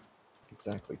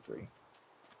 Exactly 3.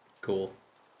 Cool.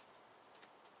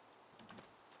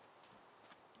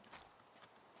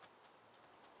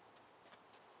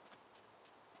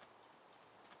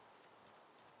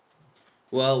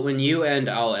 Well, when you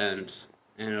end, I'll end.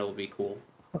 And it'll be cool.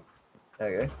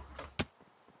 Okay.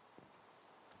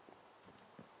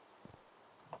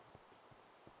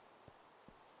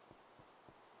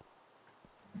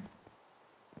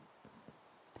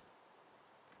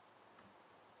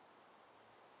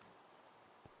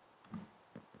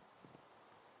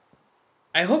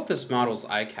 I hope this model's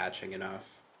eye-catching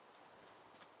enough.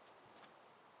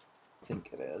 I think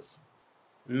it is.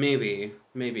 Maybe.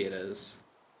 Maybe it is.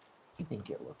 I think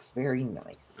it looks very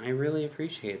nice. I really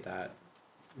appreciate that.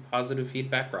 Positive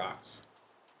feedback rocks.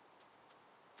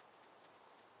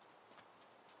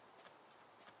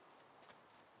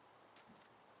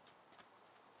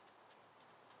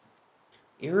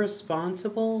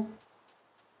 Irresponsible?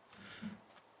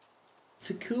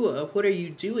 Takua, what are you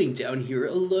doing down here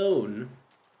alone?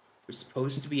 We're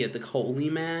supposed to be at the Coley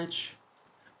match?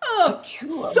 Oh,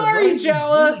 Takua, sorry, what are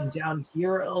Jala! you doing down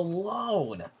here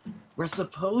alone? We're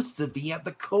supposed to be at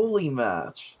the Coley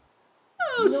match.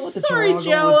 Oh, sorry,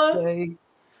 Jala! Would say?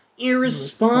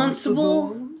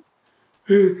 Irresponsible?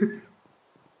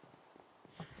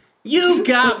 You've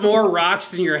got more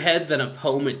rocks in your head than a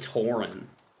Pomatoran.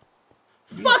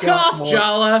 Fuck off,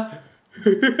 Jala!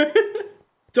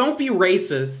 Don't be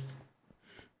racist.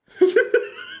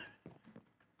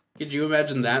 Could you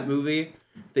imagine that movie?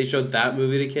 They showed that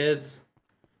movie to kids?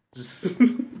 Just...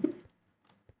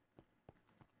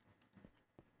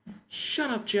 Shut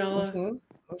up, Jala.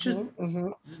 Just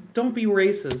don't be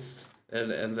racist.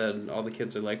 And then all the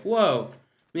kids are like, whoa,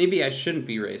 maybe I shouldn't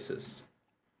be racist.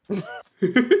 Yeah,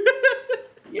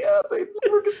 they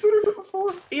never considered it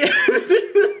before. Yeah.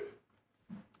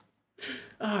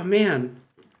 Oh, man.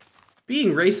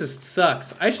 Being racist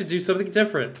sucks. I should do something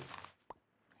different.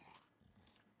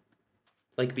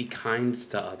 Like, be kind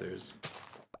to others.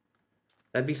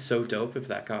 That'd be so dope if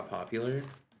that got popular.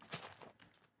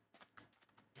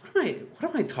 What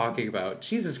am I talking about?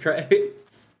 Jesus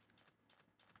Christ.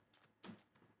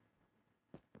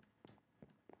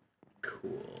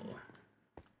 Cool.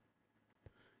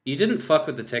 You didn't fuck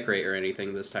with the tick rate or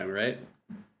anything this time, right?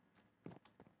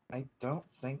 I don't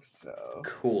think so.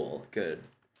 Cool, good.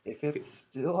 If it's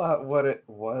still at what it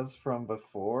was from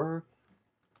before,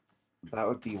 that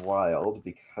would be wild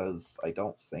because I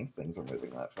don't think things are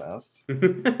moving that fast.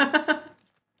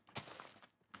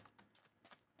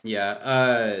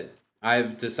 Yeah,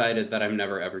 I've decided that I'm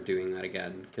never ever doing that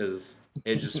again because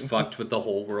it just fucked with the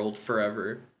whole world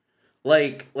forever.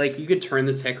 Like you could turn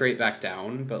the tick rate back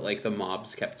down, but like the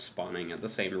mobs kept spawning at the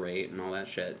same rate and all that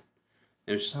shit. And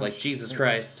it was just Oh, like, Jesus shit.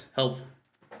 Christ, help.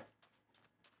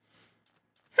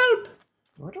 Help!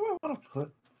 Where do I want to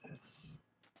put this?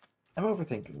 I'm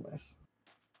overthinking this.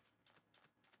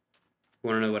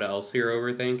 Want to know what else you're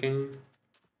overthinking?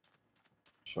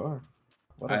 Sure.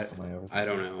 What else am I overthinking? I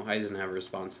don't know. I didn't have a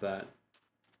response to that.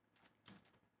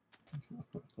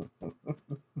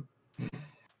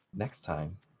 Next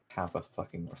time, have a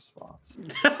fucking response.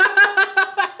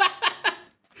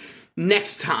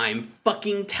 Next time,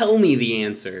 fucking tell me the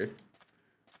answer.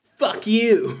 Fuck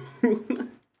you.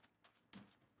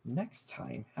 Next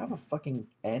time, have a fucking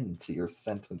end to your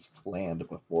sentence planned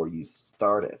before you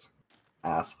start it,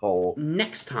 asshole.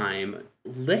 Next time,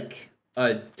 lick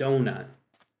a donut.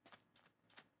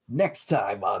 Next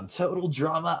time on Total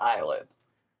Drama Island.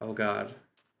 Oh god.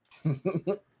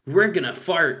 We're gonna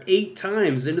fart 8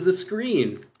 times into the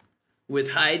screen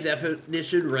with high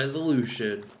definition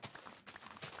resolution.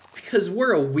 Because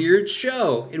we're a weird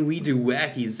show and we do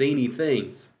wacky, zany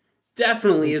things.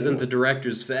 Definitely isn't the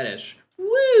director's fetish.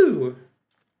 Woo!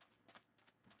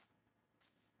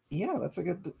 Yeah, that's a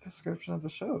good description of the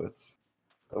show. It's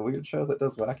a weird show that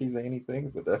does wacky, zany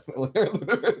things that definitely are the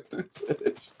director's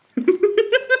fetish.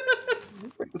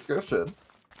 Great description.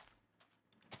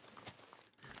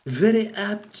 Very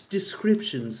apt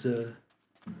description, sir.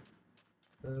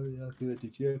 Very accurate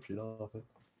description of it.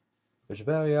 It's a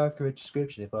very accurate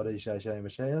description if I do say so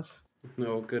myself.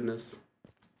 Oh, goodness.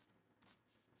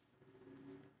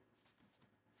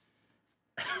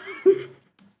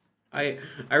 I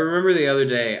remember the other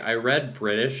day, I read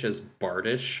British as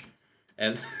Bardish,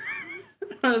 and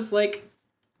I was like,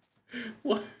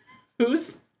 what?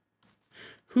 Who's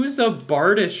a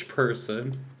Bardish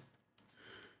person?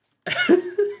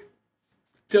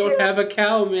 Don't have a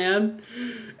cow, man.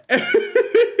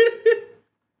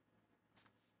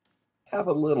 Have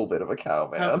a little bit of a cow,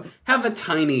 man. Have a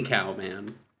tiny cow,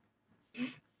 man.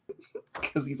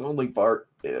 Because he's only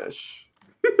Bart-ish.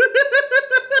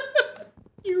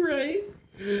 You're right.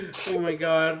 Oh my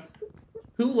god.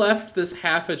 Who left this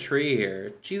half a tree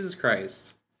here? Jesus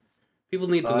Christ. People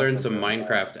need to learn some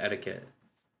Minecraft etiquette.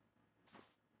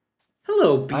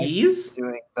 Hello, bees. I'm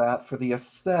doing that for the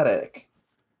aesthetic.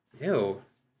 Ew.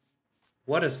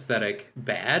 What aesthetic?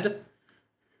 Bad?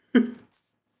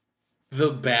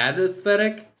 The bad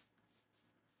aesthetic?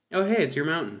 Oh, hey, it's your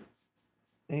mountain.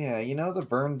 Yeah, you know the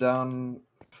burned down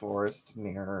forest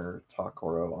near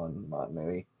Takoro on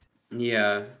Matnui?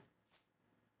 Yeah.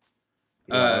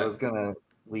 Yeah, I was gonna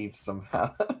leave some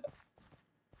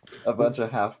a bunch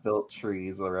of half-built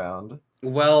trees around.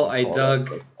 Well, I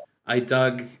dug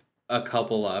a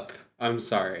couple up. I'm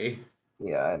sorry.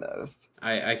 Yeah, I noticed.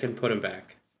 I can put them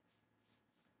back.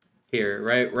 Here,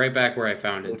 right back where I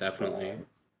found it, definitely. Fine.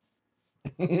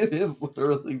 It is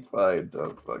literally fine.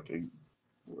 Don't fucking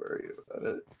worry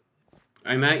about it.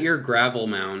 I'm at your gravel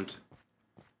mound.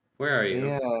 Where are you?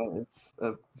 Yeah, it's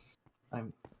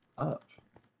I'm up.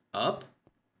 Up?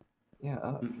 Yeah,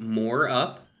 up. More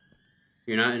up?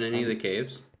 You're not in any of the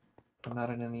caves? I'm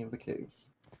not in any of the caves.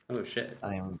 Oh, shit.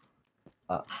 I'm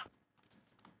up.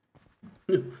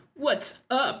 What's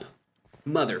up,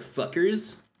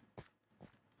 motherfuckers?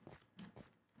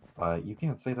 You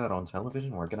can't say that on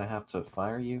television. We're gonna have to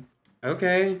fire you.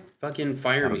 Okay, fucking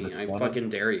fire Out of me. this I planet? fucking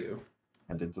dare you.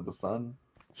 And into the sun.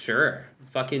 Sure.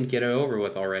 Fucking get it over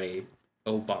with already,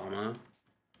 Obama.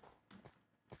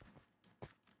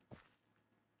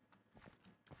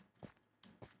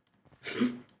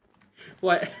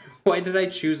 Why did I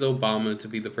choose Obama to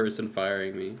be the person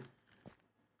firing me?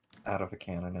 Out of a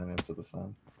cannon and into the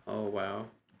sun. Oh, wow.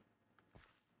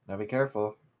 Now be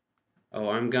careful. Oh,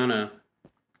 I'm gonna.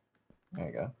 There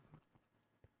you go.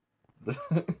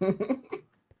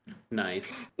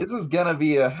 Nice. This is gonna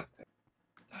be a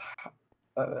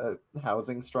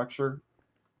housing structure.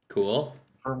 Cool.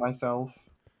 For myself.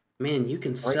 Man, you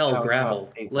can sell now,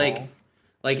 gravel.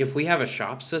 Like if we have a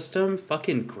shop system,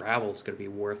 fucking gravel's gonna be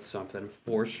worth something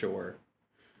for sure.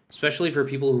 Especially for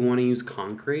people who want to use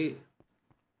concrete.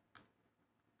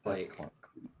 That's Like,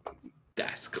 concrete, baby.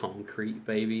 That's concrete,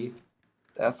 baby.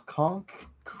 That's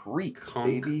concrete,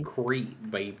 baby.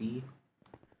 Concrete, baby.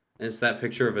 And it's that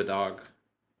picture of a dog.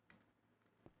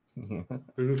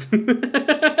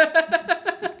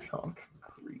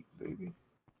 Concrete, baby.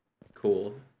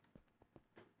 Cool.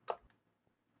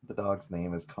 The dog's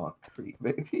name is Concrete,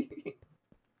 baby.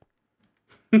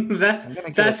 that's I'm gonna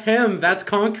get that's a him. That's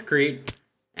Concrete.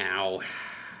 Ow.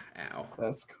 Ow.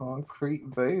 That's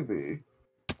Concrete, baby.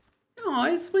 Oh,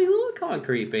 it's my little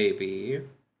Concrete baby.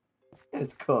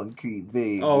 It's Concrete,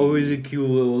 baby. Oh, he's a cute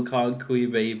little Concrete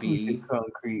Who's baby. a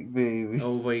Concrete, baby?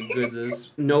 Oh my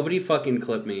goodness. Nobody fucking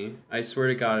clip me. I swear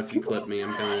to God, if you clip me,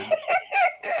 I'm gonna...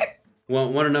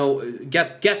 Want to know...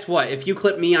 Guess what? If you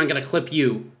clip me, I'm gonna clip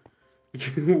you.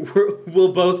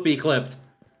 We'll both be clipped.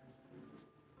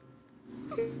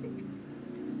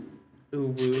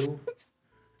 Ooh woo.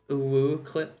 Ooh woo.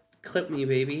 Clip me,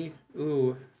 baby.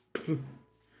 Ooh.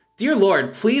 Dear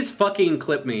Lord, please fucking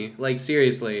clip me. Like,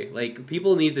 seriously. Like,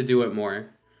 people need to do it more.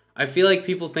 I feel like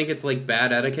people think it's, like,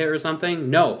 bad etiquette or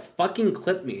something. No, fucking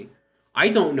clip me. I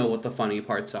don't know what the funny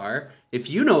parts are.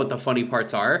 If you know what the funny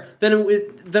parts are, then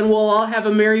we'll all have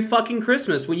a Merry fucking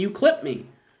Christmas when you clip me.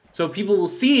 So people will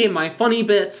see my funny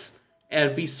bits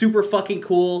and be super fucking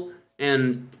cool.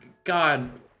 And, God...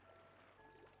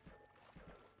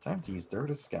 Time to use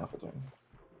dirt as scaffolding.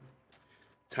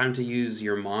 Time to use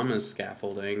your mom as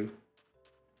scaffolding.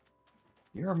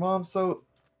 Your mom's so...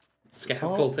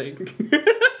 Scaffolding.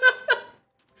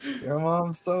 Your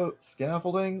mom's so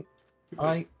scaffolding.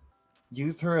 I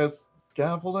used her as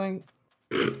scaffolding.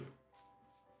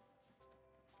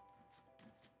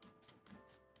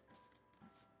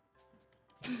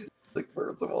 Like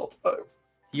birds of all time.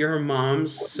 Your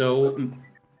mom's so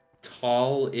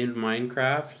tall in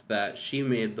Minecraft that she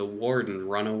made the warden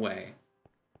run away.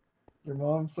 Your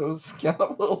mom's so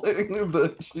scaffolding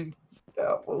that she's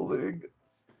scaffolding.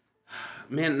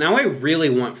 Man, now I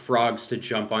really want frogs to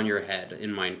jump on your head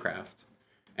in Minecraft.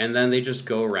 And then they just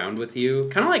go around with you.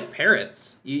 Kind of like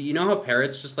parrots. You know how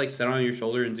parrots just like sit on your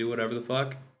shoulder and do whatever the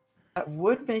fuck? That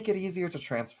would make it easier to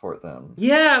transport them.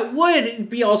 Yeah, it would. It'd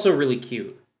be also really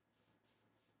cute.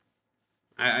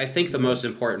 I think the most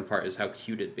important part is how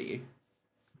cute it'd be.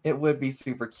 It would be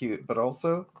super cute, but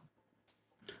also...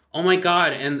 Oh my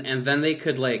god, and then they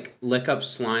could, like, lick up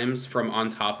slimes from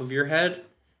on top of your head,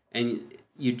 and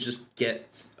you just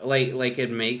get, like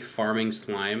it'd make farming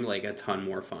slime, like, a ton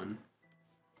more fun.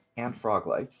 And frog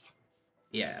lights.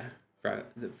 Yeah,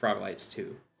 the frog lights,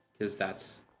 too, because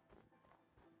that's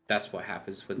what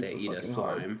happens when they eat a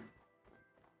slime. Hard.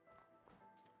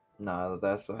 Nah,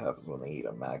 that's what happens when they eat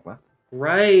a magma.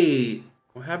 Right!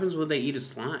 What happens when they eat a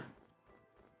slime?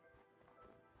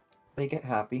 They get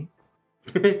happy.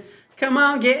 Come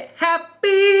on, get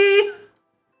happy!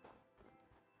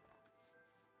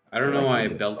 I don't know why I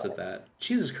belted that.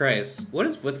 Jesus Christ, what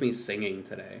is with me singing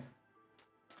today?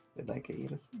 Did I get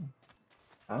eat a slime?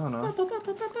 I don't know.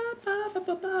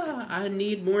 I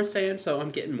need more sand, so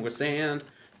I'm getting more sand.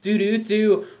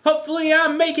 Do. Hopefully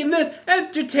I'm making this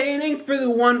entertaining for the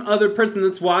one other person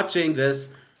that's watching this.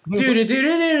 What's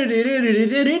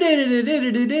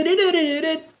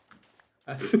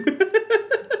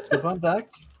the fun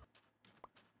fact?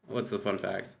 What's the fun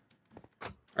fact?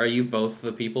 Are you both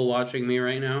the people watching me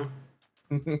right now?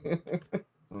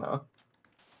 No.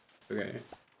 Okay.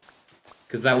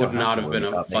 Because that would not have been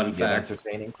a fun fact.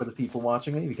 Entertaining for the people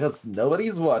watching me because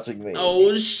nobody's watching me.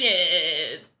 Oh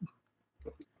shit!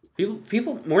 More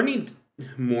people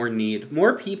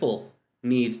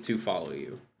need to follow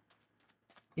you.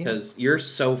 Because you're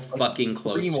so fucking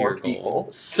close to your goal.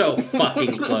 So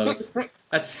fucking close.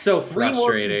 That's so frustrating. 3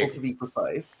 more people to be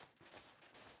precise.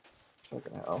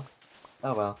 Fucking hell.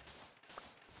 Oh well.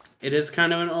 It is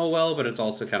kind of an oh well, but it's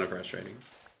also kind of frustrating.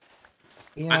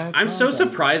 Yeah, I'm so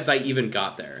surprised I even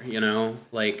got there, you know?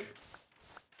 Like,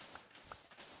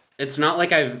 it's not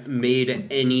like I've made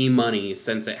any money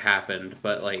since it happened,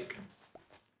 but like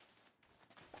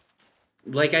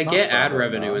I get ad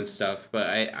revenue and stuff, but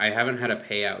I haven't had a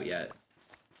payout yet.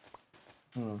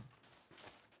 Yeah.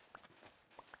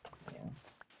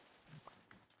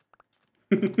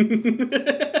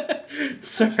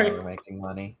 Sorry. We're making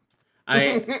money.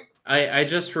 I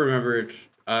just remembered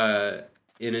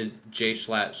in a J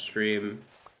Schlatt stream,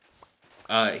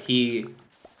 he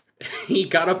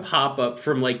got a pop-up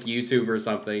from like YouTube or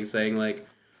something saying like,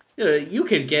 you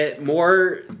could get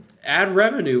more ad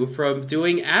revenue from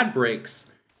doing ad breaks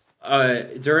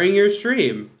during your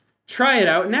stream. Try it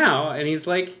out now. And he's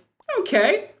like,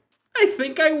 okay, I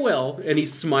think I will. And he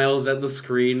smiles at the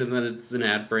screen and then it's an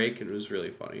ad break and it was really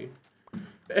funny.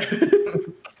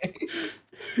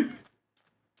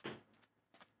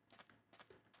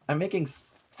 I'm making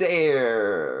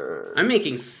stairs. I'm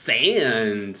making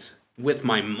sand with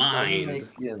my mind. I'm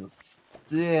making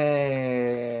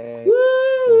stairs.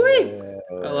 Woo! Really?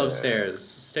 I love stairs.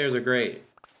 Stairs are great.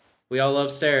 We all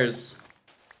love stairs.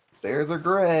 Stairs are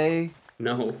gray.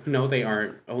 No, no, they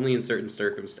aren't. Only in certain These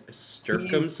stairs are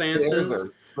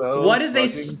circumstances. so What is a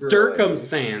fucking gray.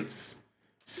 circumstance?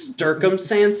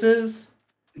 Circumstances?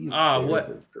 These Ah, stairs what?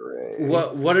 are gray.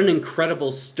 What an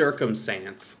incredible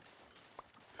circumstance.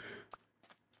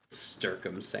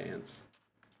 Circumstance.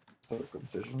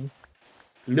 Circumcision.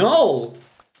 No!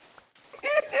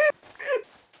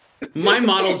 My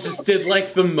model just did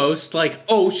like the most like,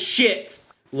 oh shit,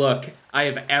 look I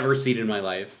have ever seen in my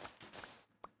life.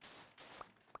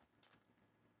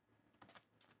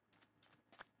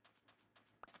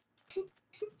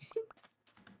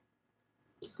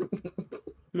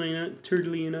 Am I not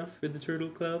turtly enough for the turtle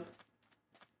club?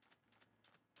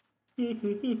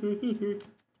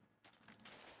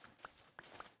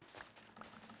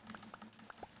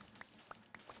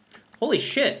 Holy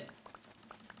shit.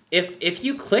 If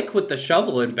you click with the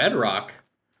shovel in Bedrock,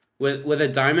 with a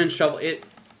diamond shovel,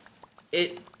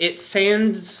 it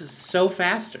sands so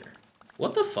faster.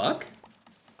 What the fuck?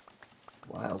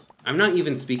 Wild. I'm not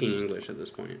even speaking English at this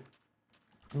point.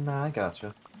 Nah, I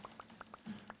gotcha.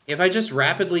 If I just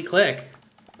rapidly click,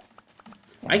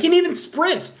 I can even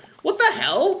sprint. What the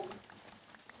hell?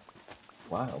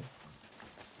 Wild.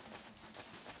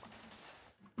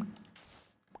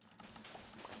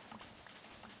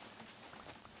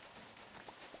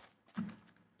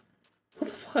 What the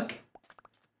fuck?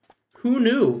 Who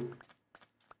knew?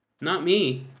 Not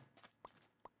me.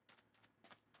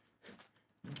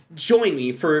 Join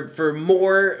me for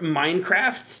more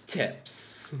Minecraft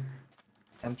tips.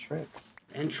 And tricks.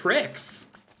 And tricks.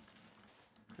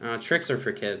 Tricks are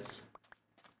for kids.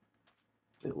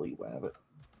 Silly wabbit.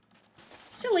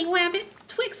 Silly wabbit,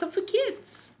 tricks are for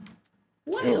kids.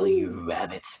 What? Silly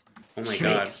rabbit. Oh my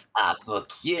god. Tricks are for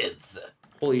kids.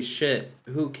 Holy shit.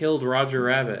 Who killed Roger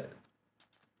Rabbit?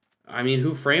 I mean,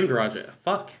 who framed Roger?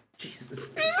 Fuck.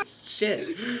 Jesus. Shit.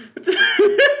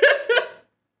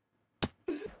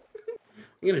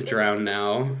 I'm gonna drown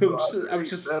now. I'm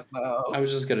just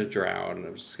gonna drown.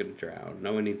 I'm just gonna drown.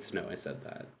 No one needs to know I said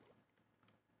that.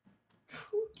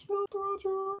 Who killed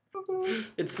Roger Rabbit?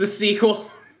 It's the sequel.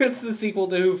 It's the sequel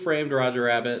to Who Framed Roger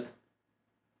Rabbit.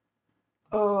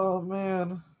 Oh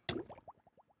man.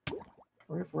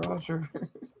 Rip Roger.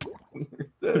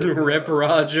 Rip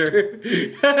Roger.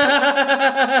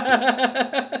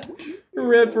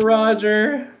 Rip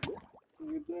Roger.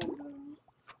 You're dead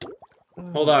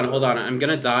now. Hold on. I'm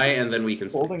gonna die and then we can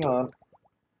sleep. Holding on.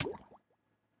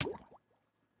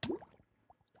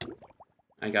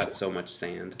 I got so much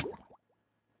sand.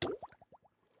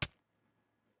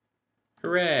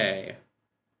 Hooray.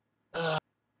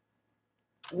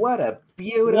 What a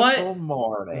beautiful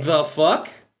morning. The fuck?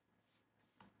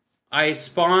 I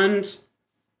spawned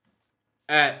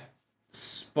at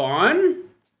spawn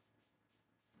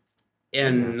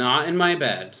and not in my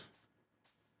bed.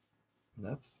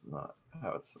 That's not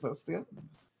how it's supposed to go.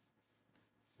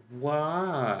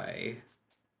 Why?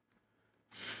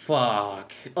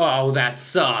 Fuck. Oh, that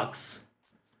sucks.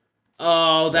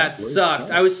 Oh, that sucks.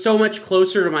 I was so much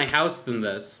closer to my house than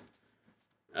this.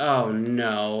 Oh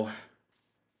no.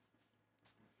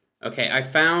 Okay, I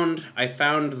found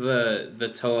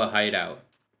the Toa hideout.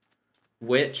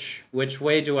 Which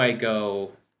way do I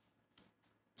go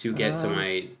to get to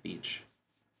my beach?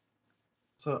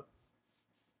 So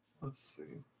let's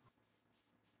see.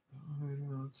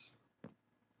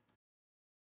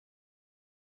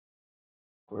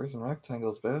 Squares and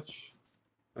rectangles, bitch.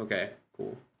 Okay,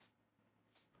 cool.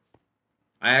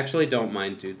 I actually don't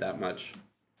mind dude that much.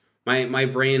 My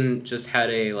brain just had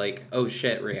a like, oh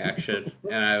shit reaction,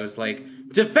 and I was like,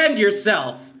 defend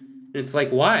yourself! And it's like,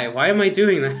 why? Why am I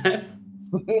doing that?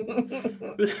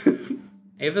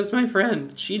 Ava's my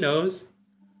friend. She knows.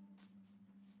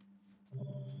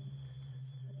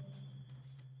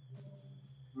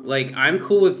 Like, I'm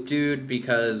cool with dude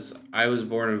because I was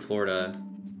born in Florida.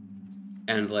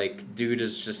 And, like, dude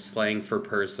is just slang for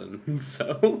person,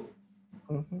 so...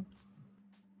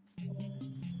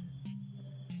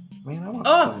 Man, I want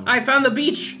I found the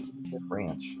beach!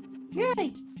 ranch.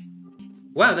 Yay!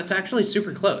 Wow, that's actually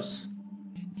super close.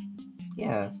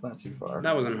 Yeah, it's not too far.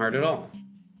 That wasn't hard at all.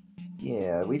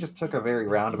 Yeah, we just took a very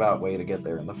roundabout way to get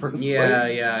there in the first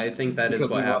place. Yeah, I think that is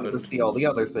what happened. To see all the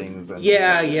other things. And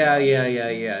Yeah.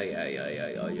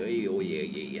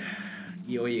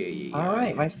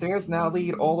 Alright, my stairs now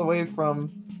lead all the way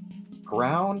from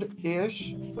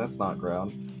ground-ish. That's not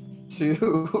ground.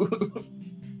 To...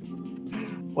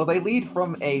 well, they lead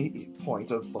from a point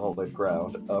of solid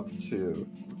ground up to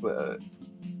the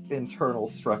internal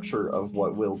structure of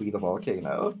what will be the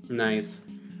volcano. Nice.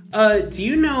 Do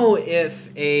you know if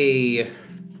a...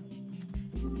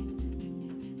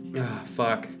 Ah,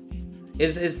 fuck.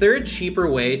 Is there a cheaper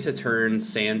way to turn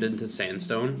sand into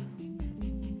sandstone?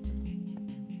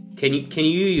 Can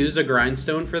you use a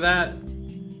grindstone for that?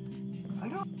 I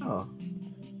don't know.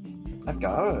 I've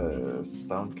got a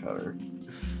stone cutter.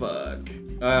 Fuck.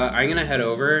 I'm gonna head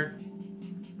over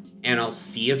and I'll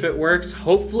see if it works.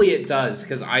 Hopefully it does,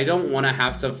 because I don't want to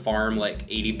have to farm like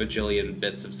 80 bajillion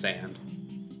bits of sand.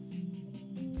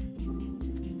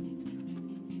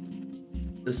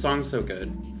 This song's so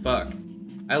good. Fuck.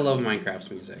 I love Minecraft's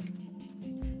music.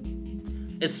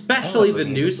 Especially the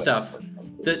new stuff.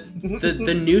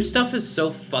 The new stuff is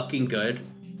so fucking good.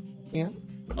 Yeah.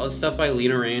 All the stuff by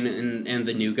Lena Rain and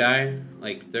the new guy,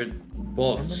 like, they're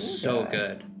both so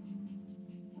good.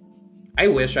 I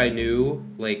wish I knew,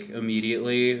 like,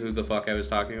 immediately who the fuck I was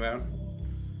talking about.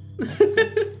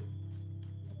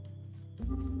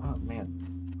 Oh, man.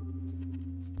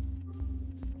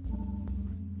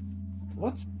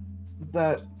 What's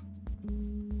that?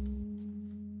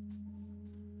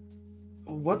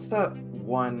 What's that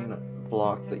one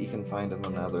block that you can find in the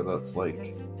Nether that's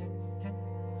like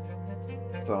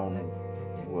stone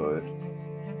wood?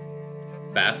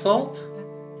 Basalt?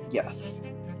 Yes.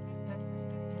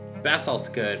 Basalt's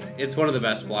good. It's one of the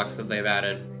best blocks that they've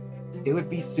added. It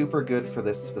would be super good for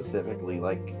this specifically.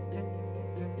 Like,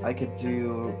 I could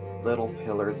do little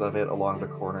pillars of it along the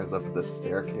corners of the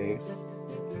staircase.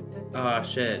 Oh,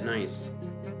 shit. Nice.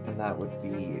 And that would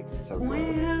be so good.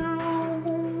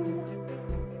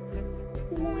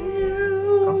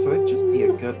 Also, it'd just be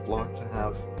a good block to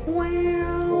have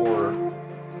for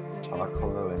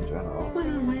Takoro in general.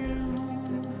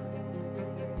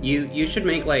 You should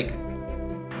make, like,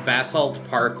 basalt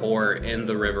parkour in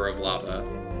the river of lava.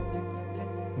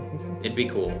 It'd be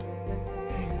cool.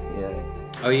 Yeah.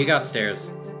 Oh, you got stairs.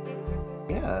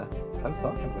 Yeah, I was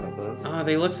talking about those. Oh,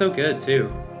 they look so good, too.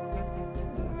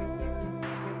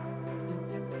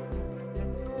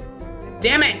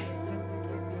 Damn it!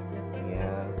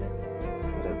 Yeah.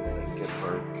 I didn't think it'd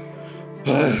work.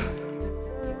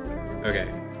 Okay.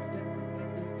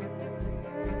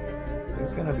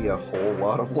 There's gonna be a whole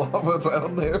lot of lava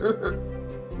down there.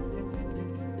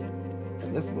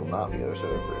 And this will not be ocean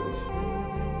approved.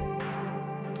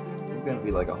 There's gonna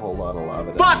be like a whole lot of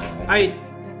lava down Fuck! there. I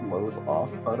Blows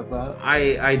off part of that.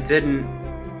 I didn't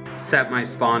set my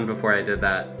spawn before I did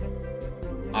that.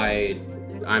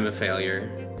 I'm a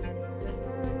failure.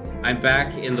 I'm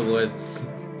back in the woods.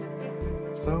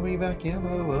 So we back in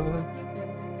the woods.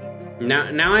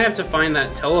 Now I have to find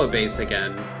that Toa base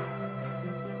again.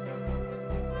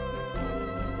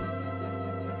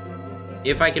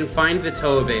 If I can find the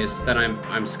Toa base, then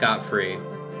I'm scot-free.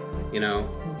 You know?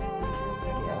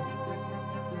 Yeah.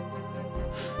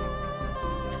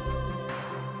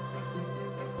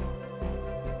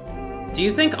 Do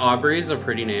you think Aubrey's a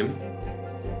pretty name?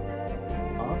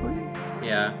 Aubrey?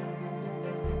 Yeah.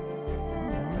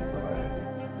 That's alright.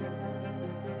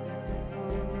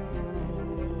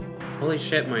 Holy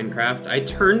shit, Minecraft. I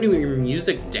turned your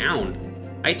music down.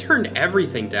 I turned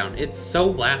everything down. It's so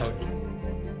loud.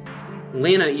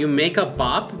 Lena, you make a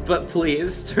bop, but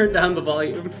please turn down the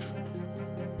volume.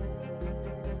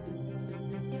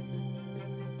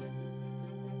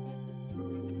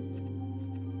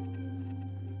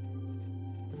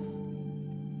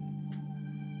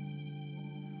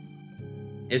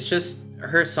 It's just,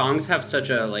 her songs have such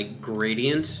a, like,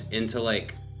 gradient into,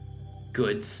 like,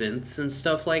 good synths and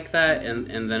stuff like that,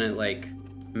 and then it, like,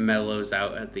 mellows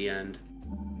out at the end.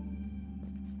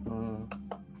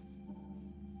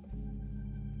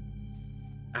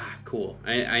 Ah, cool.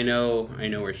 I know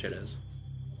where shit is.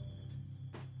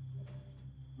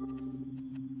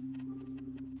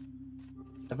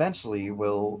 Eventually,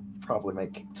 we'll probably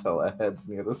make Toa heads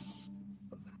near the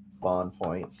spawn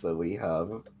point so we have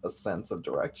a sense of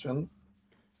direction.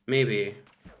 Maybe.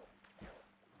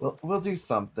 We'll do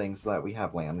something so that we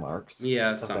have landmarks.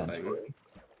 Yeah, something. Eventually.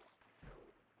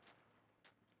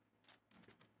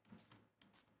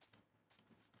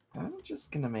 I'm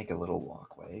just gonna make a little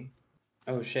walkway.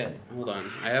 Oh shit, hold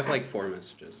on. I have like 4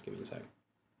 messages. Give me a sec.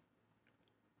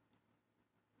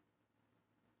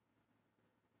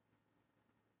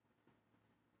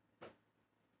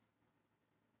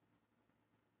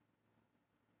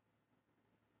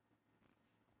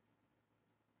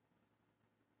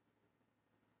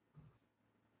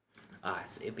 Ah,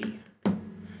 it's Ibby.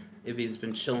 Ibby's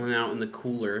been chilling out in the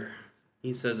cooler.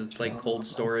 He says it's like cold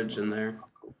storage in there.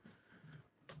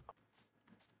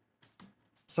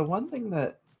 So one thing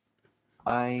that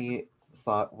I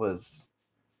thought was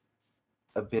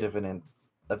a bit of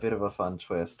a fun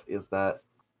twist is that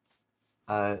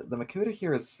The Makuta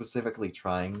here is specifically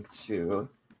trying to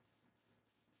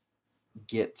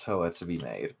get Toa to be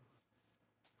made.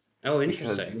 Oh, Because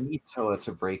interesting. you need Toa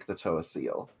to break the Toa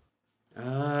seal.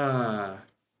 Ah.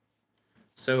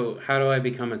 So how do I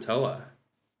become a Toa?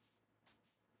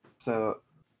 So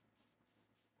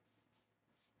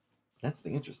that's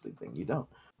the interesting thing. You don't.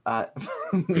 Uh,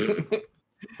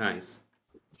 Nice.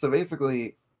 so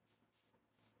basically,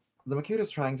 the Makuta's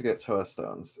trying to get Toa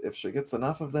stones. If she gets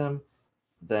enough of them,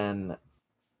 then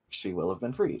she will have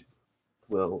been freed.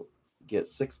 We'll get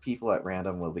 6 people at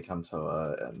random will become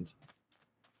Toa, and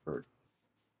or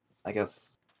I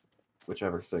guess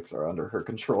whichever 6 are under her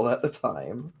control at the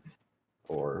time,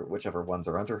 or whichever ones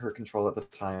are under her control at the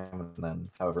time, and then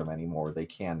however many more they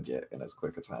can get in as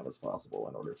quick a time as possible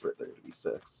in order for there to be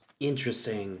 6.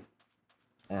 Interesting.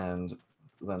 And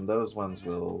then those ones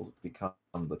will become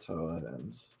the Toa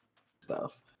and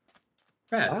stuff.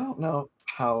 I Rad. don't know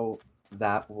how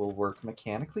that will work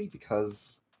mechanically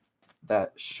because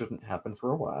that shouldn't happen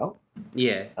for a while.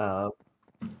 Yeah.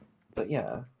 But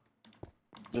yeah,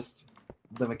 just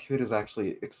the Makuta's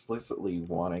actually explicitly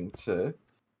wanting to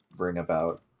bring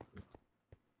about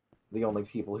the only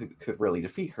people who could really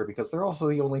defeat her because they're also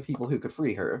the only people who could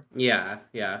free her. Yeah,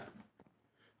 yeah.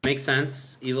 Makes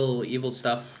sense. Evil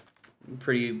stuff.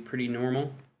 Pretty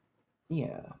normal.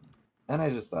 Yeah, and I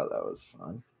just thought that was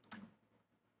fun.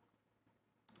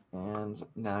 And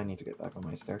now I need to get back on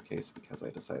my staircase because I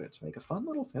decided to make a fun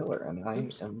little pillar, and I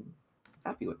Oops. am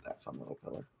happy with that fun little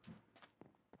pillar.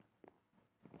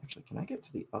 Actually, can I get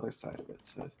to the other side of it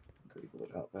to greeble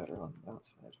it out better on the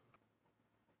outside?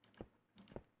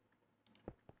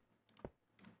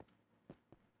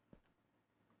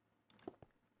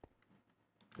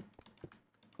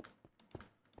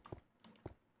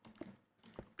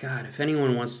 God, if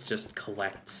anyone wants to just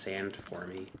collect sand for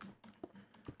me,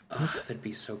 oh, that'd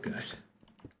be so good.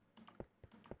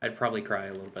 I'd probably cry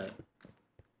a little bit.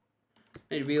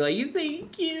 I'd be like,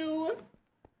 thank you.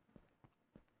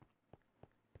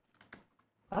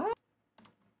 Ah!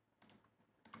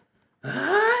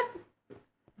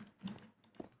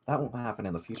 That won't happen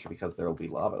in the future because there will be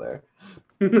lava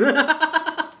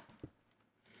there.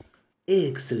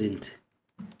 Excellent.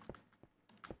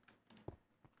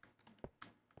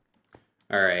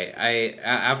 All right,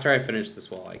 after I finish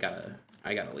this wall, I gotta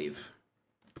leave.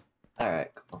 All right,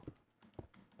 cool.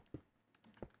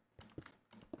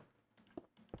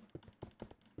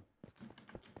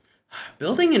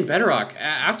 Building in Bedrock,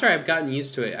 after I've gotten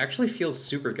used to it, actually feels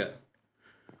super good.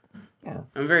 Yeah.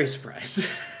 I'm very surprised.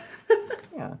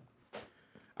 Yeah.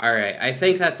 All right, I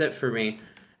think that's it for me.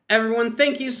 Everyone,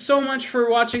 thank you so much for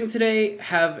watching today.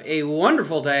 Have a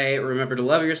wonderful day. Remember to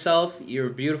love yourself. You're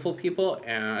beautiful people,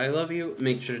 and I love you.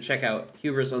 Make sure to check out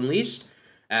Hubris Unleashed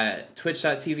at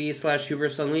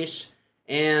twitch.tv/Hubris Unleashed.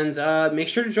 And make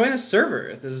sure to join the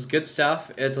server. This is good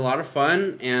stuff. It's a lot of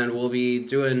fun, and we'll be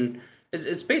doing...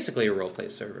 It's basically a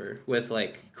roleplay server with,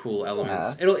 like, cool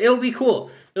elements. Yeah. It'll be cool.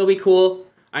 It'll be cool.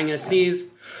 I'm gonna sneeze.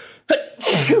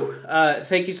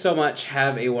 Thank you so much.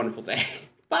 Have a wonderful day.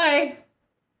 Bye!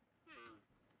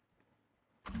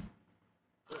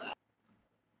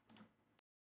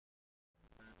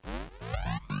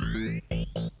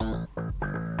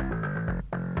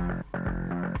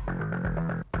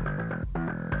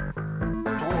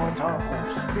 Towards our home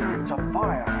spirits of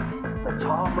fire, the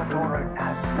Talmudor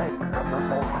has made the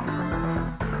performance.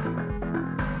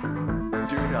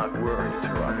 Do not worry,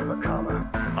 Tarakamacama.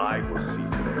 I will see